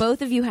 What?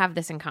 Both of you have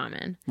this in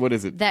common. What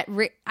is it? That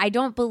I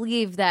don't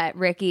believe that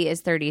Ricky is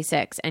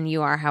 36 and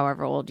you are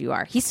however old you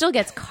are. He still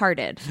gets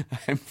carded.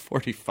 I'm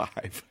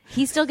 45.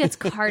 He still gets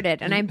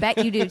carded, and I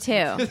bet you do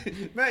too.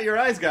 Matt, your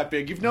eyes got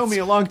big. You've known me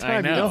a long time.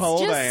 I know. You know how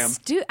old I am.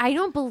 I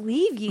don't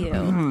believe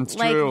you. It's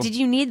true. Did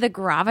you need the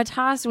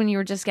gravitas when you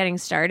were just getting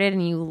started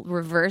and you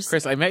reversed?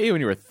 Chris, I met you when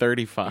you were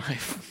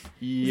 35.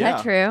 Is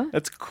that true?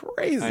 That's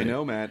crazy. I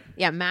know, Matt.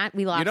 Yeah, Matt,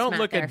 we lost You don't Matt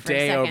look there a for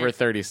day second. over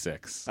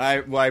 36. I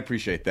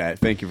appreciate that.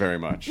 Thank you very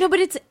much. No, but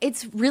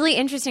it's really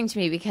interesting to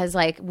me because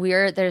like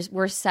we're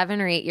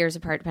 7 or 8 years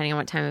apart depending on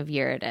what time of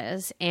year it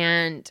is,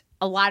 and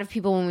a lot of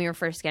people when we were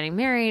first getting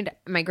married,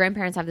 my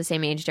grandparents have the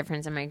same age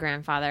difference, and my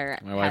grandfather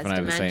My wife has and I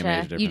have the dementia. same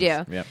age difference. You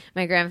do. Yep.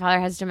 My grandfather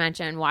has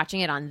dementia, and watching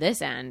it on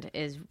this end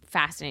is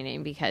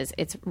fascinating because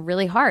it's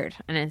really hard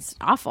and it's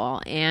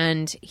awful.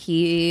 And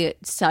he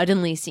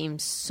suddenly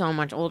seems so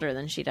much older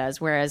than she does,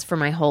 whereas for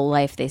my whole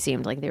life they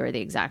seemed like they were the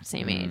exact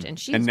same age.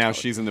 And now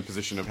she's in the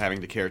position of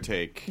having to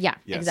caretake. Yeah,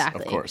 Yes,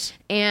 exactly. Of course.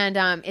 And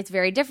it's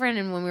very different.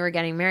 And when we were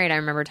getting married, I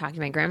remember talking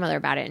to my grandmother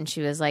about it, and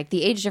she was like,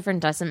 the age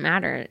difference doesn't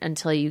matter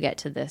until you get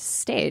to this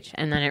stage.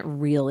 And then it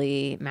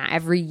really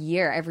every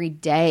year, every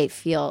day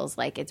feels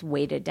like it's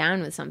weighted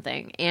down with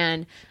something.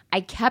 And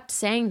I kept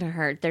saying to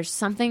her, there's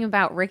something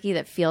about Ricky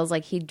that feels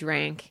like he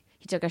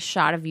took a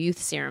shot of youth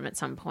serum at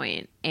some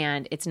point,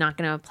 and it's not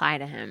going to apply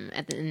to him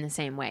in the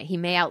same way. He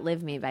may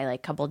outlive me by like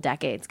a couple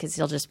decades because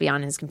he'll just be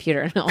on his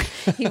computer and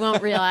he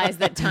won't realize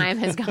that time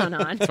has gone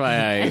on. That's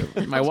why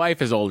my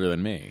wife is older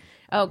than me.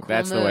 Oh, cool.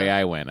 That's the way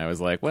I went. I was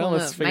like, well, Cool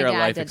let's move. figure My out dad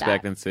life did that.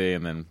 expectancy,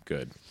 and then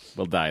good.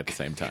 We'll die at the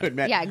same time. Good,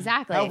 Matt. Yeah,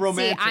 exactly. How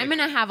romantic. See, I'm going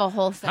to have a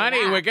whole third Honey,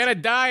 act. we're going to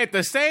die at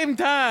the same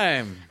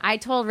time. I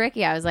told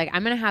Ricky, I was like,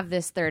 I'm going to have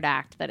this third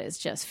act that is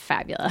just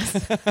fabulous.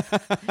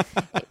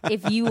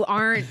 If you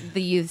aren't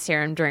the youth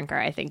serum drinker,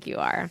 I think you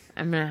are.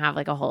 I'm going to have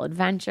like a whole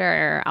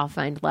adventure. I'll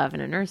find love in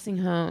a nursing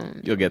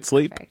home. You'll get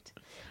sleep. Perfect.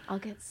 I'll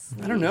get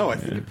sleep. I don't know. I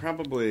think it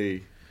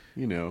probably,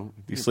 You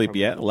sleep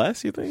yet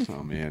less, you think?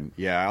 Oh, man.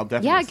 Yeah, I'll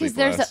definitely Yeah, sleep because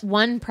there's less.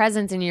 one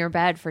presence in your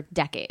bed for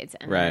decades.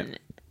 And Right. then,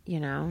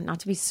 not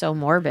to be so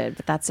morbid,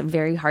 but that's a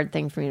very hard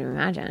thing for me to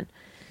imagine.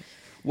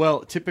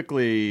 Well,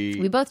 typically...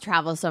 We both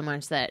travel so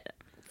much that,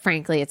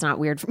 frankly, it's not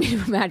weird for me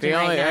to imagine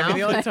right now.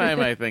 The only time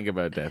I think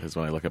about death is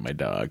when I look at my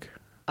dog.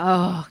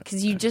 Oh,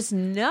 because you just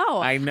know.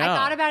 I know. I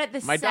thought about it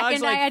the My dog's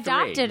second like I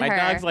adopted 3. her.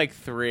 My dog's like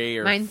 3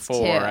 or Mine's 4.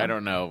 2. I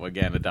don't know.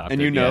 Again, adopted.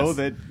 And you know yes.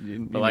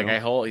 that... But like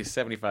he's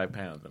 75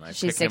 pounds, and I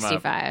She's pick him up.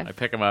 65. I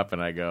pick him up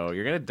and I go,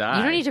 "You're gonna die."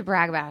 You don't need to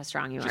brag about how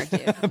strong you are,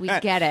 dude. We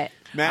get it.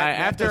 Matt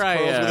After does I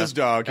curls with his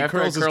dog. He after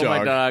curls I his curl my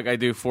dog. dog, I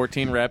do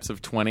 14 reps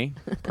of 20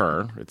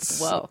 per.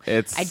 It's Whoa.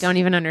 It's I don't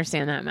even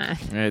understand that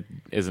math. It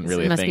isn't This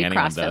really a must thing be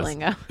anyone CrossFit does.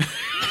 lingo.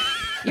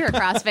 You're a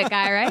CrossFit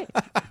guy, right?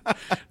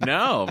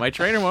 No, my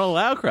trainer won't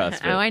allow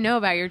CrossFit. Oh, I know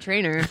about your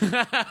trainer.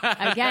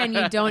 Again,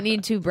 you don't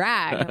need to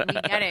brag. We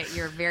get it.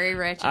 You're very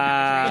rich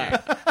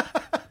and have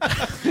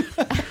a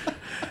trainer.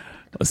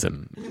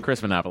 Listen,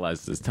 Chris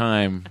monopolizes his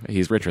time.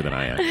 He's richer than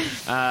I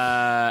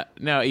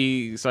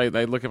am. So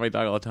I look at my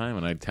dog all the time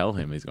and I tell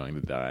him he's going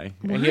to die.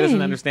 And he doesn't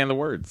Why? understand the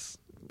words,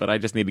 but I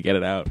just need to get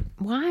it out.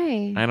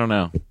 Why? I don't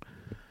know.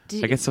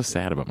 Did- I get so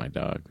sad about my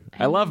dog.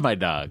 I love my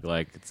dog.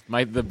 Like it's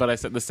but I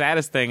said the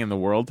saddest thing in the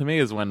world to me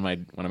is when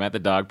I'm at the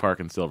dog park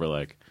in Silver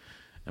Lake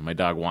and my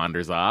dog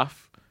wanders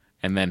off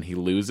and then he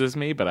loses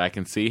me, but I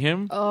can see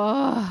him.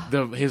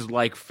 Oh. His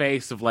like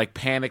face of like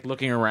panic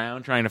looking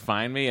around trying to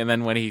find me, and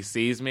then when he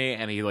sees me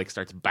and he like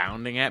starts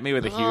bounding at me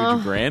with a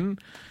huge grin.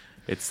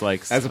 It's like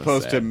As so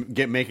opposed sad.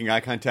 to making eye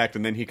contact,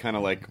 and then he kind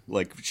of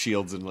like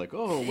shields and like,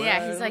 oh, well,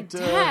 Yeah, he's like,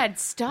 Dad,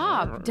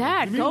 stop.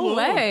 Dad, go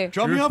away.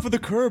 Drop me off at the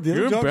curb. The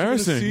other dogs are gonna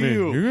see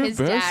you. His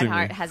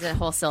dad has a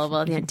whole syllable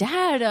at the end.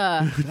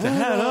 Dad,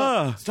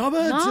 Stop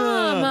it.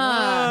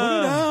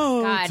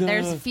 Mama. God,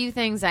 there's a few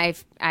things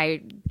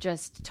I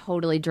just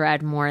totally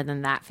dread more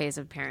than that phase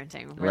of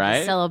parenting, where Right?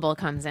 the syllable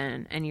comes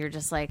in, and you're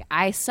just like,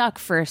 I suck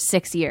for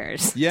 6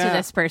 years Yeah. to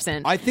this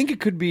person. I think it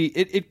could be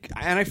it,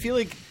 and I feel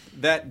like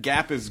that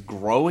gap is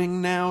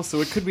growing now, so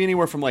it could be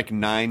anywhere from like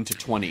 9 to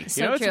 20.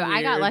 So You know what's true.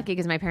 I got weird? lucky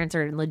because my parents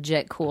are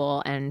legit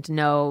cool and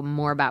know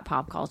more about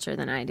pop culture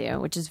than I do,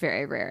 which is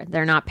very rare.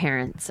 They're not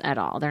parents at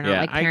all. They're not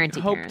like parenty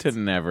I hope parents.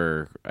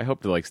 I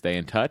hope to like stay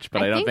in touch,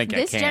 but I don't think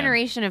this I can.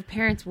 generation of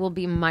parents will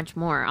be much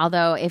more.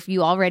 Although, if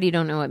you already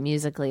don't know what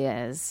Musically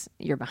is,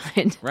 you're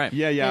behind. Right.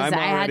 Yeah, I'm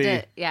I already.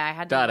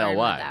 had to Dot learn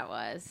what LY. that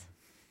was.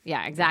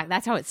 Yeah, exactly.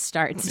 That's how it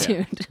starts,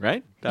 Yeah. dude.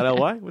 Right?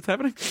 .ly? What's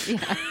happening?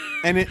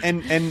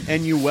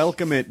 and you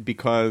welcome it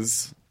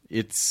because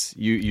it's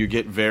you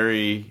get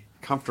very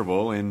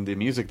comfortable in the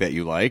music that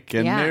you like,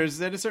 and Yeah. there's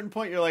at a certain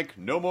point you're like,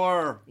 no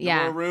more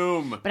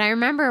room. But I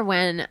remember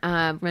when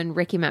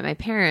Ricky met my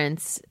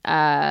parents,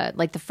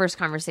 like the first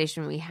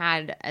conversation we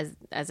had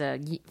as a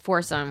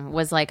foursome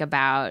was like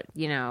about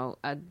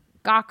a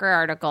Gawker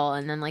article,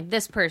 and then like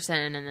this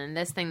person, and then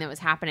this thing that was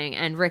happening.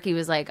 And Ricky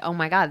was like, "Oh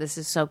my God, this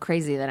is so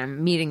crazy that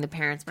I'm meeting the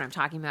parents, but I'm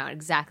talking about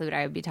exactly what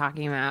I would be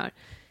talking about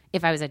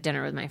if I was at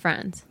dinner with my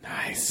friends."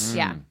 Nice.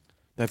 Yeah.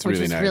 That's which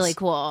really was nice. really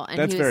cool. And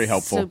That's he was very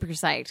helpful. super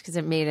psyched because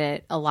it made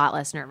it a lot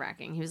less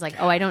nerve-wracking. He was like,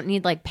 oh, I don't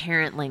need like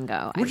parent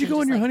lingo. Where'd you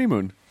go on your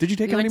honeymoon? Did you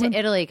take We a went honeymoon? to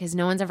Italy because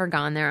no one's ever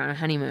gone there on a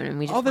honeymoon, and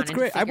we just Oh, that's wanted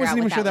great. to I figure wasn't out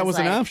even what sure that was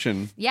an like.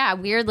 option. Yeah,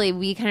 weirdly,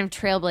 we kind of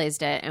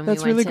trailblazed it, and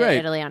That's we went really to great.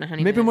 Italy on a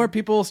honeymoon. Maybe more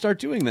people will start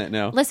doing that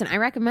now. Listen, I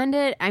recommend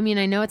it. I mean,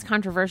 I know it's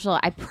controversial.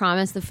 I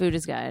promise the food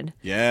is good.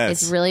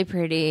 Yes. It's really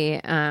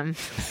pretty.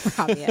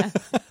 Rabia.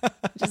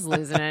 Just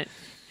losing it.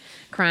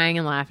 Crying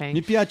and laughing.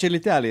 Mi piace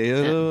l'Italia.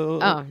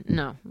 Oh,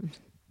 no.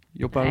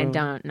 Io I parlo-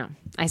 don't know.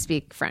 I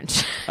speak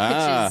French,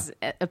 Ah. which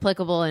is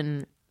applicable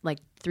in like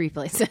 3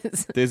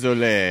 places.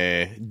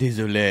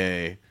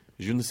 Désolé.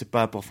 Je ne sais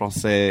pas pour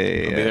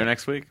français. I'll be there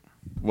next week.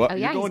 What? Oh,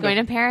 yeah, You're he's going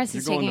to Paris.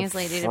 you're He's going taking to his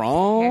lady to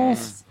France?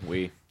 Paris.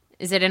 We.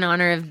 Is it in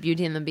honor of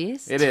Beauty and the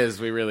Beast? It is.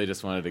 We really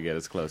just wanted to get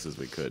as close as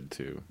we could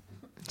to.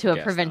 To a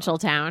Yes, provincial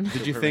town.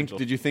 Did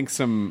you think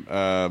some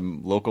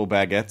local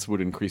baguettes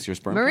would increase your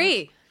sperm count?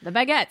 Marie, the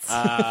baguettes.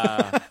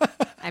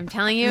 I'm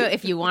telling you,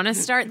 if you want to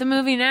start the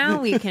movie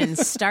now, we can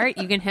start.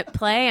 You can hit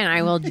play, and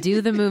I will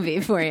do the movie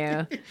for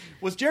you.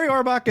 Was Jerry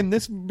Orbach in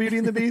this Beauty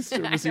and the Beast?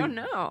 Or was I don't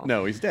know.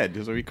 No, he's dead,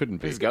 so he couldn't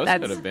be. His ghost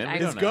That's- could have been. I We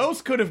don't His don't know.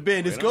 ghost could have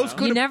been. His ghost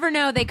could You have. never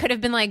know. They could have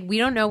been like, we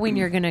don't know when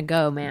you're going to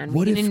go, man.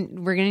 What if-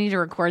 We're going to need to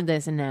record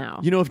this now.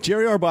 You know, if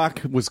Jerry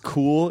Orbach was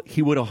cool,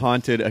 he would have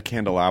haunted a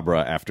candelabra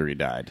after he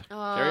died. Jerry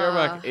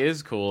Orbach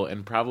is cool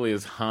and probably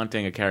is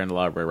haunting a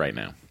candelabra right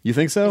now. You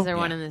think so? Is there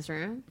one in this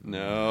room?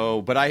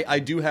 No, but I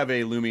do have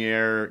a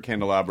Lumiere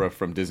candelabra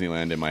from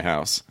Disneyland in my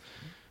house.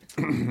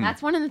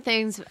 That's one of the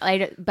things.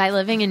 By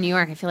living in New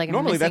York, I feel like I'm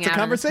Normally, missing that's a out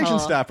on this conversation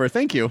whole- stopper.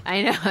 Thank you.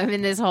 I know. I'm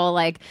in this whole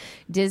like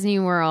Disney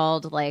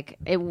World. Like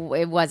it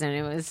wasn't.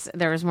 It was.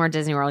 There was more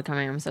Disney World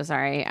coming. I'm so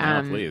sorry.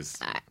 Please.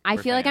 I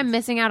We're feel like I'm fans.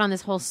 missing out on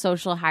this whole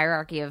social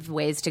hierarchy of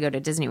ways to go to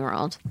Disney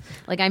World.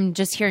 Like I'm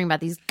just hearing about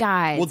these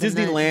guys. Well, and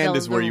Disneyland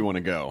is where you want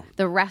to go.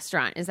 The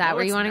restaurant is that No,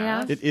 where you it's want to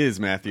not. go? It is,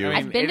 Matthew. I mean,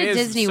 I've been it to is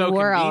Disney so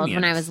World when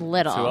convenient I was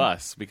little. to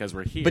us because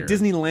we're here. But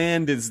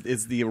Disneyland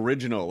is the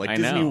original. Like I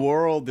Disney know.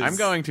 World is. I'm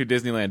going to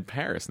Disneyland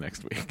Paris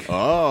next week.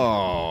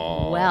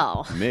 Oh.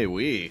 Well. May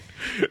we.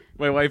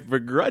 My wife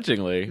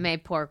begrudgingly. Mais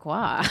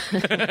pourquoi?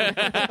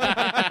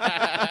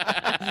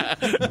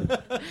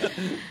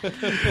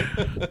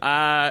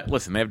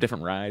 Listen, they have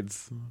different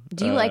rides.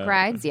 Do you like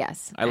rides?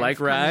 Yes. I like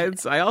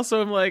rides. I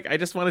also am like, I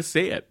just want to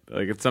see it.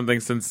 Like, it's something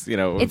since, it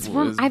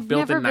was I've built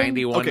never in been-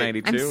 91, Okay.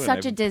 92. I'm and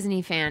such a I've-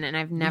 Disney fan, and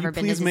I've never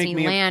been to please make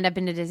me a- Disneyland. I've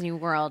been to Disney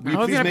World. How have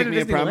please you make been me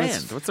to a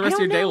promise? Disneyland? What's the I rest of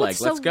don't your day know. like?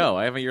 It's Let's so- go.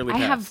 I have a yearly I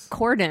pass. have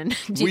Corden.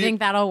 Do you We- think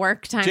that'll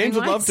work timing James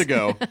would love wise? to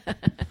go.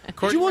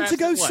 Do you want to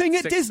go sing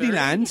at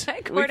Disneyland?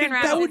 Corden can-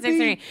 wraps that at would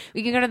be- 6:30.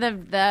 We can go to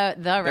the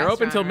They're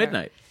open till restaurant.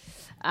 midnight.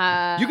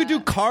 You could do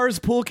Cars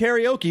pool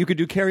karaoke. You could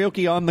do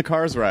karaoke on the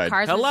Cars ride.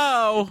 Cars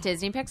Hello? with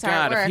Disney Pixar.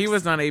 God, it if he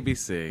works. was on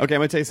ABC. Okay, I'm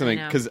gonna tell you something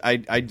I know. because I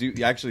do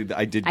actually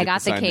I did. I get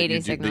got the sign Katie that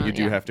you signal, that you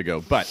do yeah. have to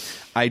go, but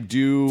I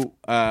do.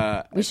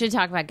 We should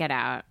talk about Get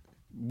Out.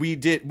 We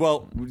did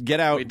well. Get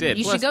Out. We did.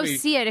 You Plus should go we-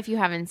 see it if you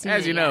haven't seen it.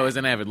 As you know, yet. as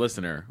an avid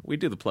listener, we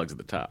do the plugs at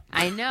the top.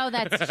 I know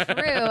that's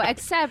true,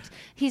 except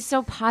he's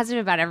so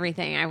positive about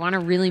everything. I want to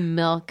really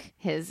milk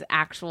his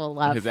actual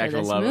love His for actual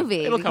this love.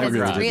 movie It'll come because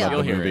across. it's Really real. does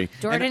love the movie.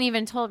 Jordan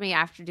even told me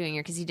after doing it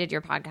because he did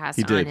your podcast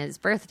He did. on his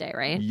birthday,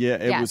 right? Yeah,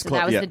 it was So clo-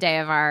 that was yeah. the day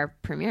of our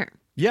premiere.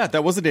 Yeah,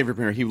 that was the day of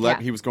premiere. He Yeah.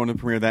 he was going to the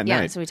premiere that Yeah,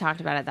 night. so we talked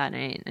about it that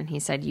night, and he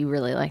said you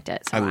really liked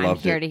it. So I I'm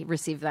loved here it. to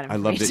receive that I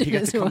information. loved it. He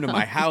got as to come to well.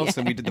 my house,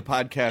 and we did the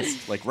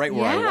podcast like right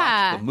where I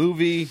watched the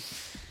movie.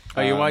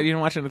 Oh, you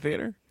didn't watch it in the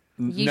theater?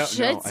 You No,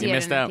 should no, see you it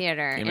missed in the out.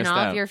 theater You in missed all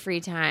of out. your free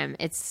time.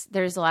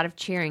 There's a lot of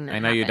cheering. That I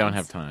know you don't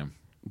happens. have time.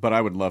 But I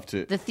would love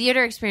to. The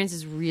theater experience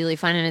is really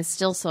fun, and it's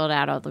still sold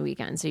out all the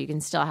weekend, so you can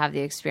still have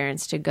the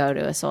experience to go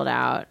to a sold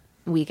out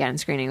weekend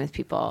screening with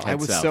people. I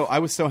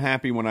was so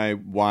happy when I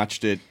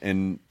watched it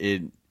and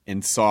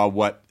saw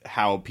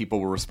how people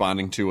were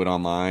responding to it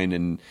online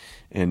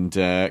and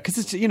because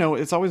it's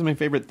it's always my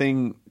favorite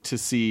thing to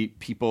see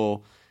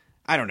people.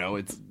 I don't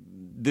know.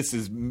 This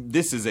is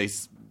a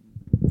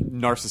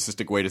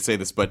narcissistic way to say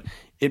this, but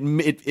it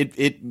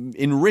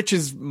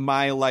enriches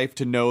my life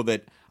to know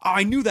that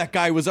I knew that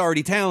guy was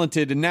already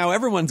talented, and now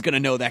everyone's going to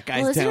know that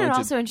guy's Well, isn't talented. it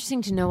also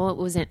interesting to know what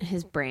was in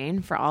his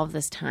brain for all of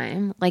this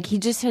time? Like he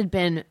just had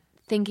been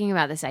thinking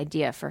about this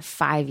idea for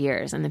 5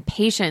 years, and the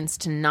patience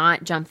to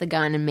not jump the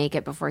gun and make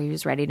it before he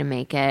was ready to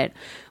make it,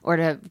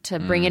 or to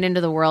bring it into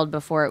the world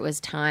before it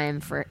was time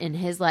for in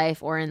his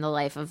life or in the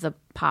life of the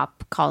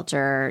pop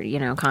culture,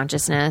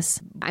 consciousness.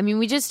 I mean,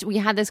 we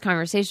had this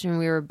conversation and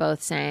we were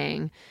both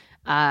saying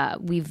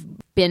we've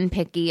been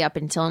picky up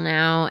until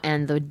now,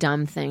 and the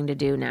dumb thing to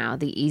do now,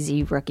 the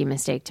easy rookie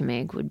mistake to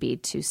make would be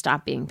to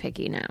stop being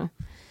picky now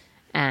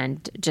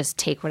and just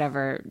take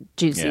whatever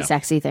juicy, Yeah.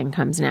 sexy thing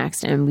comes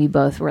next. And we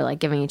both were like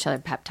giving each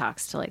other pep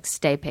talks to like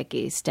stay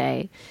picky,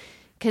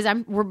 because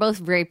we're both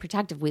very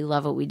protective. We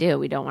love what we do.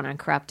 We don't want to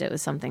corrupt it with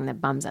something that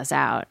bums us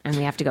out, and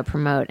we have to go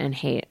promote and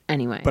hate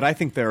anyway. But I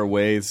think there are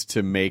ways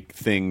to make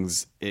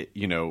things,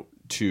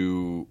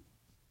 to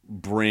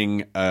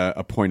bring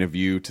a point of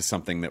view to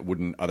something that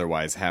wouldn't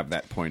otherwise have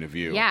that point of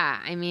view. Yeah,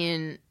 I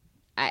mean,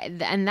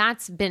 and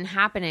that's been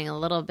happening a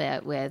little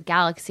bit with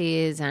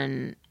Galaxies,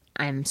 and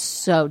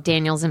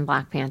Daniel's in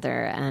Black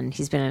Panther, and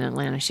he's been in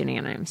Atlanta shooting,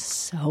 and I'm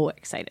so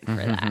excited for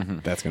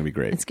that. That's going to be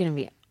great. It's going to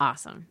be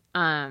awesome.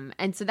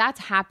 And so that's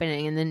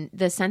happening, and then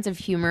the sense of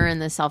humor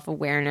and the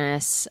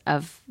self-awareness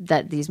of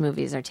that these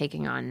movies are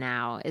taking on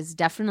now is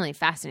definitely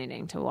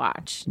fascinating to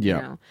watch.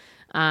 Yeah.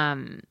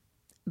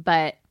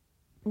 But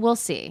we'll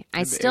see.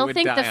 I still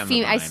think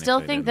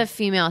the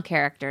female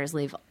characters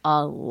leave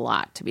a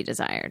lot to be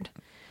desired.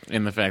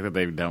 In the fact that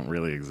they don't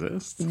really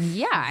exist.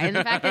 Yeah, and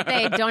the fact that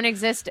they don't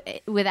exist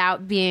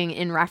without being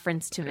in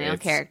reference to male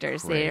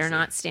characters. Crazy. They are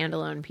not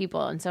standalone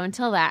people. And so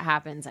until that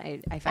happens, I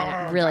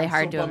find it really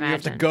hard to imagine. We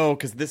have to go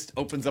because this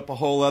opens up a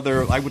whole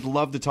other... I would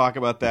love to talk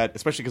about that,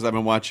 especially because I've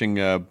been watching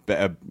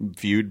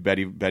Feud,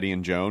 Betty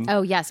and Joan.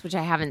 Oh, yes, which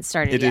I haven't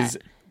started yet. It is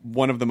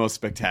one of the most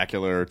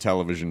spectacular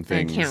television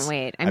things. I can't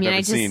wait. I'm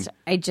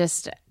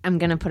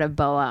going to put a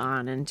boa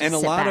on and just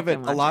sit back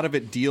and watch a lot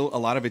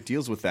of it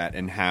deals with that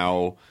and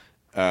how...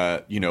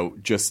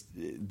 just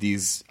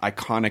these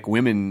iconic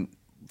women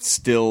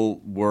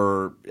still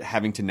were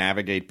having to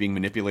navigate being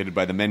manipulated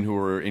by the men who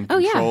were in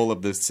control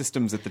of the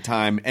systems at the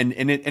time, and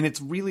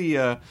it's really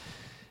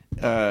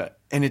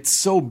and it's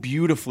so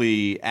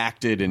beautifully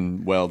acted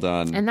and well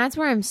done. And that's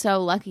where I'm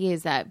so lucky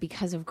is that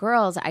because of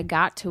Girls, I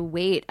got to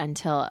wait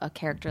until a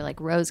character like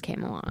Rose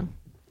came along,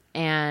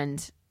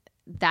 and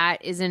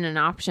that isn't an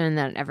option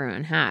that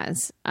everyone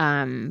has.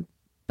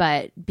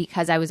 But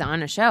because I was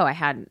on a show, I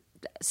had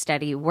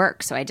steady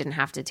work, so I didn't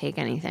have to take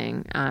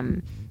anything.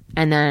 And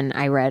then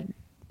I read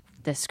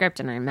the script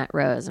and I met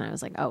Rose and I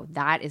was like, oh,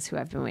 that is who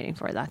I've been waiting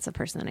for. That's the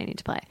person that I need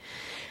to play.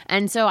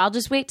 And so I'll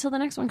just wait till the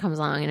next one comes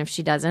along, and if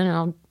she doesn't,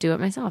 I'll do it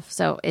myself.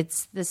 So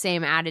it's the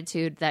same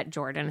attitude that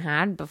Jordan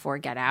had before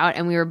Get Out,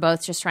 and we were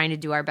both just trying to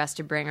do our best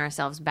to bring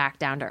ourselves back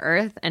down to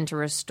earth and to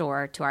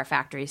restore to our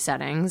factory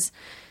settings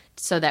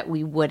so that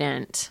we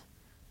wouldn't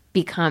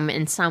become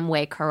in some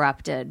way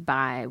corrupted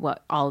by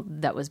what all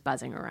that was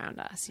buzzing around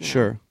us.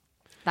 Sure.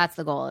 That's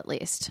the goal, at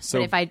least. So,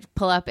 but if I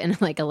pull up in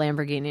like a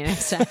Lamborghini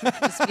next time,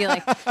 just be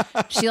like,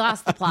 she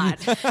lost the plot.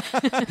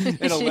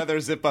 In a leather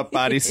zip-up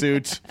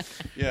bodysuit.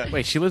 Yeah.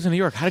 Wait, she lives in New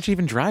York. How did she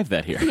even drive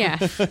that here? Yeah.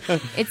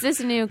 It's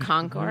this new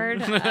Concorde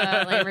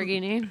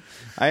Lamborghini.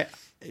 I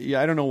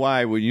don't know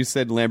why. When you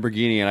said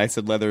Lamborghini and I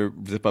said leather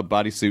zip-up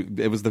bodysuit,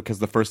 it was because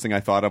the first thing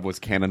I thought of was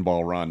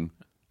Cannonball Run.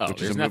 Oh, which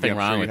there's is a movie nothing I'm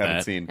wrong sure with you haven't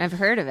that. seen. I've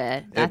heard of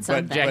it. That's but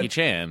something. Jackie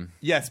Chan.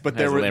 Yes, but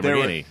has a there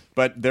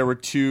were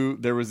two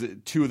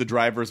of the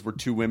drivers were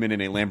two women in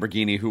a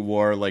Lamborghini who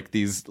wore like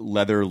these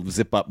leather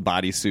zip-up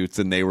bodysuits,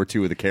 and they were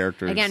two of the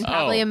characters. Again,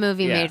 probably a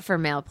movie yeah. made for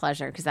male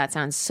pleasure because that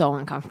sounds so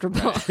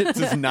uncomfortable. It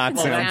does not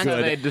sound that's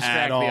good They distract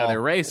at the all.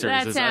 other racers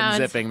That is sounds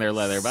unzipping their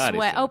leather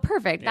bodies. Oh,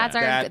 perfect.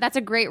 Yeah. That's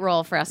a great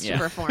role for us to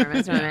perform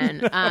as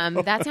women.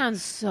 That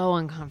sounds so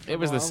uncomfortable. It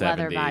was the A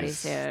leather 70s.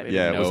 bodysuit.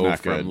 Yeah, it was not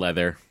from good.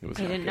 leather. It was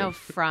I not didn't good. know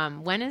from.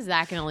 When is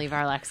that going to leave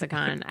our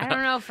lexicon? I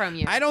don't know from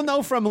you. I don't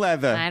know from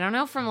leather. I don't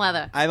know from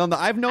leather. I don't know.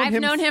 I've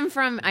known him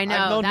from. I I've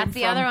know. known That's him the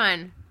from- other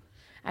one.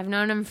 I've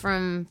known him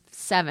from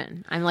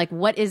 7. I'm like,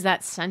 what is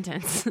that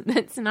sentence?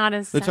 That's not a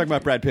Let's sentence. talk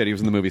about Brad Pitt. He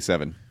was in the movie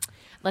 7.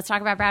 Let's talk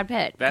about Brad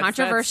Pitt. That's-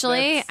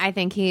 Controversially, I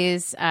think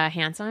he's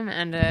handsome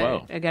and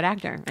Whoa. a good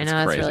actor. I know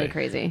that's really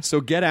crazy. So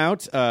Get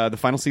Out, the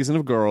final season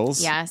of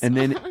Girls. Yes. And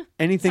then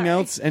anything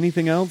else?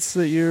 Anything else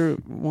that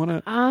you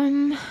want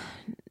to?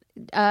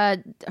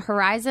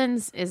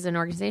 Horizons is an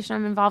organization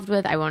I'm involved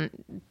with. I won't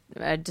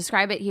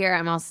describe it here.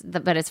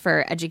 But it's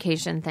for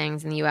education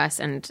things in the U.S.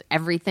 and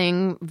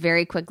everything.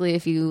 Very quickly,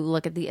 if you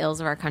look at the ills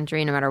of our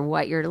country, no matter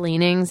what your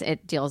leanings,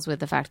 it deals with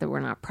the fact that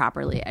we're not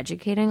properly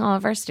educating all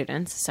of our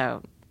students.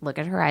 So look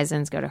at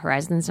Horizons. Go to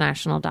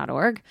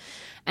horizonsnational.org.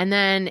 And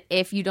then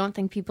if you don't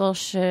think people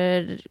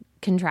should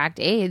contract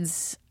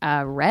AIDS,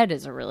 RED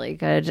is a really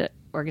good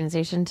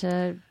organization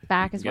to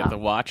back as You well. got the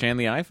watch and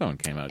the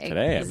iPhone came out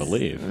today, I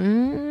believe.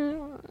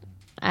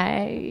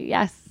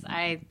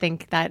 I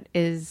think that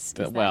is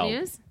that well,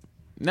 news?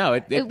 No,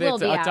 It will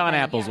it's be on out there.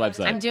 Apple's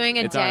website. I'm doing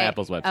a It's day. on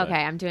Apple's website. Okay,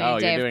 I'm doing Oh, a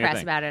day you're of doing a press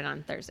thing. about it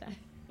on Thursday.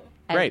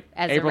 Great.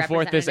 As a April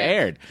 4th this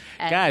aired.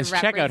 as Guys,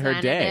 a check out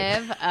her day.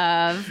 representative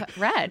of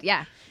Red,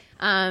 yeah.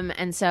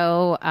 And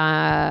so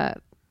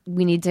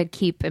we need to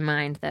keep in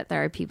mind that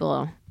there are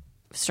people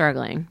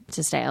struggling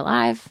to stay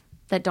alive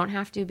that don't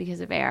have to because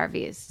of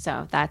ARVs.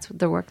 So that's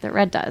the work that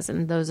Red does.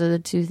 And those are the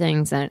two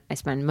things that I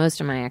spend most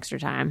of my extra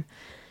time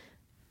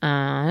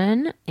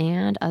on.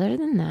 And other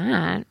than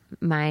that,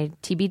 my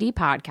TBD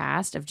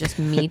podcast of just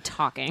me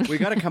talking. We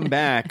got to come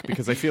back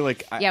because I feel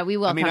like Yeah, we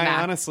will I mean, come I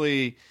back.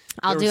 honestly,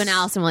 I'll do an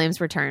Allison Williams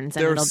Returns,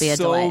 and it'll be a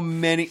so delight.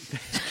 many.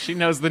 She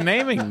knows the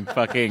naming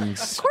fucking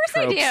Of course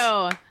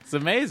I do. It's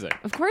amazing.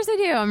 Of course I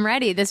do. I'm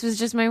ready. This was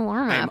just my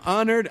warm I'm up.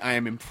 honored. I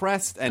am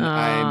impressed, and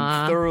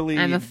I'm thoroughly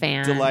I'm a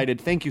fan.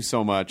 delighted. Thank you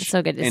so much. It's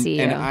so good to see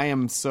And you. I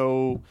am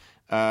so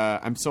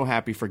I'm so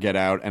happy for Get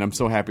Out, and I'm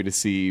so happy to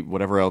see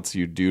whatever else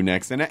you do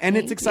next. And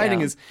it's exciting,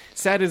 you. as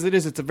sad as it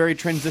is. It's a very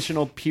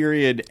transitional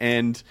period,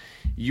 and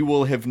you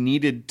will have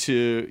needed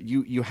to.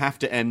 You have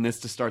to end this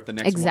to start the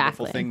next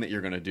wonderful thing that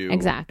you're going to do.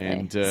 Exactly.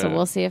 And, so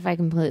we'll see if I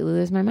completely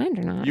lose my mind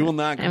or not. You will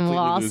not completely and we'll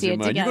all lose see your it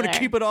mind. You're together. going to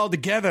keep it all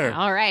together.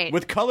 All right.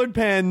 With colored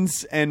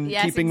pens and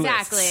Yes, keeping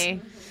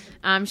exactly.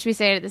 lists. Should we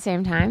say it at the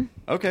same time?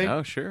 Okay.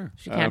 Oh, sure.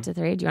 Should we count to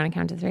 3? Do you want to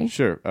count to 3?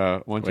 Sure.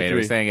 1, 2, Wait, 3. are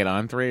we saying it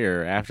on 3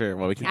 or after?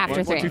 Well, we can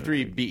After 3. 1, 2,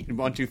 3. Beat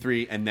 1, 2,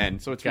 3, and then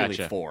so it's really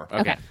Gotcha. 4.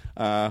 Okay.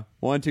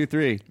 1, 2,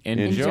 3.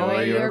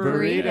 Enjoy your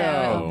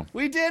burrito.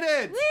 We did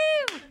it.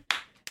 Woo!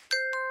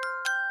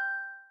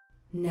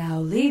 Now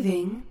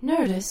leaving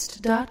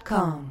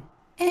Nerdist.com.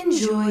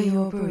 Enjoy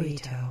your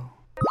burrito.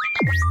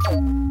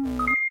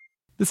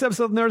 This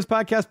episode of the Nerdist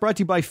Podcast brought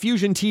to you by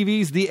Fusion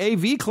TV's The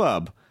AV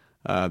Club.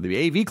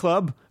 The AV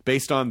Club,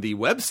 based on the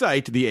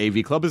website The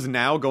AV Club, is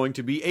now going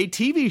to be a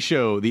TV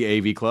show, The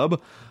AV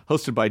Club.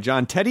 Hosted by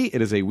John Teddy,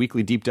 it is a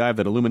weekly deep dive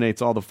that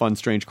illuminates all the fun,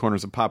 strange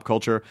corners of pop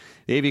culture.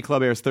 The AV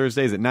Club airs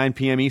Thursdays at 9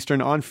 p.m.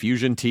 Eastern on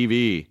Fusion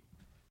TV.